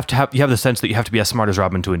have the sense that you have to be as smart as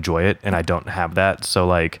Robin to enjoy it, and I don't have that. So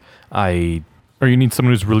like or you need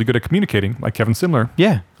someone who's really good at communicating, like Kevin Simler.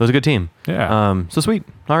 Yeah, it was a good team. Yeah. So sweet.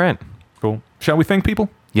 All right. Cool. Shall we thank people?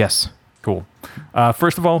 Yes. Cool.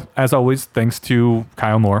 First of all, as always, thanks to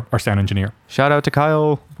Kyle Moore, our sound engineer. Shout out to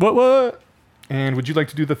Kyle. What? And would you like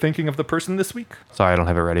to do the thanking of the person this week? Sorry, I don't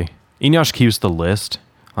have it ready. Enyos keeps the list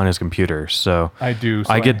on his computer, so I do.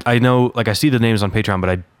 So I know, like I see the names on Patreon, but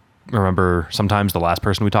I remember sometimes the last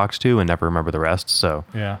person we talked to and never remember the rest. So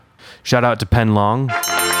yeah. Shout out to Pen Long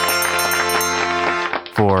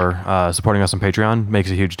for supporting us on Patreon.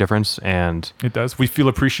 Makes a huge difference, and it does. We feel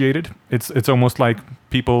appreciated. It's almost like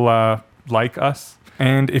people like us.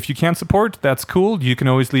 And if you can't support, that's cool. You can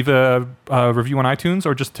always leave a review on iTunes,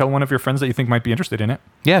 or just tell one of your friends that you think might be interested in it.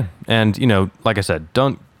 Yeah, and like I said,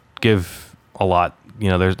 don't give a lot.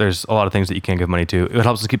 There's a lot of things that you can't give money to. It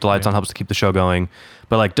helps to keep the lights on, helps to keep the show going.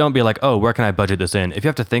 But like, don't be like, oh, where can I budget this in? If you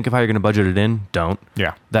have to think of how you're going to budget it in, don't.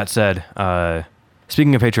 Yeah. That said,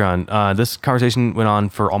 speaking of Patreon, this conversation went on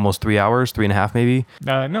for almost 3 hours, 3.5 maybe.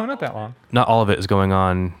 No, not that long. Not all of it is going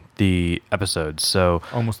on the episodes, so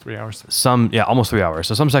almost 3 hours. Almost 3 hours.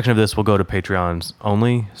 So some section of this will go to Patreons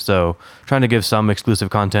only. So trying to give some exclusive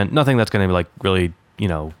content, nothing that's going to be like really,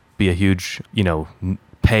 be a huge,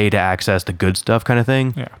 pay to access the good stuff kind of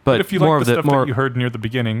thing. Yeah. But if you more like the of stuff that you heard near the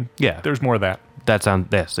beginning, yeah, there's more of that.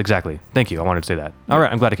 Yes, exactly. Thank you. I wanted to say that. All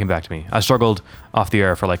right. I'm glad it came back to me. I struggled off the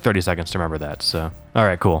air for like 30 seconds to remember that. So, all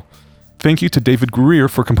right, cool. Thank you to David Greer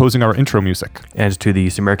for composing our intro music. And to the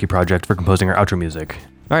Sumeriki Project for composing our outro music.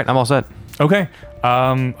 All right. I'm all set. Okay.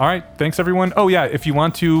 All right. Thanks, everyone. Oh, yeah. If you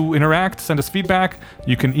want to interact, send us feedback,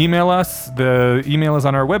 you can email us. The email is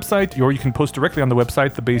on our website, or you can post directly on the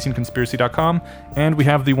website, thebayesianconspiracy.com. And we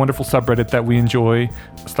have the wonderful subreddit that we enjoy,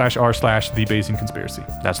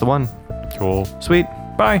 /r/thebayesianconspiracy. That's the one. Cool. Sweet.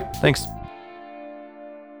 Bye. Thanks.